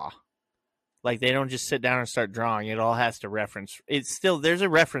draw. Like they don't just sit down and start drawing. It all has to reference. It's still there's a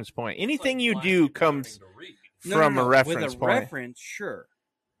reference point. It's Anything like you blind do people comes learning to read. from a reference with a point. reference, sure.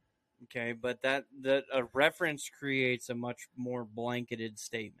 Okay, but that a reference creates a much more blanketed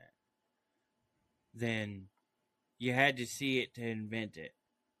statement than you had to see it to invent it.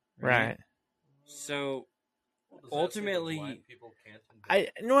 Right. So Well, does that say that ultimately, blind people can't invent?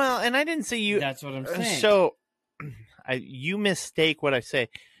 And I didn't say you. that's what I'm saying. So, you mistake what I say.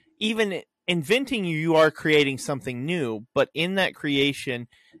 Even inventing, you are creating something new, but in that creation,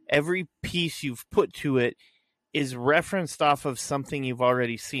 every piece you've put to it is referenced off of something you've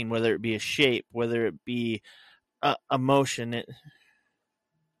already seen, whether it be a shape, whether it be a motion.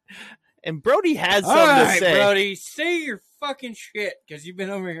 And Brody has all something right, to say. Brody, say your fucking shit because you've been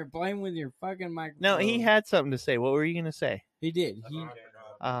over here playing with your fucking microphone. No, he had something to say. What were you going to say? He did. I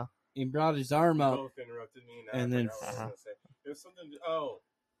forgot. He brought his arm You up. both interrupted me, And I then- forgot what I was gonna say. It was something.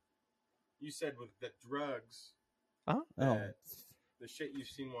 You said with the drugs. Oh. that the shit you've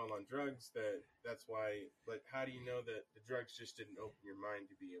seen while on drugs. That's why. Like, how do you know that the drugs just didn't open your mind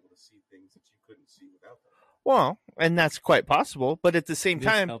to be able to see things that you couldn't see without them? Well, and that's quite possible, but at the same This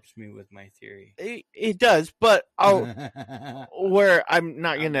time, helps me with my theory. it does. But where I'm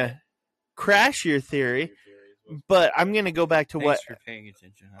not going to crash your theory, Your theories was- but I'm going to go back to what Thanks for paying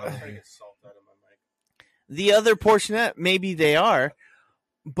attention. I was trying to get salt out of my mic. the other portion of that, maybe they are,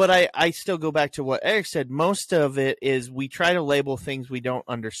 but I still go back to what Eric said. Most of it is we try to label things we don't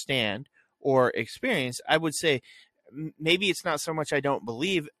understand or experience. I would say maybe it's not so much I don't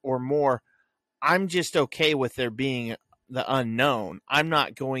believe or more, I'm just okay with there being the unknown. I'm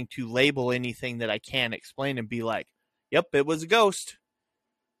not going to label anything that I can't explain and be like, yep, it was a ghost.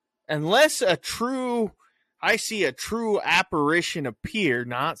 unless I see a true apparition appear,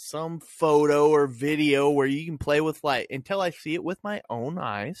 not some photo or video where you can play with light, until I see it with my own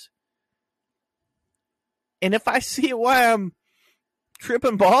eyes. And if I see it while I'm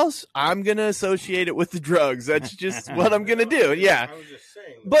tripping balls, I'm going to associate it with the drugs. That's just what I'm going to do. Yeah. I was just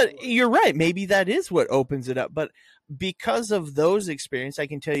saying. But you're right. Maybe that is what opens it up. But because of those experiences, I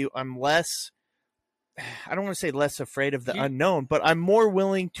can tell you I'm less, I don't want to say less afraid of the unknown, but I'm more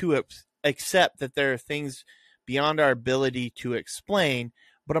willing to accept that there are things beyond our ability to explain,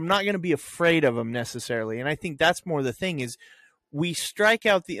 but I'm not going to be afraid of them necessarily. And I think that's more the thing is we strike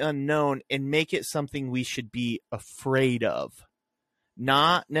out the unknown and make it something we should be afraid of,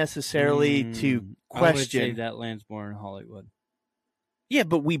 not necessarily to question. I would say that lands more in Hollywood. Yeah,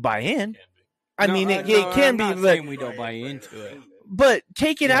 but we buy in. Can be. I mean, it can be, but we don't buy into it. But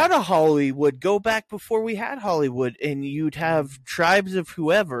take it out of Hollywood. Go back before we had Hollywood, and you'd have tribes of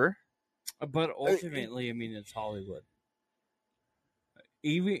whoever. But ultimately, I mean, it's Hollywood.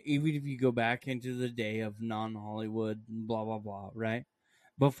 Even if you go back into the day of non-Hollywood, blah blah blah, right?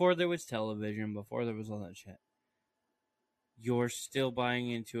 Before there was television, before there was all that shit, you're still buying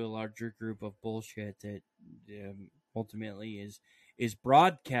into a larger group of bullshit that ultimately is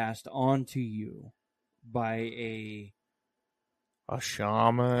broadcast onto you by a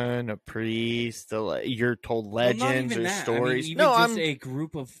shaman, a priest. You're told legends or stories. I mean, I'm a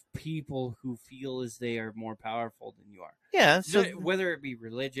group of people who feel as they are more powerful than you are. Yeah, so whether it be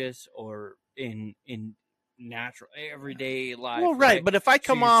religious or in natural everyday life. Well, right, but if I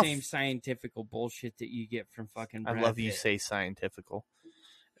come off same scientific bullshit that you get from fucking Brad I love you Pitt. say scientifical,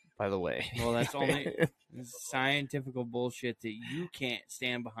 by the way. Well, that's only scientific bullshit that you can't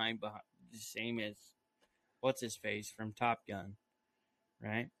stand behind the same as what's his face from Top Gun,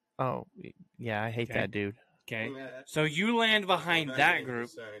 right? Oh, yeah, I hate that dude. Okay, so you land behind that group.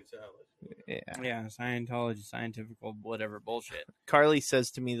 Yeah, Scientology, scientific whatever bullshit. Carly says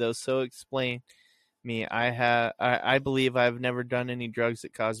to me though, so explain me. I believe I've never done any drugs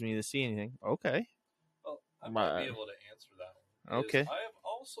that caused me to see anything. Okay. Well, I might be able to answer that one. Okay. I have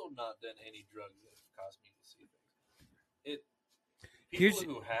also not done any drugs that have caused me to see things. People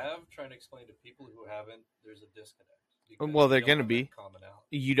who have, trying to explain to people who haven't, there's a disconnect. Well, they're going to be.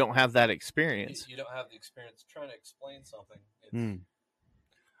 You don't have that experience. You don't have the experience trying to explain something.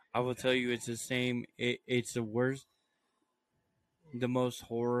 I will tell you, it's the same. It's the worst, the most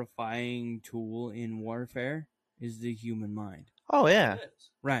horrifying tool in warfare is the human mind. Oh, yeah.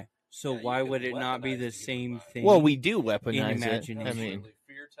 Right. So why would it not be the same thing? Well, we do weaponize in imagination. it. I mean,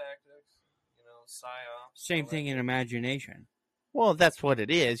 fear tactics, psyops. Same thing in imagination. Well, that's what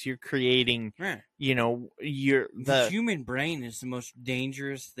it is. You're creating, right. The human brain is the most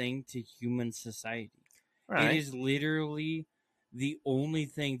dangerous thing to human society. Right. It is literally the only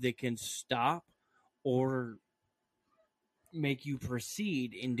thing that can stop or make you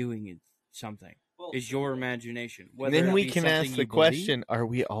proceed in doing something. Is your imagination. And then we can ask the question, are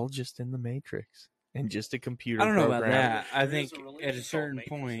we all just in the Matrix? And just a computer program? I don't know about that. I think at a certain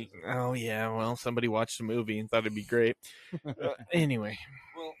point... Oh, yeah. Well, somebody watched the movie and thought it'd be great. Anyway.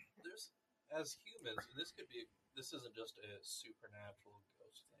 Well, as humans, this isn't just a supernatural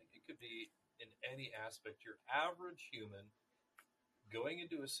ghost thing. It could be in any aspect. Your average human going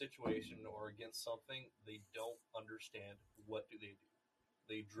into a situation or against something they don't understand, what do?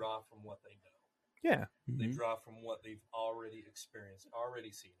 They draw from what they know. Yeah. They draw from what they've already experienced,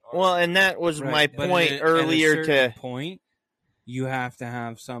 already seen. Well, and that was my point earlier. At a certain point, you have to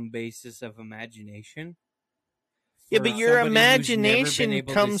have some basis of imagination. Yeah, but your imagination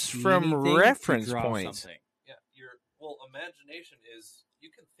comes from reference points. Yeah, imagination is, you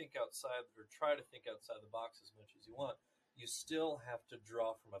can think outside or try to think outside the box as much as you want. You still have to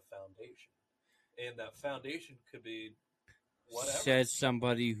draw from a foundation. And that foundation could be whatever. Says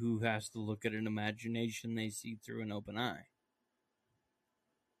somebody who has to look at an imagination they see through an open eye.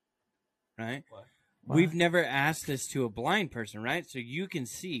 Right? What? We've never asked this to a blind person, right? So you can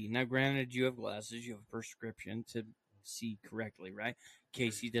see. Now, granted, you have glasses, you have a prescription to see correctly, right?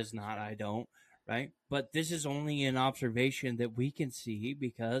 Casey does not, I don't, right? But this is only an observation that we can see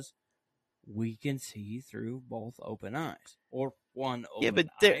because we can see through both open eyes. Or one open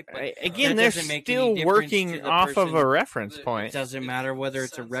eye. But again, they're still working off of a reference point. It doesn't matter whether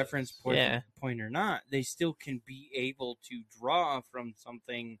it's a reference point or not. They still can be able to draw from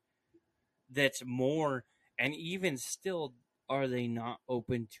something that's more, and even still, are they not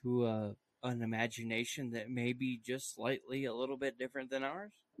open to an imagination that may be just slightly a little bit different than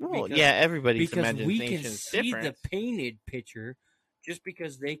ours? Well, everybody's because imagination we can is see different. the painted picture, just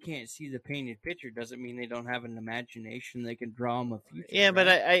because they can't see the painted picture doesn't mean they don't have an imagination. They can draw them a future. Yeah, but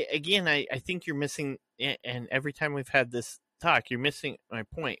right? I think you're missing, and every time we've had this talk, you're missing my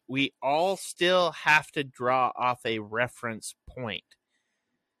point. We all still have to draw off a reference point.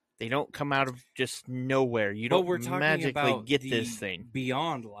 They don't come out of just nowhere. You But don't we're talking magically about get the this thing.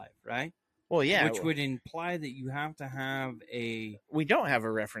 beyond life, right? Well, yeah, Which would imply that you have to have a we don't have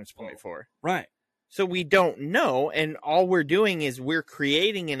a reference point for. right. So we don't know, and all we're doing is we're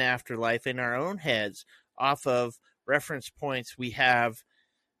creating an afterlife in our own heads off of reference points we have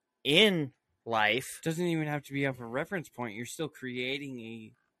in life. Doesn't even have to be off a reference point. You're still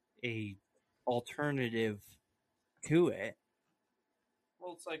creating a alternative to it.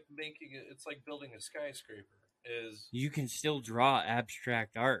 Well, it's like it's like building a skyscraper. You can still draw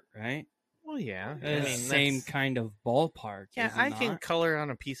abstract art, right? Well, yeah. Same that's- kind of ballpark. Yeah, is it I not? can color on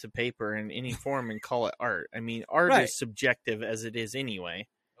a piece of paper in any form and call it art. I mean, art Right. is subjective as it is anyway.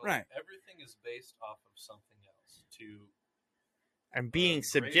 Right. Everything is based off of something else. To And being a greater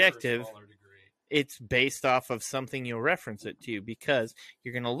or subjective, smaller degree. it's based off of something you'll reference it to, because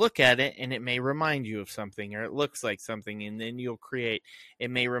you're going to look at it and it may remind you of something, or it looks like something, and then you'll create.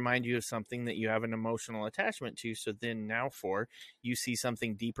 It may remind you of something that you have an emotional attachment to, so then you see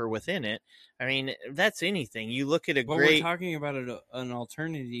something deeper within it. I mean, that's anything. You look at a But great. we're talking about an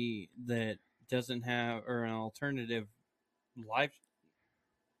alternative that doesn't have, or an alternative life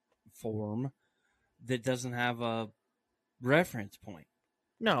form that doesn't have a reference point.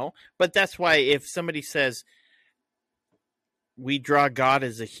 No, but that's why if somebody says we draw God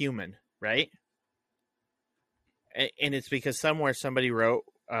as a human, right? And it's because somewhere somebody wrote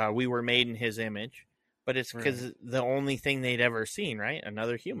we were made in his image, but it's because the only thing they'd ever seen, right?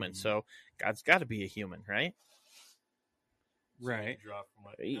 Another human. So God's got to be a human, right? Right.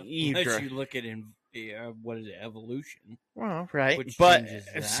 So you draw from Unless you look at what is it, evolution? Well, right. Which But changes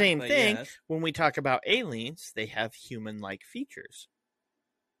that, same but thing, yes. when we talk about aliens, they have human-like features.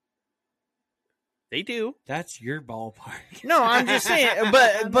 They do. That's your ballpark. No, I'm just saying, I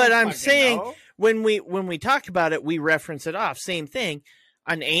but don't I'm fucking saying know. when we talk about it, we reference it off. Same thing.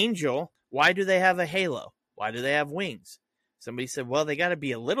 An angel, why do they have a halo? Why do they have wings? Somebody said, well, they got to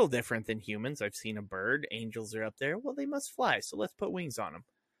be a little different than humans. I've seen a bird. Angels are up there. Well, they must fly, so let's put wings on them.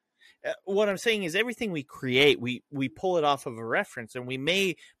 What I'm saying is everything we create, we pull it off of a reference, and we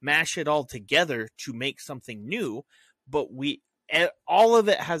may mash it all together to make something new, but all of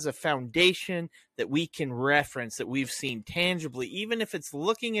it has a foundation that we can reference, that we've seen tangibly, even if it's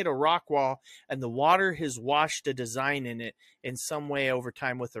looking at a rock wall and the water has washed a design in it in some way over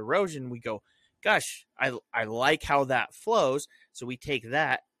time with erosion. We go, gosh, I like how that flows. So we take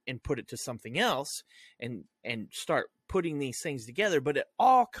that and put it to something else and start putting these things together. But it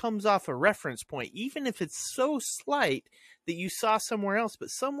all comes off a reference point, even if it's so slight that you saw somewhere else, but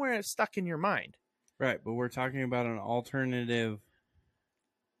somewhere it's stuck in your mind. Right, but we're talking about an alternative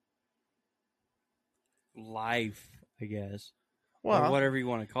life, I guess. Well, or whatever you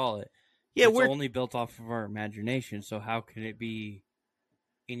want to call it. yeah, it's we're only built off of our imagination, so how can it be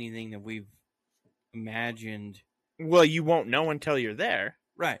anything that we've imagined? well, you won't know until you're there.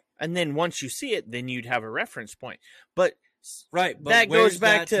 Right. And then once you see it, then you'd have a reference point. But Right, but that where's goes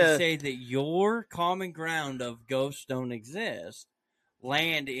back that to say that your common ground of ghosts don't exist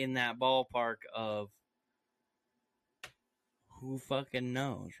land in that ballpark of who fucking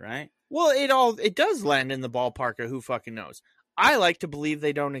knows, right? well, it does land in the ballpark of who fucking knows. I like to believe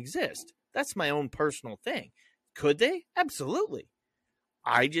they don't exist. That's my own personal thing. Could they? Absolutely.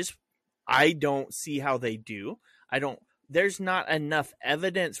 I don't see how they do. There's not enough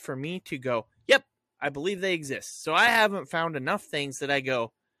evidence for me to go, yep, I believe they exist. So I haven't found enough things that I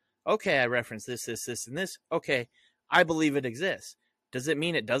go, okay, I reference this, and this. Okay, I believe it exists. Does it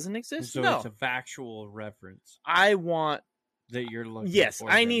mean it doesn't exist? So No. it's a factual reference I want, that you're looking yes, for.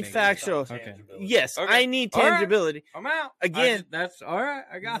 I that need makes factual. sense. Okay. Yes, Okay. I need All right. tangibility. I'm out. Again- That's all right.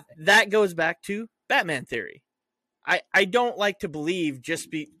 I got it. That goes back to Batman theory. I don't like to believe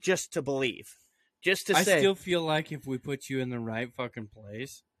just to believe. Just to I say, still feel like if we put you in the right fucking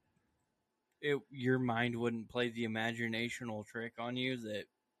place, your mind wouldn't play the imaginational trick on you that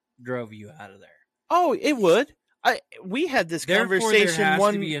drove you out of there. oh, it would. We had this Therefore, conversation there has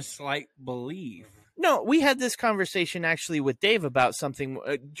one to be a slight belief. No, we had this conversation actually with Dave about something,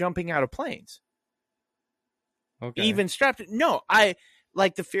 jumping out of planes. Okay. Even strapped. No, I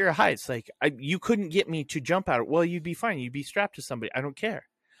like the fear of heights. Like you couldn't get me to jump out. Well, you'd be fine. Be strapped to somebody. I don't care.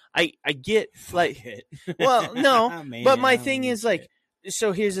 I get like, it. well, no, Man, but my I thing don't is get like, it.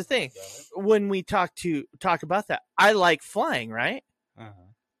 so here's the thing. When we talk about that, I like flying, right? Uh-huh.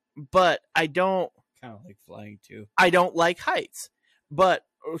 But I don't Kind of like flying too. like heights. But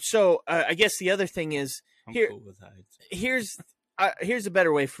so I guess the other thing is I'm here. cool with heights. Here's a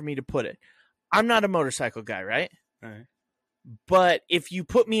better way for me to put it. I'm not a motorcycle guy, right? All right. But if you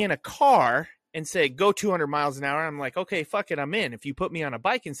put me in a car and say go 200 miles an hour, I'm like, okay, fuck it, I'm in. If you put me on a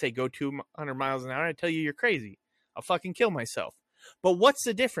bike and say go 200 miles an hour, I tell you you're crazy. I'll fucking kill myself. But what's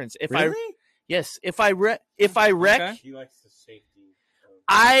the difference? If I wreck, Okay. He likes the safety.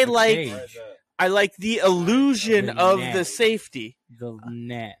 I The like cage. I like the illusion The of net. the safety. The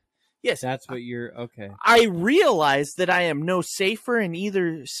net. Yes, That's what you're okay. I realize that I am no safer in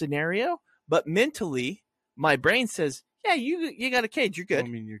either scenario, but mentally, my brain says, "Yeah, you got a cage, you're good." I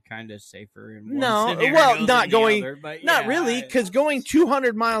mean, you're kind of safer in one No, scenario well, than not the going- other, but Not yeah, really, because going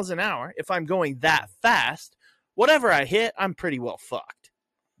 200 miles an hour, if I'm going that fast, whatever I hit, I'm pretty well fucked.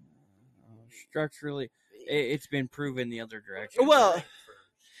 structurally, it's been proven the other direction. Well,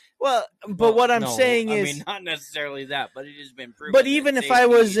 but Well, what I'm no, saying I is, mean, not necessarily that, but it has been proven. but that even if safety I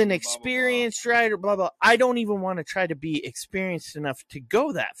was an and blah, blah, blah. experienced rider, blah, blah, I don't even want to try to be experienced enough to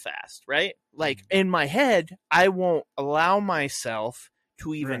go that fast, right? Like in my head, I won't allow myself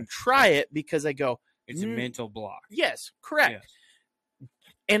to even Right. try it because I go, It's a mental block. yes, correct. Yes.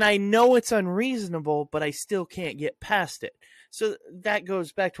 And I know it's unreasonable, but I still can't get past it. So that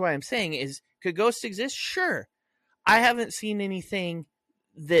goes back to what I'm saying is, could ghosts exist? Sure. I haven't seen anything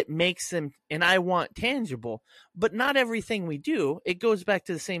that makes them, and I want tangible, but not everything we do. It goes back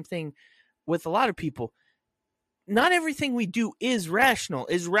to the same thing with a lot of people. Not everything we do is rational.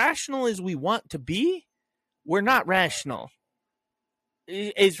 As rational as we want to be, we're not rational.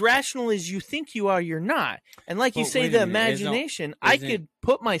 As rational as you think you are, you're not. And like you But say, wait a the minute, isn't- imagination, I isn't- could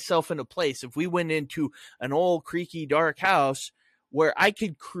put myself in a place if we went into an old, creaky, dark house where I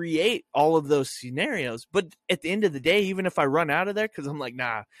could create all of those scenarios. But at the end of the day, even if I run out of there, because I'm like,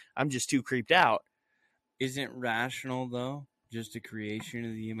 nah, I'm just too creeped out. Isn't rational though just a creation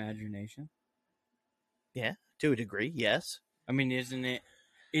of the imagination? To a degree, yes. I mean,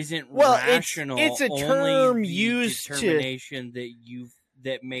 isn't Well, it's- rational? it's a only term the used to- determination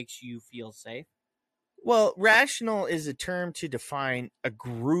that makes you feel safe. Well, rational is a term to define a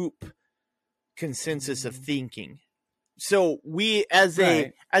group consensus of thinking. So we, as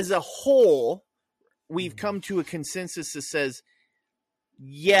Right. a whole, we've come to a consensus that says,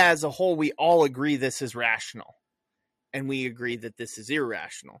 yeah, as a whole, we all agree this is rational, and we agree that this is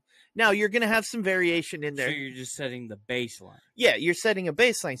irrational. Now, you're going to have some variation in So there. you're just setting the baseline. Yeah, you're setting a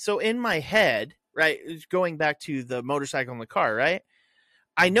baseline. So in my head, right, going back to the motorcycle and the car, right,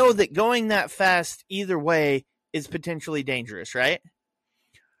 I know that going that fast either way is potentially dangerous, right?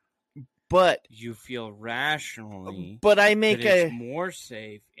 But You feel rationally I make that a it's more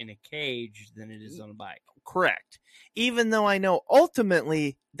safe in a cage than it is on a bike. correct, even though I know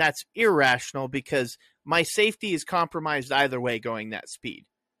ultimately that's irrational because my safety is compromised either way going that speed.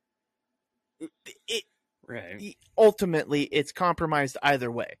 Right. Ultimately, it's compromised either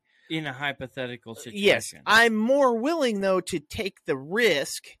way. In a hypothetical situation. Yes, I'm more willing though to take the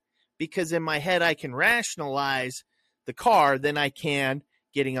risk because in my head I can rationalize the car than I can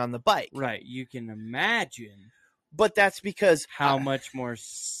getting on the bike. Right. You can imagine But that's because how much more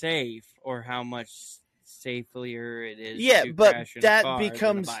safe or how much safer it is. Yeah, to but crash in that a car than a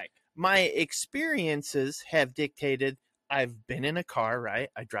becomes- bike. my experiences have dictated I've been in a car, right?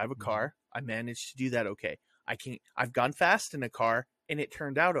 I drive a Mm-hmm. car. I managed to do that okay. I've gone fast in a car and it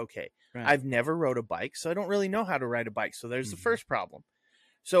turned out okay. Right. I've never rode a bike, so I don't really know how to ride a bike. So there's the Mhm. first problem.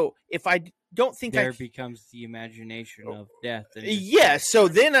 So if I don't think there I becomes the imagination of death. And yeah, so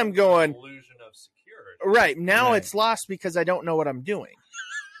then I'm going illusion of security. right now Right. it's lost because I don't know what I'm doing.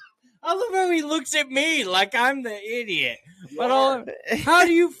 I love how he looks at me like I'm the idiot. You But are. how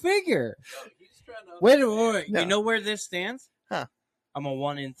do you figure? No, he's trying to Wait. No. You know where this stands? Huh. I'm a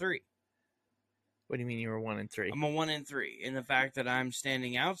 1 in 3. What do you mean you were 1 and 3? I'm a 1 in 3 in the fact that I'm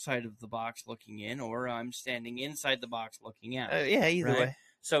standing outside of the box looking in, or I'm standing inside the box looking out. Yeah, either Right. way.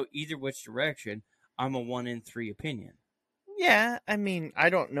 So either which direction, I'm a 1 in 3 opinion. Yeah, I mean, I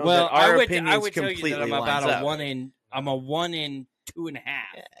don't know well, that our I would opinions tell you completely that I'm about lines a up. 1 in. I'm a 1 in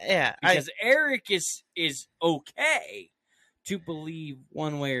 2.5 Yeah, because Eric is okay to believe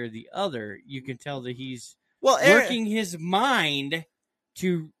one way or the other. You can tell that he's well, Eric, working his mind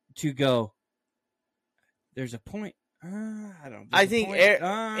to go. There's a point. I don't. I there's a think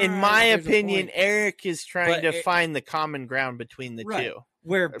point. in my There's a opinion, point. Eric is trying But to it- find the common ground between the Right. two.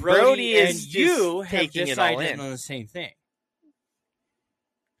 where Brody Brody is and just you have taking it all decided in. on the same thing.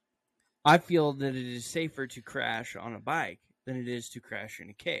 I feel that it is safer to crash on a bike than it is to crash in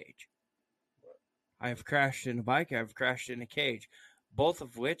a cage. I have crashed in a bike. I've crashed in a cage. both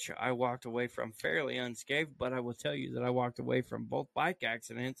of which I walked away from fairly unscathed. But I will tell you that I walked away from both bike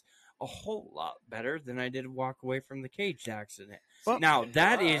accidents a whole lot better than I did walk away from the caged accident. Well, now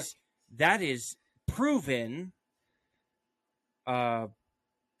that is proven.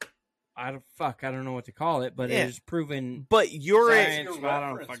 I don't know what to call it, but Yeah. it is proven. But your Science, Your I don't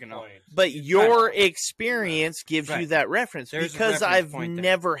reference fucking know. point. but your experience gives you Right. that reference There's a because reference I've point there.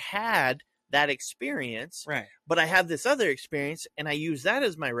 never had that experience. Right. But I have this other experience, and I use that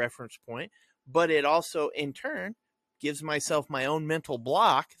as my reference point. But it also, in turn, gives myself my own mental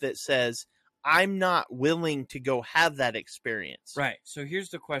block that says I'm not willing to go have that experience. Right. So here's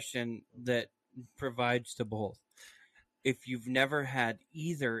the question that provides to both. If you've never had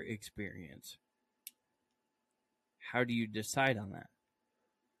either experience, how do you decide on that?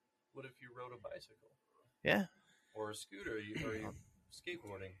 What if you rode a bicycle Yeah. or a scooter or you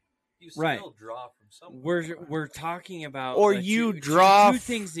skateboarding? You Right. still draw from somewhere. We're talking about Or two draw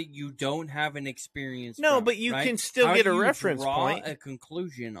things that you don't have an experience. No, from, but you right? can still How get do a you reference draw point. a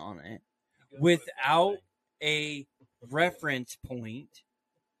conclusion on it You go to without a a reference point.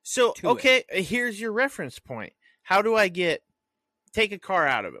 So, to okay, here's your reference point. How do I take a car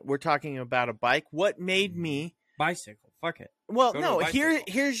out of it? We're talking about a bike. What made me Bicycle. Fuck it. Well, Go to a no, bicycle.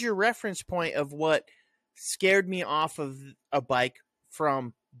 here's your reference point of what scared me off of a bike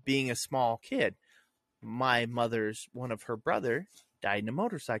from being a small kid. My mother's one of her brother died in a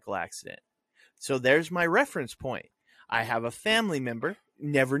motorcycle accident. So there's my reference point. I have a family member,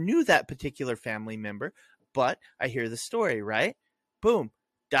 never knew that particular family member, but I hear the story, right? Boom,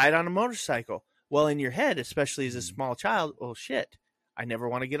 died on a motorcycle. Well, in your head, especially as a small child, oh shit, I never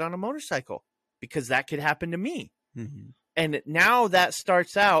want to get on a motorcycle because that could happen to me. Mm-hmm. And now that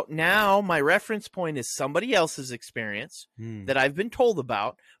starts out. Now my reference point is somebody else's experience Hmm. that I've been told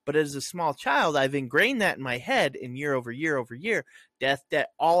about. But as a small child, I've ingrained that in my head, and year over year over year, death,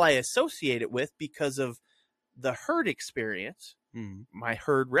 all I associate it with because of the herd experience. Hmm. My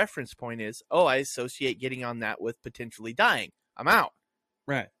herd reference point is, oh, I associate getting on that with potentially dying. I'm out.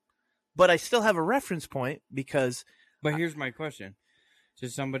 Right. But I still have a reference point because But here's my question to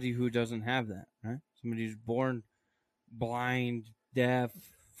somebody who doesn't have that, right? Somebody who's born blind, deaf,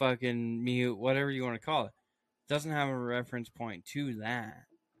 fucking mute, whatever you want to call it, doesn't have a reference point to that.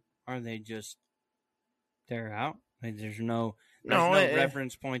 Are they just, they're out? Like there's no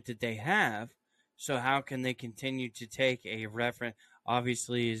reference point that they have. So how can they continue to take a reference?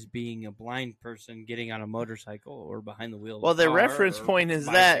 Obviously, as being a blind person getting on a motorcycle or behind the wheel of well, a the car reference or point is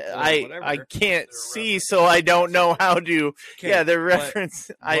bicycle that or I whatever. can't Their see, reference so I point don't is know how bicycle. to. Okay, Yeah, the but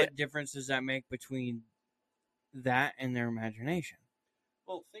reference. What difference does that make between that and their imagination?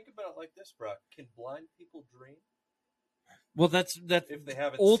 Well, think about it like this, Brock. Can blind people dream Well, that's if they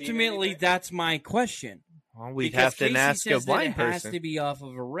haven't ultimately seen anything? that's my question. Well, we'd Because have to Casey ask a says that blind it has person. to be off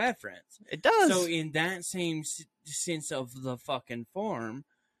of a reference. It does. So in that same sense of the fucking form,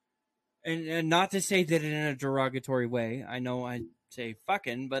 and not to say that in a derogatory way. I know I say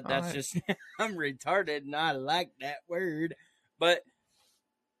fucking, but that's Alright. just I'm retarded and I like that word. But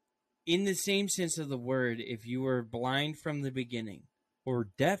in the same sense of the word, if you were blind from the beginning or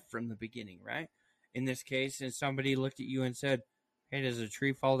deaf from the beginning, right? In this case, and somebody looked at you and said, "Hey, does a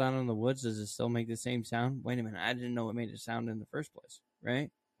tree fall down in the woods? Does it still make the same sound?" Wait a minute, I didn't know it made a sound in the first place, right?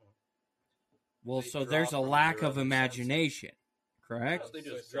 Well, They so draw there's a from lack their of other imagination, No, correct? they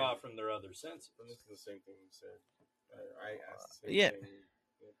just draw from their other senses. This is the same thing you said. I asked the same Yeah. thing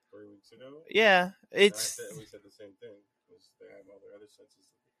 3 weeks ago. Yeah, And it's we said the same thing because they have all their other senses.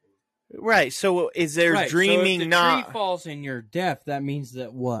 right. So is there Right, dreaming so if the not? tree falls and you're deaf, that means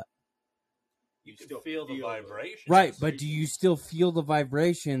that what? You can still feel the feel the- vibration. Right, but do you still feel the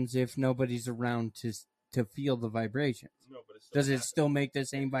vibrations if nobody's around to feel the vibrations? No, but it's Does it still make the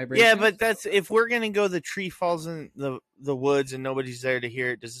same vibration? Yeah, but that's if we're gonna go. The tree falls in the woods and nobody's there to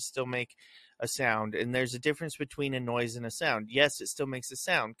hear it. Does it still make a sound? And there's a difference between a noise and a sound. Yes, it still makes a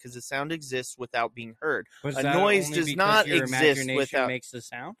sound because the sound exists without being heard. Was a that noise only does because not your exist imagination without- makes the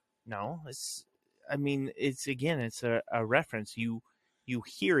sound. No, it's. I mean, it's a reference. You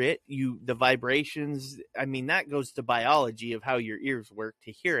hear it. The vibrations. I mean, that goes to biology of how your ears work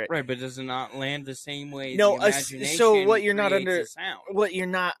to hear it. Right, but does it not land the same way? No, the imagination so what you're not creates under- a sound. What you're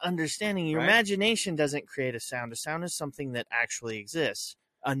not understanding, your Right. imagination doesn't create a sound. A sound is something that actually exists.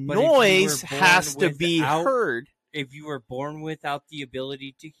 A if you noise were born has to be without- heard. If you were born without the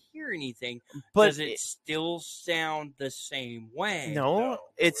ability to hear anything, But does it still sound the same way? no, No.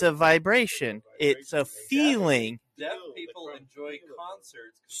 it's a vibration. It's a feeling. Deaf Feel, people like, enjoy feel it.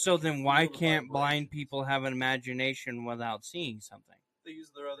 concerts. 'cause So they then can why feel the can't vibration. blind people have an imagination without seeing something? They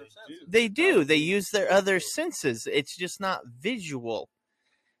use their other senses. They do. They use their other senses. It's just not visual.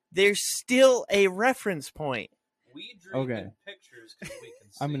 There's still a reference point. We dream Okay. in pictures because we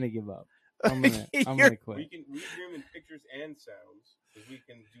can see. I'm gonna give up. I'm gonna You're- quit. We dream in pictures and sounds because we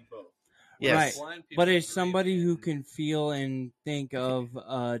can do both. Yes. Right. Blind people But as dream somebody who in- can feel and think of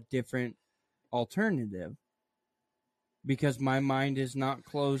a different alternative, because my mind is not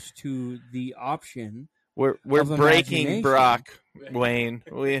closed to the option. We're of breaking imagination. Brock, Wayne.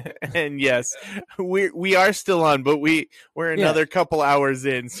 And yes, we are still on, but we're another couple hours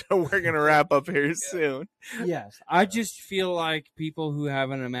in, so we're gonna wrap up here soon. Yes, I just feel like people who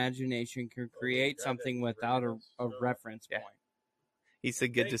have an imagination can create something without a reference Yeah. point. He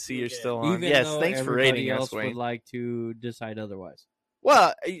said, "Good to Thank see you you're again. still on." Even Yes, though thanks for everybody rating else us, Wayne. would like to decide otherwise.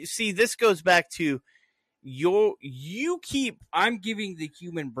 Well, you see, this goes back to you keep I'm giving the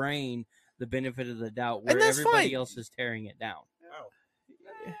human brain the benefit of the doubt, where And that's everybody fine. else is tearing it down.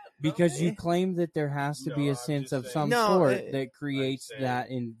 Wow. Because you claim that there has to be No, a I'm sense just of saying- some No, sort it- that creates saying- that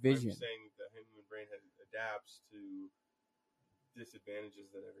envision. I'm saying the human brain adapts to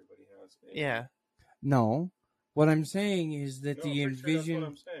disadvantages that everybody has. Maybe. yeah. No, what I'm saying is that No, the I'm pretty sure envision.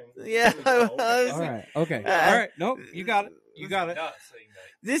 That's what I'm saying. Yeah, No. I was- All right. Okay. Uh, All right. Nope. You got it. You got it. Not saying that.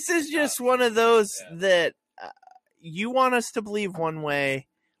 This is just one of those Yeah. that you want us to believe one way,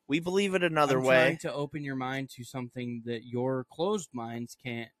 we believe it another I'm way. trying to open your mind to something that your closed minds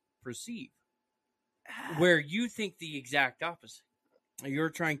can't perceive. Where you think the exact opposite. You're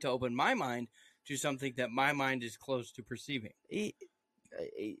trying to open my mind to something that my mind is closed to perceiving.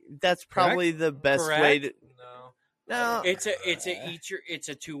 That's probably the best way to. No. No, It's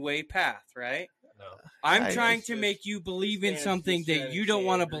a two-way path, right? No. I'm I- trying It's to just- make you believe in it's something just that you don't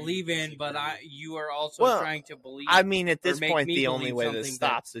want to agree, believe in, but disagree. you are also Well, trying to believe. I mean, at or this make point, me the only believe way that something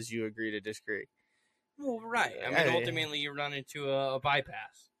stops is you agree to disagree. well, right. I mean, I- ultimately, you run into a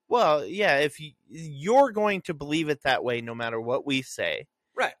bypass. Well, yeah, if you're going to believe it that way, no matter what we say,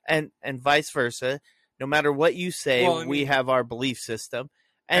 Right. and vice versa, no matter what you say, Well, I we mean- have our belief system,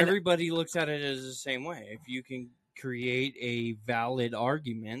 and Everybody looks at it as the same way. If you can create a valid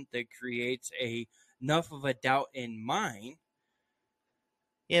argument that creates enough of a doubt in mine,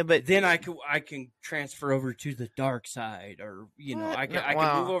 yeah, but then I can transfer over to the dark side, or I can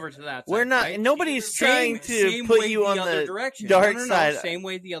Wow. move over to that. we're side, not. right? Nobody's Same- trying to same put way you on other the direction. dark No, side. Same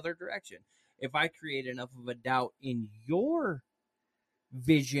way the other direction. If I create enough of a doubt in your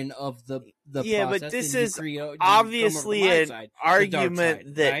vision of the Yeah, but process, this then you is you come over to obviously my an side. argument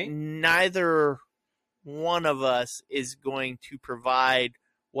side, that right? neither one of us is going to provide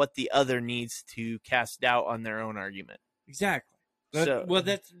what the other needs to cast doubt on their own argument. Exactly. So- Well,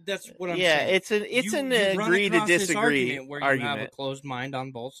 that's what I'm yeah, saying. it's an You run run across this disagree argument where you have a closed mind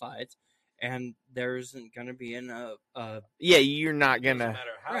on both sides, and there isn't going to be Yeah, you're not Doesn't gonna.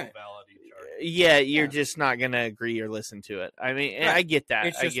 matter how Right. valid each argument. Yeah, you're Yeah. just not gonna agree or listen to it. I mean, Right. I get that.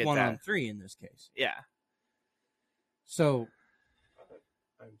 it's I just get 1 that. on 3 in this case. Yeah, So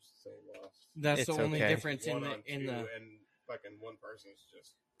I'm so lost. that's It's the only okay. difference in One the on in two, the. and fucking one person's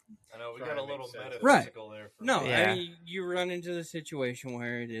just I know we Trying got a to make little sense of it. metaphysical there. For No, me. Yeah. I mean you run into the situation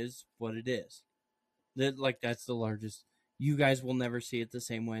where it is what it is. That's the largest. You guys will never see it the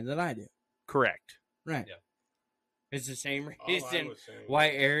same way that I do. correct. Right. Yeah. It's the same all I reason was saying. why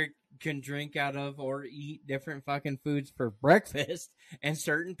Eric can drink out of or eat different fucking foods for breakfast, and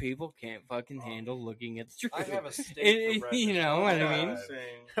certain people can't fucking handle looking at the truth. I have a steak It- for breakfast. you know what I All mean? was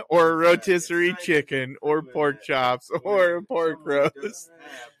saying Or is that rotisserie it's not chicken, or proven pork that chops, when or a pork someone roast. doesn't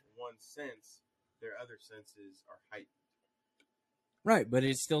have one sense, their other senses are heightened. Right, but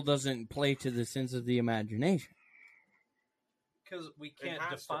it still doesn't play to the sense of the imagination. Because we It can't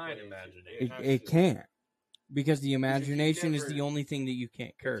has to define play. imagination. has It to. can't. Because the imagination is never- the only thing that you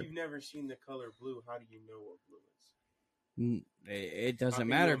can't If curb. you've never seen the color blue, how do you know what blue is? It How doesn't can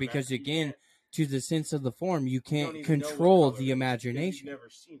matter you because, imagine- you again, can't- to the sense of the form, you you don't can't even know what control color the it is because imagination. You've never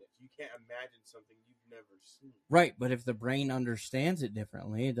seen it. You can't imagine something you've never seen. Right, but if the brain understands it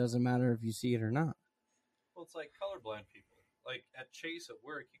differently, it doesn't matter if you see it or not. Well, it's like colorblind people. Like at Chase at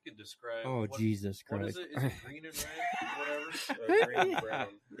work, you could describe. Oh, what, Jesus What Christ. is it? Is it green and red? Whatever. Green, brown.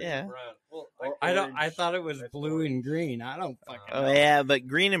 Green Yeah. and brown. Well, Or- I orange. thought it was That's blue orange. and green. I don't fucking Oh know. yeah, but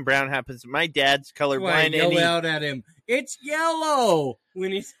green and brown happens. My dad's That's why I colorblind, and yelled he, out at him, "It's yellow!"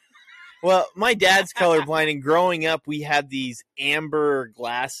 When he's well, my dad's colorblind, and growing up, we had these amber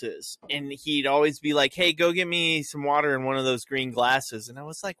glasses, and he'd always be like, "Hey, go get me some water in one of those green glasses." And I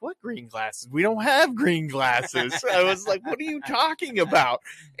was like, "What green glasses? We don't have green glasses." I was like, "What are you talking about?"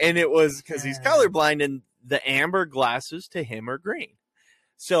 And it was because he's colorblind, and the amber glasses to him are green.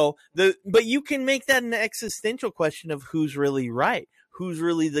 So but you can make that an existential question of who's really right. who's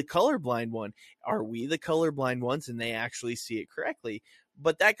really the colorblind one? Are we the colorblind ones and they actually see it correctly?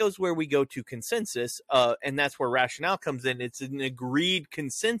 But that goes where we go to consensus, and that's where rationale comes in. It's an agreed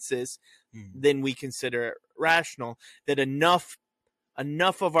consensus, then we consider it rational, that enough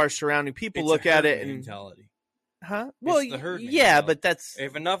of our surrounding people look at it and mentality. Huh? Well, the herd yeah, mentality. but that's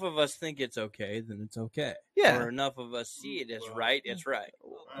If enough of us think it's okay, then it's okay. Yeah. Or enough of us see it as right, it's right.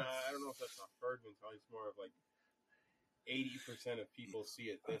 I don't know if that's not herd mentality. It's more of like 80% of people see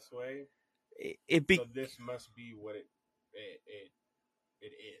it this way. So this must be what it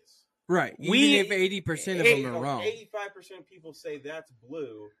is. Right. We- Even if 80% of them are wrong. 85% of people say that's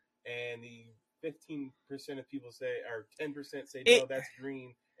blue, and the 15% of people say, or 10% say no, that's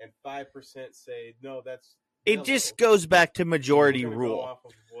green, and 5% say no, that's. it yellow. just goes back to majority We're gonna go rule. off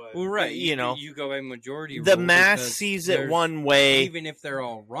of what- Well, right. You know, you go by majority The rule mass because sees it there's- one way. Even if they're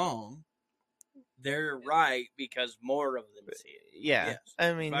all wrong, they're right because more of them see it. Yeah, Yes.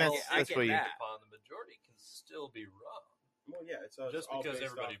 I mean Well, that's I get what you. that. Upon the majority can still be wrong. Well, yeah, it's Just all because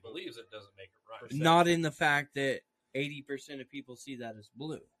based everybody off of- believes it doesn't make it right. Perception. Not in the fact that 80% of people see that as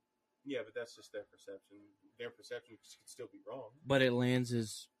blue. Yeah, but that's just their perception. Their perception could still be wrong. But it lands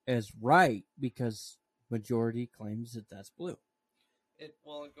as right because majority claims that that's blue.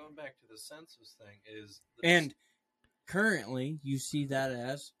 Going back to the census thing is, And currently, you see that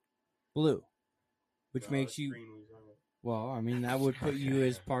as blue, which No, makes it's you. green when you're wrong. Well, I mean, that would put you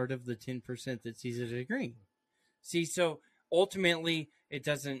as part of the 10% that sees it as green. See, so ultimately, it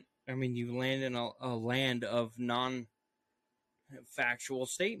doesn't. I mean, you land in a land of non-factual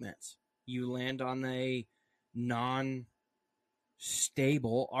statements. You land on a non-stable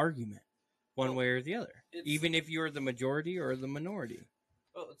argument, one way or the other, even if you're the majority or the minority.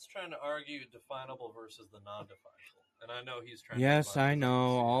 well, it's trying to argue definable versus the non-definable, and I know he's trying. Yes, to I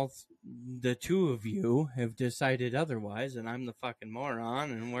know. The two of you have decided otherwise, and I'm the fucking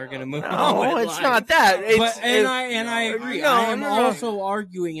moron, and we're gonna move on. No, with it's life. not that. It's, But, I agree. No, I am no. also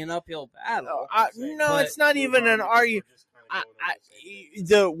arguing an uphill battle. no, But- it's not even an argument.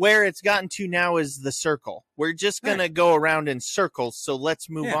 Where it's gotten to now is the circle. We're just gonna go around in circles. So let's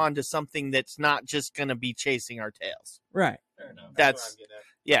move Yeah. on to something that's not just gonna be chasing our tails. Right. Fair enough. That's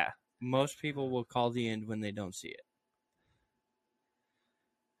yeah. Most people will call the end when they don't see it.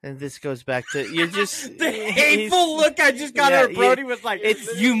 And this goes back to you're just The hateful look I just got Yeah, out of Brody was like,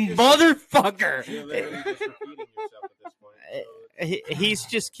 it's- you motherfucker. You're literally just repeating yourself at this point. So he's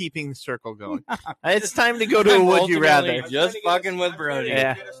just keeping the circle going. It's time to go to a would you rather. ultimately just fucking with Brody.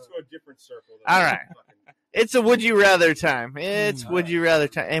 Yeah. Get us to a different circle. All right. It's a would you rather time. It's Mm. would you rather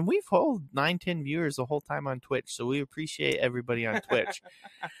time. And we've held 9-10 viewers the whole time on Twitch, so we appreciate everybody on Twitch.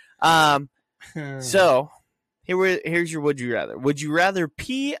 So here's your would you rather. Would you rather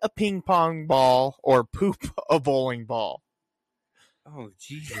pee a ping pong ball or poop a bowling ball? Oh,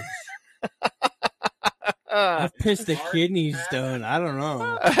 Jesus. I've pissed a kidney stone. I don't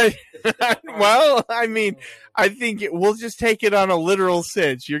know. Well, I mean, I think we'll just take it on a literal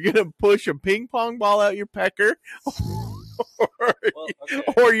sense. You're gonna push a ping pong ball out your pecker, or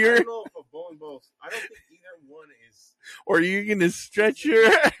you're I don't know if a bowling ball. I don't think either one is. or you're gonna stretch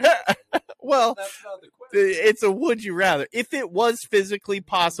your. Well, That's not the question. it's a would you rather. If it was physically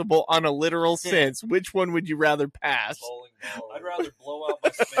possible on a literal sense, which one would you rather pass? Bowling ball. I'd rather blow out my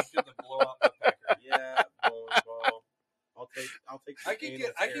sphincter than blow out my pecker. Yeah, bowling ball. I'll take. I can anal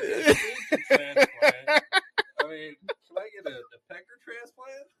get a care. sphincter transplant. I mean, can I get a pecker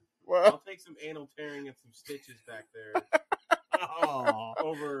transplant? Well, I'll take some anal tearing and some stitches back there Oh.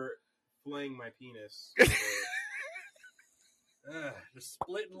 over flaying my penis. Just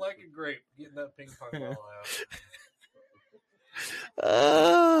splitting like a grape, getting that ping pong ball out.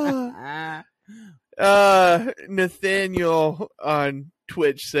 Nathaniel on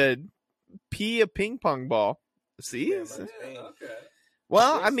Twitch said, "Pee a ping pong ball." See, Yeah, It's- but- Yeah, okay.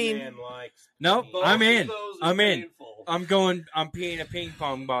 well, This I mean, man likes Nope, penis. Both I'm of in. those are I'm in. painful. I'm peeing a ping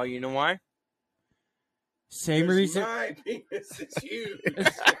pong ball. You know why? Same Because reason. My penis is huge.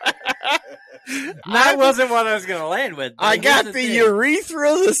 That wasn't what I was going to land with. I Here's got the thing. urethra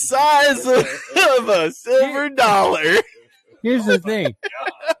the size of a silver dollar. Here's the thing.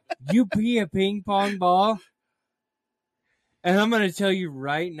 You pee a ping pong ball, and I'm going to tell you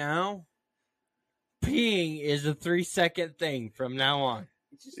right now, peeing is a 3-second thing from now on.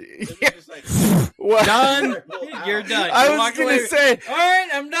 Just like, Well, Done. You're done. I You're was walking gonna away. say, All right,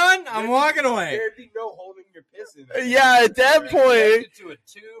 I'm done. I'm walking away. There'd be no holding your piss in there. yeah. At that point, Connected to a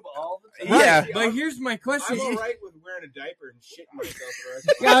tube all the time. Yeah. But here's my question. I'm alright with wearing a diaper and shitting myself for the rest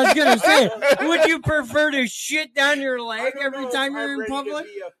of Yeah, I was gonna say, would you prefer to shit down your leg I don't every know time if you're I'm in ready public?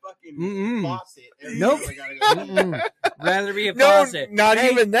 To be a fucking Mm-mm. faucet every Nope. time I gotta go. Mm-mm. Rather be a No, faucet. not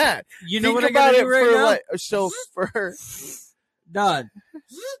Hey, even that. You know Think what I about gotta it do right for now? like so for. Done.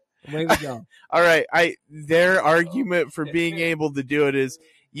 Away we go. All right, their argument for being able to do it is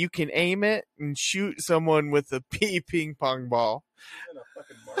you can aim it and shoot someone with a ping pong ball.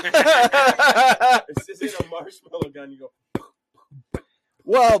 This isn't a marshmallow gun. You go.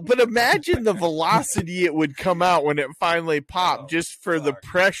 Well, but imagine the velocity it would come out when it finally popped, just for the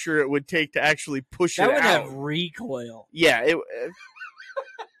pressure it would take to actually push That it would out. have recoil. Yeah,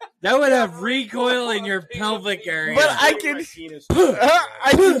 That would have recoil in your pelvic area. But I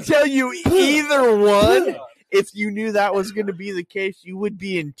can tell you either one. If you knew that was going to be the case, you would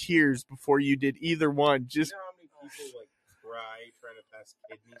be in tears before you did either one. Just You know how many people like cry trying to pass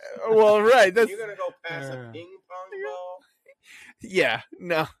kidney well, right. That's You're gonna go pass a ping pong ball. yeah.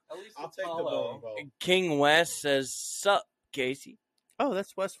 No. At least I'll it's take the hollow. bowling ball. King West says, "Sup, Casey?" Oh,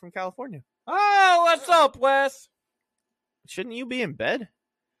 that's Wes from California. Oh, what's up, Wes? Shouldn't you be in bed?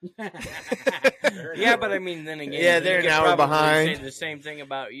 Yeah, but I mean, then again, Yeah, you they're an could hour probably behind. Say the same thing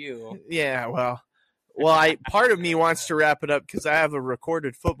about you. Yeah. Well, part of me wants to wrap it up because I have a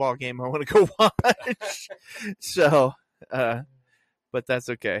recorded football game I want to go watch. So, but that's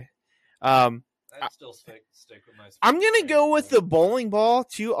okay. I'd still stick with my. I'm gonna go with the bowling ball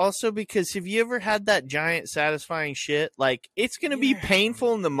too, also because have you ever had that giant satisfying shit? Like it's gonna be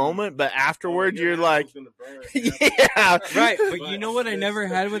painful in the moment, but afterward you're like, yeah, Right, but you know what I never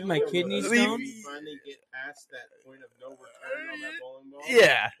had with my kidney stone? You finally get past that point of no return on that bowling ball.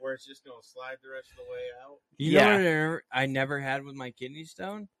 Yeah. Where it's just gonna slide the rest of the way out. You know what I never had with my kidney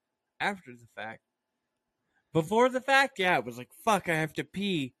stone? After the fact. Before the fact, yeah, it was like, fuck, I have to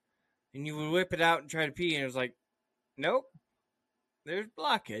pee. And you would whip it out and try to pee, and it was like, nope, there's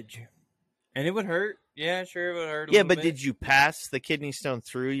blockage. And it would hurt. Yeah, sure, it would hurt a Yeah, little but bit. did you pass the kidney stone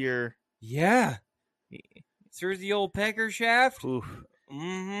through your? Yeah. Through the old pecker shaft? Oof.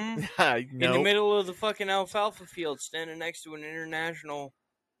 Mm-hmm. No. In the middle of the fucking alfalfa field, standing next to an international.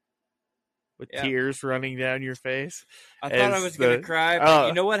 With Yeah. tears running down your face. I thought I As was going the- to cry, but Oh.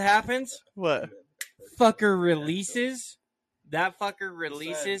 you know what happens? What? Fucker releases. That fucker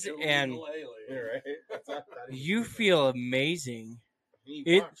releases, and Yeah, right? That's not even you funny. feel amazing. He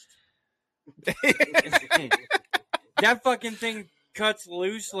it- punched. That fucking thing cuts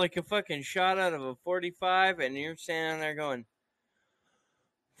loose like a fucking shot out of a 45, and you're standing there going,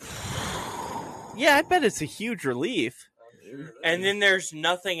 Yeah, I bet it's a huge relief. and then there's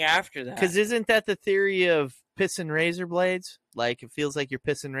nothing after that. Because isn't that the theory of pissing razor blades? Like it feels like you're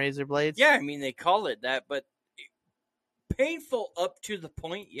pissing razor blades. Yeah, I mean, they call it that, but painful up to the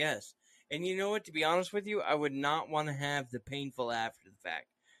point, yes. And you know what? To be honest with you, I would not want to have the painful after the fact.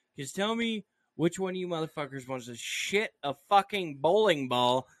 Because tell me which one of you motherfuckers wants to shit a fucking bowling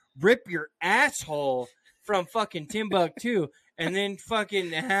ball, rip your asshole from fucking Timbuktu, and then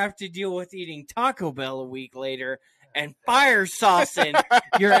fucking have to deal with eating Taco Bell a week later and fire saucing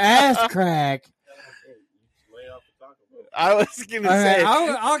your ass crack. Lay off the Taco Bell. I was gonna All right, say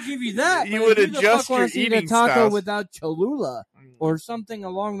I'll give you that. You but would who the adjust fuck wants your to eat a eating taco styles. without Cholula or something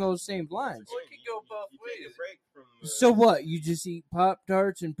along those same lines. Well, it could go both You take a ways. break from the- So what? You just eat Pop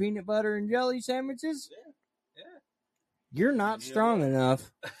Tarts and peanut butter and jelly sandwiches? Yeah. You're not strong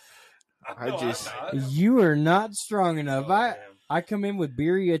enough. I No, I'm just- not. You are not strong enough. Oh, man. I come in with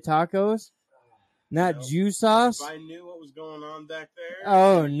birria tacos, not Nope. juice sauce. If I knew what was going on back there,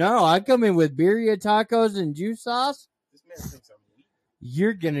 Oh no! I come in with birria tacos and juice sauce. this man thinks I'm weak.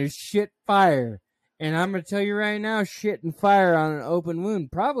 You're gonna shit fire, and I'm gonna tell you right now, shitting fire on an open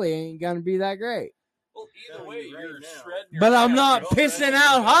wound probably ain't gonna be that great. Well, either Telling way, you right you're now. shredding your But I'm ass. not Oh, pissing that's-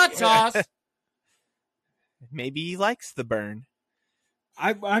 out hot sauce. maybe he likes the burn.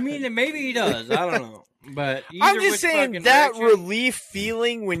 I mean, maybe he does. I don't know. But I'm either just which saying fucking that direction, relief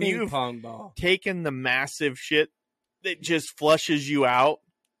feeling when ping you've pong ball. taken the massive shit that just flushes you out,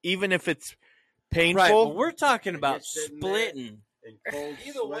 even if it's painful. Right, but we're talking about Just sitting there. splitting. And cold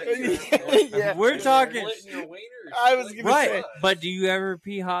Either way, sweat. you're- Yeah. We're talking- Splitting your wiener, I was splitting gonna Right, say- your but do you ever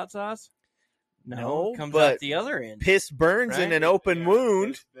pee hot sauce? No, it comes but out the other end. piss burns in Right? an open Yeah,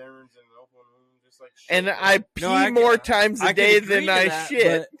 wound, piss burns in an open wound, just like shit. and I pee No, I can- more times a I can day agree than to I that,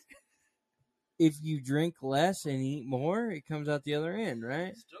 shit. but if you drink less and eat more, it comes out the other end,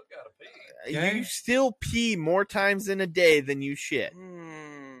 right? Still gotta pee. Okay. You still pee more times in a day than you shit.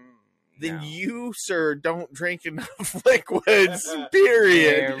 Then No. you, sir, don't drink enough liquids.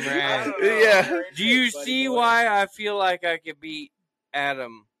 Period. Yeah, I right. don't know. Yeah. Do you Buddy see boy. why I feel like I could beat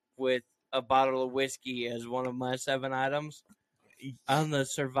Adam with a bottle of whiskey as one of my 7 items on the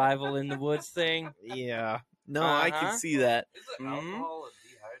survival in the woods thing. Yeah. No, I can Uh-huh. see that. Is it alcohol and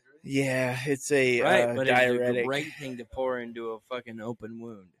dehydrate? Yeah, it's a Right, but it's a diuretic. great thing to pour into a fucking open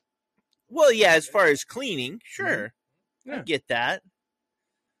wound. Well, yeah, as far as cleaning, sure. I Yeah. get that.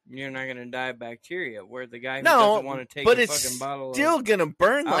 You're not going to die of bacteria. Where the guy who No, doesn't want to take but a it's fucking bottle still of... gonna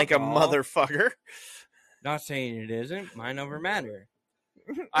burn like a alcohol. motherfucker. Not saying it isn't. Mind over matter.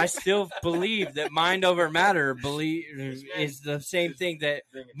 I still believe that mind over matter is the same thing that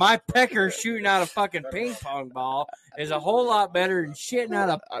my pecker shooting out a fucking ping pong ball is a whole lot better than shitting out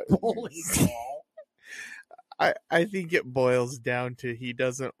a bowling ball. I think it boils down to he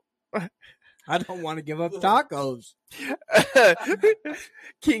doesn't. I don't want to give up tacos.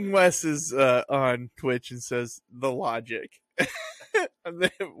 King Wes is on Twitch and says the logic,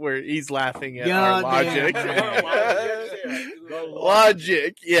 where he's laughing at our God logic. damn.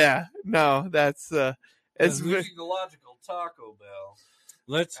 Logic, yeah. No, that's It's it's losing the logical Taco Bell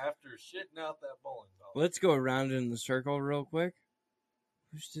Let's after shitting out that bowling ball. let's go around in the circle real quick.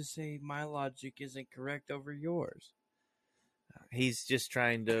 Who's to say my logic isn't correct over yours? he's just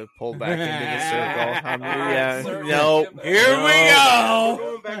trying to pull back into the circle. Alright, Yeah, circle no, him. Here no. we go.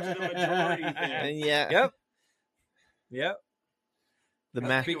 Going back to the majority thing. Yeah, Yep. Yep. the Just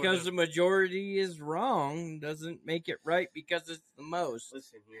math. because the majority is wrong doesn't make it right because it's the most.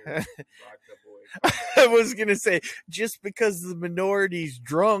 Listen here, vodka boy. I was gonna say, just because the minority's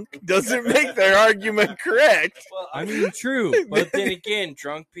drunk doesn't make their argument correct. Well, I mean, true, but then again,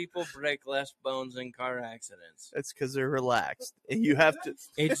 drunk people break less bones in car accidents. That's because they're relaxed, and you have to.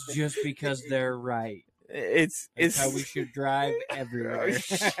 It's just because they're right. It's That's how we should drive Oh, everywhere.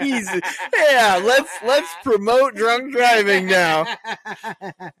 Jesus. Yeah, let's promote drunk driving now.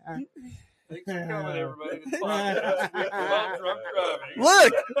 thanks for coming, everybody. to the podcast. We're about drunk driving.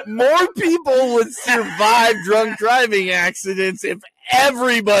 Look, more people would survive drunk driving accidents if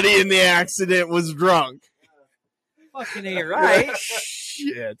everybody in the accident was drunk. Fucking ain't right.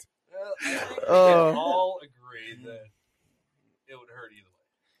 Shit. Well, I think we can Oh. all agree that it would hurt either way.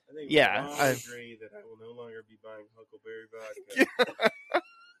 I think Yeah, we all I- agree that I will no longer be buying Huckleberry vodka.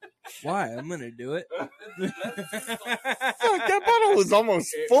 Why? I'm gonna do it. Fuck, that bottle was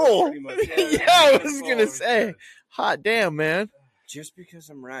almost It full. pretty much- Yeah, I was gonna say. Hot damn, man. Just because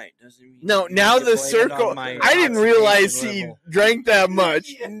I'm right doesn't mean. No, you now need to the blame it circle. on my I didn't realize oxidation he level. drank that much.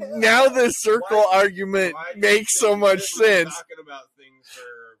 Now the circle argument Why do you makes so think much that we're sense. Talking about things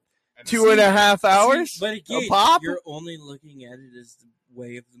for an 2.5 hours? But again, A pop? you're only looking at it as the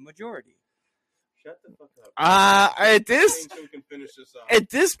way of the majority. Shut the fuck up. At this So we can finish this off. at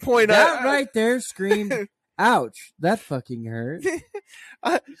this point, That I right there screamed, "Ouch! That fucking hurt."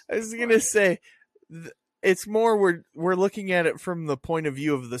 I was gonna say, it's more we're looking at it from the point of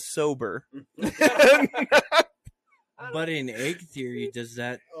view of the sober. But in egg theory, does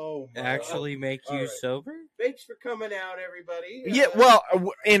that Oh, my actually make you All right. sober? Thanks for coming out, everybody. Yeah, well,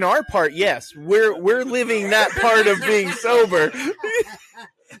 in our part, yes, we're living that part of being sober.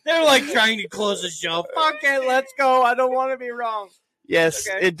 They're like trying to close the show. Fuck it, let's go. I don't want to be wrong. Yes,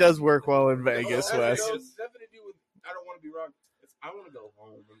 Okay. it does work well in Vegas, Oh, Wes. It's nothing to do with. I don't want to be wrong. I want to go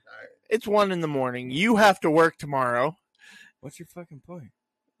home. I'm tired. It's 1 a.m. You have to work tomorrow. What's your fucking point?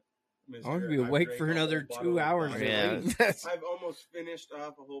 Mister, I want to be I've awake drank for a another whole 2 bottle of hours. vodka. at least. I've almost finished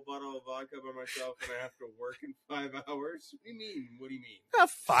off a whole bottle of vodka by myself, and I have to work in 5 hours. What do you mean? What do you mean? 5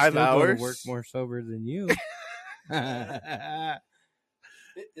 Still go hours. to work more sober than you.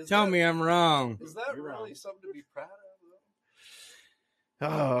 Is Tell that- me I'm wrong. Is that You're really wrong. something to be proud of?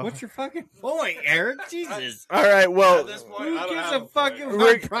 Oh. What's your fucking point, Eric? Jesus. All right. At Well, this point, Who I don't gives have a point. fuck if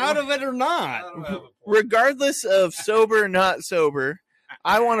Rick- I'm proud of it or I not? don't have a point. regardless of sober or not sober,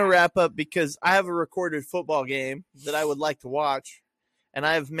 I want to wrap up because I have a recorded football game that I would like to watch, and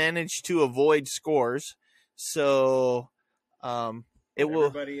I've managed to avoid scores. So, it will.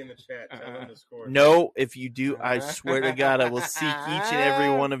 Everybody in the chat, tell them the score. No, if you do, I swear to God, I will seek each and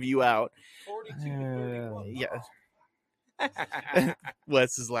every one of you out. 42 to 31. Yeah.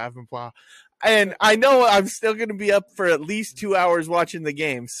 Wes is laughing, Paul. And I know I'm still going to be up for at least 2 hours watching the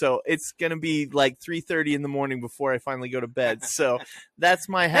game, so it's going to be like 3:30 in the morning before I finally go to bed. So that's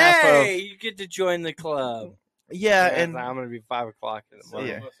my half Hey, of you get to join the club. yeah. And I'm gonna be 5 o'clock in the Some morning.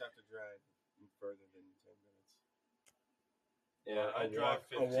 Yeah. of us have to drive further than 10 minutes. Yeah, I Or drive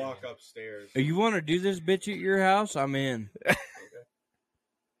a 15. walk upstairs. You want to do this bitch at your house? I'm in.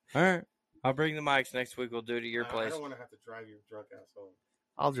 All right, I'll bring the mics next week. We'll do it at your I place. don't want to have to drive your drunk ass home.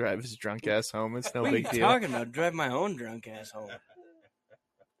 I'll drive his drunk ass home. It's no What are big you deal. talking about? Drive my own drunk ass home.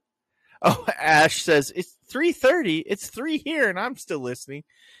 Oh, Ash says it's 3:30. It's 3 here, and I'm still listening.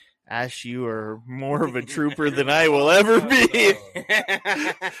 Ash, you are more of a trooper than I will ever be.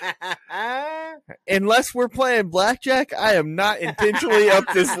 Unless we're playing blackjack, I am not intentionally up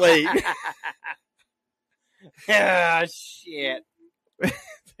this late. Ah, shit.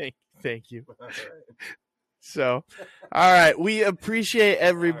 Thank you. All right. So, all right, we appreciate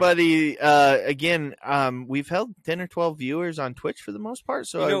everybody. Again, we've held 10 or 12 viewers on Twitch for the most part,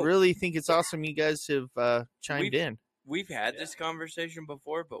 so You know, I really think it's awesome you guys have chimed in. We've had this conversation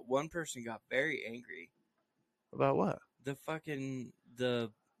before, but one person got very angry. About what?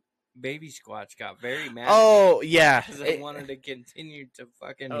 The baby squatch got very mad. Oh, yeah. Because I wanted to continue to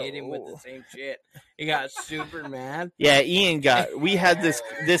fucking hit him with the same shit. He got super mad. Yeah, we had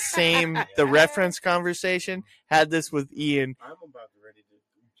the reference conversation, had this with Ian. I'm about to ready to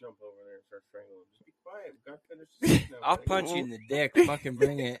jump over there and start strangling him. Just be quiet. We got to finish this now. I'll punch you in the dick. Fucking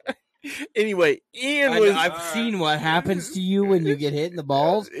bring it. Anyway, Ian was. I've seen what happens to you when you get hit in the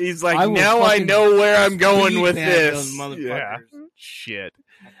balls. He's I like, will now I fucking know where I'm going speed with pad this. those motherfuckers. Yeah. Shit.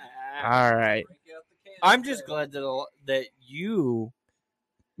 All right. I'm just glad that you,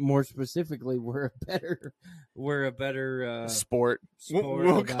 more specifically, were a better Sport. sport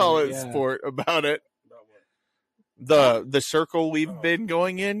We'll about call it yeah. sport about it. About what? The circle we've been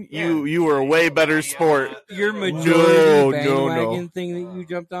going in, you were a way better sport. Your majority No, bandwagon no. thing that you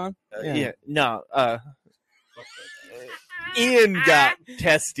jumped on. No. Fuck that. Ian got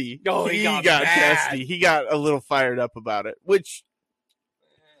testy. Oh, he got got mad. testy. He got a little fired up about it, which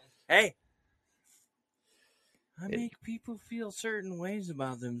Hey, I make people feel certain ways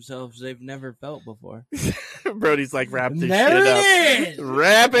about themselves they've never felt before. Brody's like, wrap this There shit it up. is.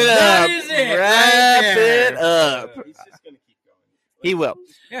 Wrap it That up. is it, Wrap right there. it up. He's just going to keep going. He will.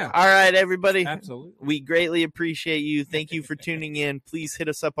 Yeah, All right, everybody. absolutely. We greatly appreciate you. Thank you for tuning in. Please hit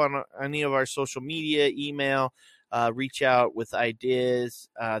us up on any of our social media, email, reach out with ideas.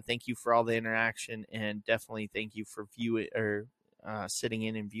 Thank you for all the interaction, and definitely thank you for viewing or sitting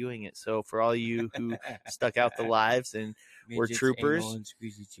in and viewing it. So for all you who stuck out the lives and we're Midgets, troopers, anal, and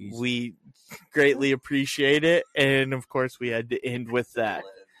squeezy cheese. we greatly appreciate it. And of course, we had to end with that.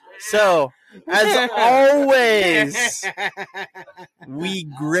 So, as always, we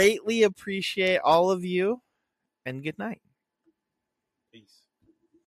greatly appreciate all of you, and good night. Peace.